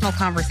intergenerational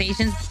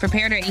conversations.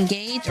 Prepare to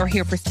engage or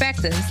hear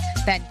perspectives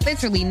that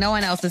literally no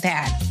one else has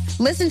had.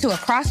 Listen to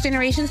Across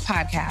Generations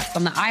podcast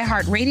on the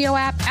iHeartRadio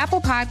app,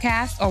 Apple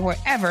Podcasts, or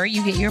wherever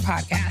you get your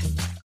podcasts.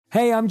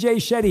 Hey, I'm Jay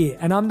Shetty,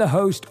 and I'm the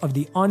host of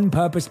the On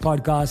Purpose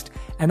podcast,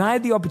 and I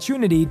had the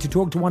opportunity to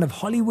talk to one of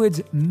Hollywood's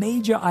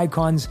major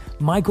icons,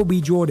 Michael B.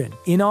 Jordan.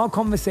 In our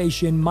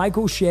conversation,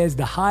 Michael shares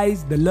the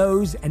highs, the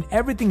lows, and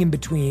everything in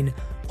between,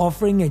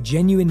 offering a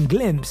genuine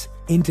glimpse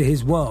into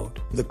his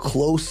world. The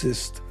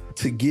closest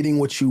to getting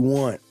what you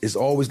want is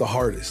always the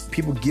hardest.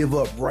 People give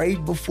up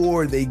right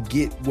before they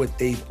get what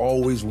they've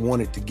always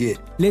wanted to get.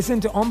 Listen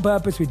to On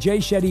Purpose with Jay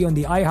Shetty on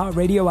the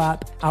iHeartRadio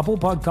app, Apple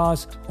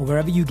Podcasts, or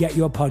wherever you get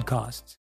your podcasts.